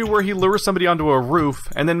an issue where he lures somebody onto a roof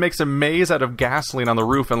and then makes a maze out of gasoline on the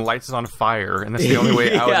roof and lights it on fire, and that's the only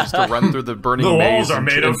way out is to run through the burning maze. The walls are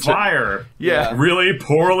made of fire. Yeah. Really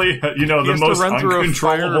poorly, the most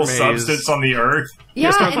uncontrollable substance on the earth. He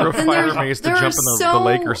has to run through a fire maze to jump in the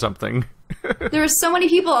lake or something. There were so many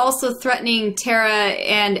people also threatening Terra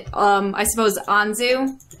and I suppose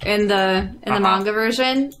Anzu in the manga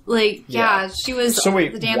version. Like, she was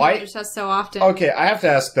the damn just so often. Okay, I have to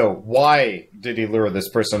ask though, why did he lure this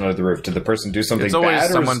person under the roof? Did the person do something bad? It's always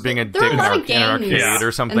someone being a dick in an arcade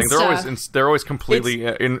or something. They're always completely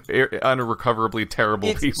unrecoverably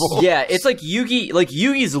terrible people. Yeah, it's like Yugi. Like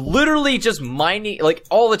Yugi's literally just minding, like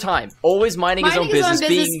all the time, always minding his own business.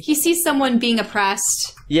 He sees someone being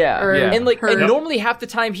oppressed. And normally half the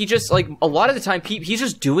time he just like a lot of the time he's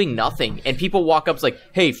just doing nothing, and people walk up like,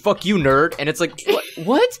 "Hey, fuck you, nerd," and it's like,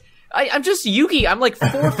 what? I'm just Yugi. I'm like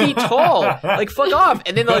 4 feet tall. Like, fuck off.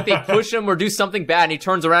 And then like they push him or do something bad, and he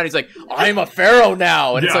turns around. And he's like, I'm a pharaoh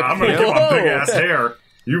now. And it's like, I'm gonna get my big ass hair.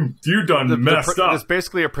 You done messed up. There's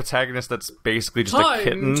basically a protagonist that's basically just a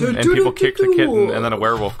kitten, and people kick the kitten, and then a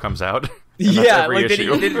werewolf comes out.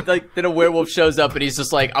 Then a werewolf shows up, and he's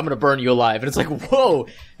just like, I'm gonna burn you alive. And it's like, whoa,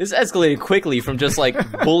 this escalated quickly from just like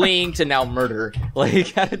bullying to now murder.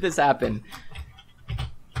 Like, how did this happen?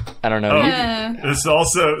 I don't know. This is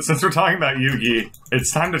also, since we're talking about Yugi,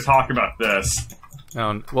 it's time to talk about this.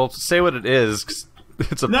 Well, say what it is. 'Cause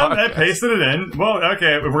it's a No, podcast. I pasted it in. Well,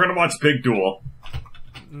 okay, we're gonna watch Big Duel.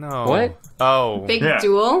 No. What? Oh. Big Yeah.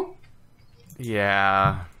 Duel?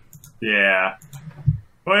 Yeah. Yeah.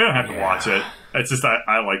 Well, you don't have to watch it. It's just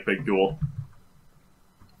I like Big Duel.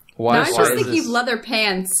 Why? No, I why just is think this- you've leather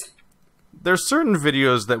pants. There's certain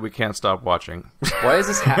videos that we can't stop watching. Why is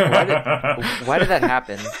this? Why did that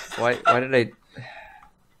happen? Why did I?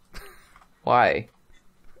 Why?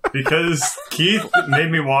 Because Keith made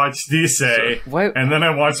me watch Disay, Why- and then I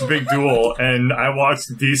watched Big Duel, and I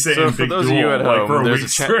watched Disay So and for Big those Duel of you at like home, for a there's week a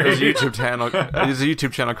straight. there's a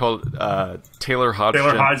YouTube channel called Taylor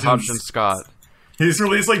Hodgson Scott, He's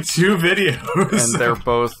released like 2 videos, and they're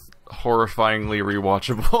both horrifyingly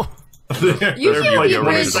rewatchable. they're Yu-Gi-Oh! like The 20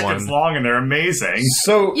 Bridge- seconds long, and they're amazing.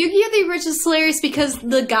 So Yu-Gi-Oh! The Bridge is hilarious because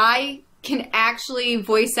the guy can actually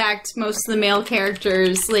voice act most of the male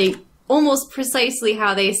characters, like, almost precisely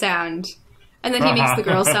how they sound. And then he makes the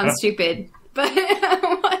girls sound stupid. But,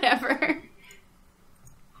 whatever.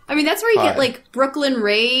 I mean, that's where you get, like, Brooklyn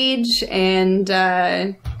Rage and,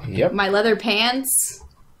 yep. My Leather Pants.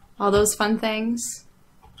 All those fun things.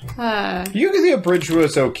 Yu-Gi-Oh! The Bridge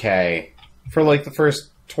was okay for like the first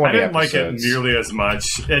 20 I didn't episodes. like it nearly as much,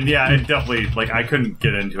 and yeah, it definitely, like, I couldn't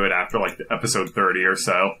get into it after, like, episode 30 or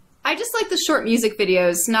so. I just like the short music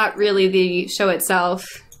videos, not really the show itself.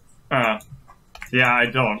 Yeah, I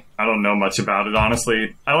don't know much about it,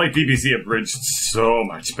 honestly. I like DBZ Abridged so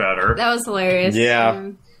much better. That was hilarious.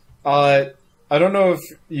 Yeah. I don't know if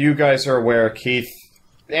you guys are aware, Keith,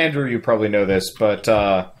 Andrew, you probably know this, but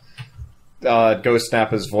Ghost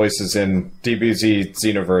Nappa's voice is in DBZ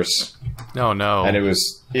Xenoverse. No. And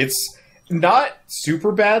it's not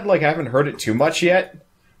super bad, like I haven't heard it too much yet,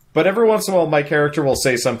 but every once in a while my character will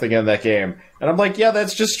say something in that game, and I'm like, yeah,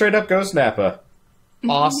 that's just straight up Ghost Nappa.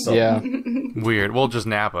 Awesome. Yeah. Weird. Well, just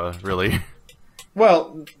Nappa, really.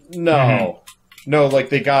 Well, no. No, like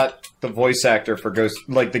they got the voice actor for Ghost,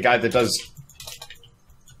 like the guy that does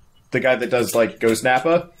like Ghost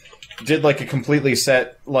Nappa did like a completely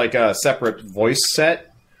separate voice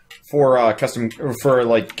set for custom for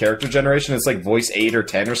like character generation. It's like voice 8 or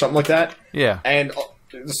 10 or something like that. Yeah. And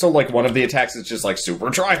so like one of the attacks is just like super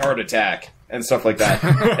try hard attack and stuff like that.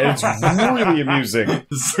 And it's really amusing.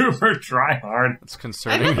 Super tryhard. It's I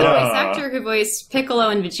concerning. met the voice actor who voiced Piccolo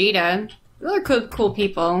and Vegeta. They're cool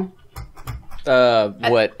people.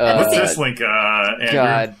 What? What's this link, Andrew?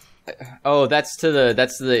 God. Oh, that's the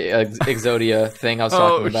Exodia thing I was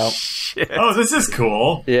talking about. Shit. Oh, this is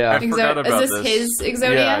cool. Yeah. I forgot about is this his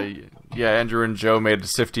Exodia? Yeah, Andrew and Joe made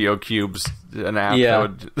Siftio Cubes, an app Yeah.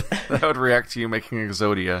 that would react to you making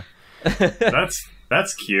Exodia.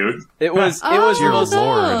 That's cute. It was the most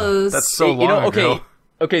those. That's so long okay. ago.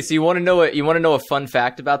 Okay, so you want to know a fun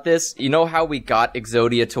fact about this? You know how we got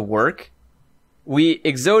Exodia to work?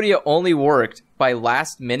 Exodia only worked by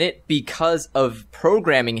last minute because of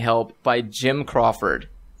programming help by Jim Crawford.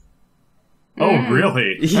 Oh,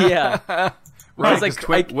 really? Yeah. Right, was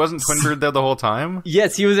like, wasn't Twinbird there the whole time?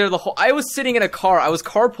 Yes, he was there the whole. I was sitting in a car. I was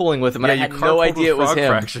carpooling with him, and I had no idea it was him.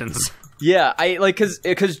 Fractions. Yeah, I like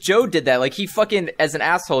because Joe did that. Like he fucking as an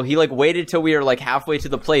asshole, he like waited till we were like halfway to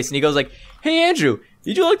the place, and he goes like, "Hey Andrew,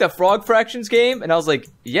 did you like that Frog Fractions game?" And I was like,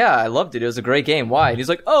 "Yeah, I loved it. It was a great game. Why?" And he's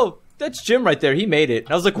like, "Oh, that's Jim right there. He made it."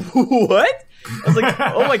 And I was like, "What?" I was like,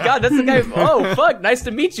 "Oh my god, that's the guy. Oh fuck, nice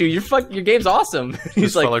to meet you. Your game's awesome." He's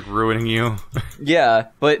Just felt like ruining you. Yeah,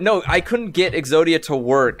 but no, I couldn't get Exodia to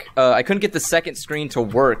work. I couldn't get the second screen to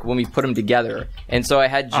work when we put them together. And so I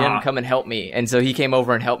had Jim come and help me. And so he came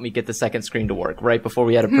over and helped me get the second screen to work right before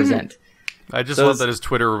we had to present. I just love that his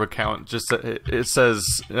Twitter account just it says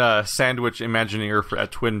Sandwich Imagineer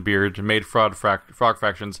at Twinbeard made Frog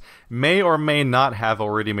Fractions may or may not have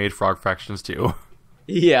already made Frog Fractions too.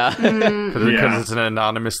 Yeah. Because it's an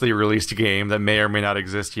anonymously released game that may or may not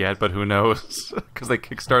exist yet, but who knows? Because they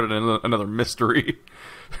kickstarted another mystery.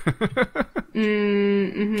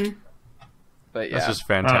 But yeah. That's just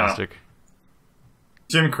fantastic.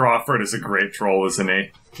 Jim Crawford is a great troll, isn't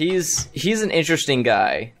he? He's an interesting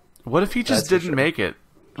guy. What if he just didn't make it?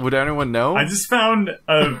 Would anyone know? I just found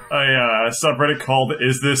a subreddit called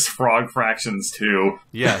 "Is This Frog Fractions 2?"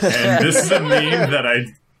 Yes. And this is a meme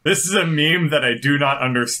that I do not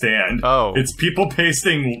understand. Oh. It's people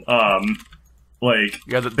pasting like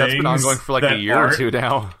Yeah, that's been ongoing for like a year or two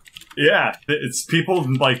now. Yeah, it's people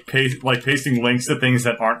like pasting links to things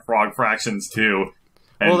that aren't Frog Fractions 2.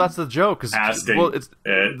 Well, that's the joke. Asking it's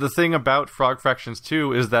the thing about Frog Fractions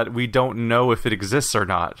 2 is that we don't know if it exists or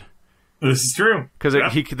not. This is true. Because they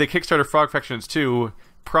kickstarted Frog Fractions 2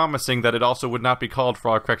 promising that it also would not be called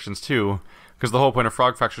Frog Fractions 2, because the whole point of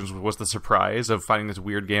Frog Fractions was the surprise of finding this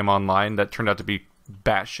weird game online that turned out to be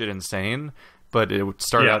batshit insane, but it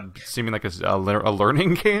started out seeming like a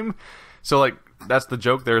learning game. So, like, that's the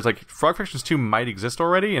joke there. Is like, Frog Fractions 2 might exist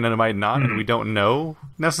already, and then it might not, and we don't know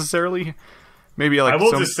necessarily. Maybe, like, I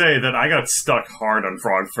will just say that I got stuck hard on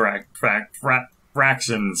Frog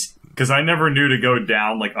Fractions, because I never knew to go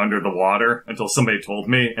down, like, under the water until somebody told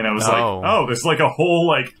me, and I was like, oh, there's, like, a whole,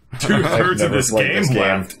 like, 2/3 of this game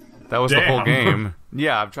left. That was the whole game.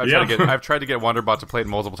 Yeah, I've tried to get Wanderbot to play it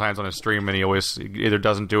multiple times on his stream, and he always either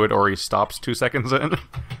doesn't do it or he stops 2 seconds in.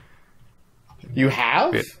 You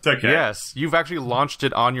have? It's okay. Yes, you've actually launched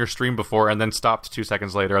it on your stream before and then stopped 2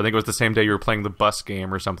 seconds later. I think it was the same day you were playing the bus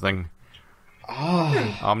game or something.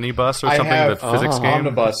 Oh. Omnibus or something, the physics game.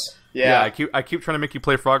 Omnibus. Yeah, I keep trying to make you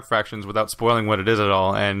play Frog Fractions without spoiling what it is at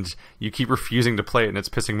all, and you keep refusing to play it, and it's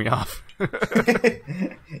pissing me off.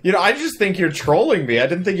 You know, I just think you're trolling me. I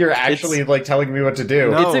didn't think you're actually like telling me what to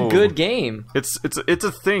do. It's a good game. It's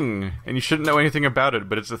a thing, and you shouldn't know anything about it,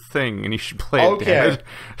 but it's a thing, and you should play it. Okay, damn it.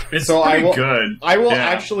 It's pretty good. I will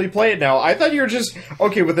actually play it now. I thought you were just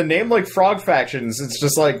with a name like Frog Fractions. It's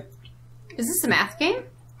just like, Is this a math game?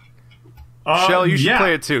 Shell, you should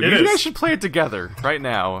play it too. You is. guys should play it together right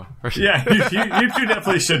now. Yeah, you two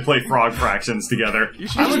definitely should play Frog Fractions together. You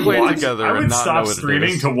should play it together. I would and not stop know what streaming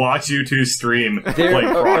it is. to watch you two stream play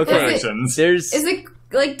Frog Fractions. Is it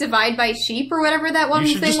like Divide by Sheep or whatever that one You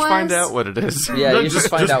should thing just was? find out what it is. Yeah, you just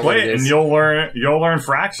find out what play it it is. and you'll learn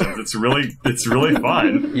fractions. It's really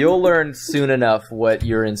fun. You'll learn soon enough what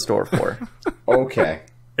you're in store for. okay.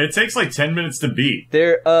 It takes like 10 minutes to beat.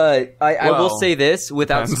 I will say this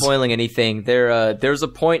without spoiling anything. There's a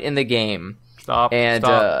point in the game. Stop.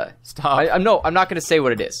 I'm not going to say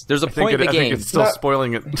what it is. There's a point in the game. I think it's still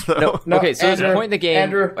spoiling it. Though. No, okay, so there's a point in the game.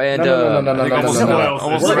 Andrew, and We're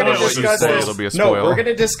going to discuss this. It'll be a spoil. No, we're going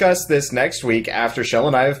to discuss this next week after Shell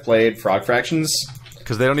and I have played Frog Fractions.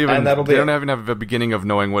 Because they don't even have a beginning of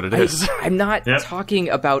knowing what it is. I'm not talking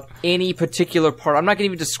about any particular part. I'm not going to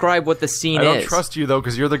even describe what the scene is. I don't trust you, though,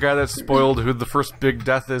 because you're the guy that spoiled who the first big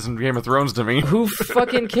death is in Game of Thrones to me. Who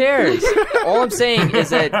fucking cares? All I'm saying is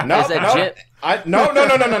that Jim... I don't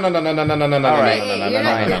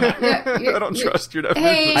trust you.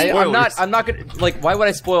 I'm not gonna why would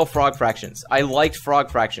I spoil Frog Fractions? I liked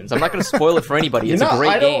Frog Fractions. I'm not gonna spoil it for anybody. It's a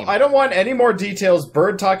great game. I don't want any more details.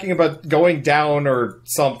 Bird talking about going down or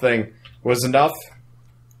something was enough.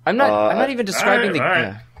 I'm not even describing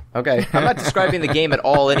Okay, I'm not describing the game at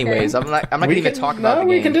all. Anyways, I'm not gonna even talk about the game.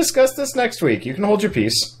 We can discuss this next week. You can hold your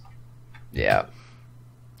peace. Yeah.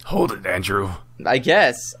 Hold it, Andrew. I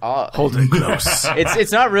guess. Hold it close.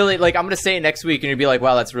 It's not really I'm going to say it next week, and you'll be like,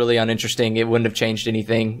 "Wow, that's really uninteresting. It wouldn't have changed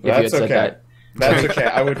anything if you had said that." That's okay.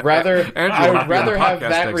 I would rather have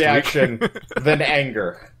that reaction week. than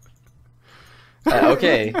anger.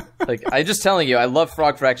 Okay, I'm just telling you, I love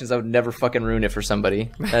Frog Fractions. I would never fucking ruin it for somebody.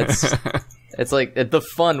 It's like the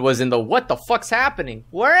fun was in the what the fuck's happening?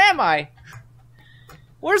 Where am I?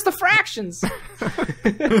 Where's the fractions?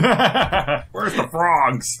 Where's the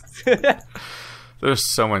frogs?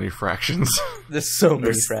 There's so many fractions. There's so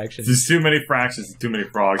many fractions. There's too many fractions and too many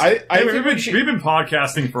frogs. We've been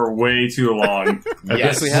podcasting for way too long.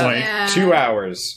 Yes, we have. 2 hours.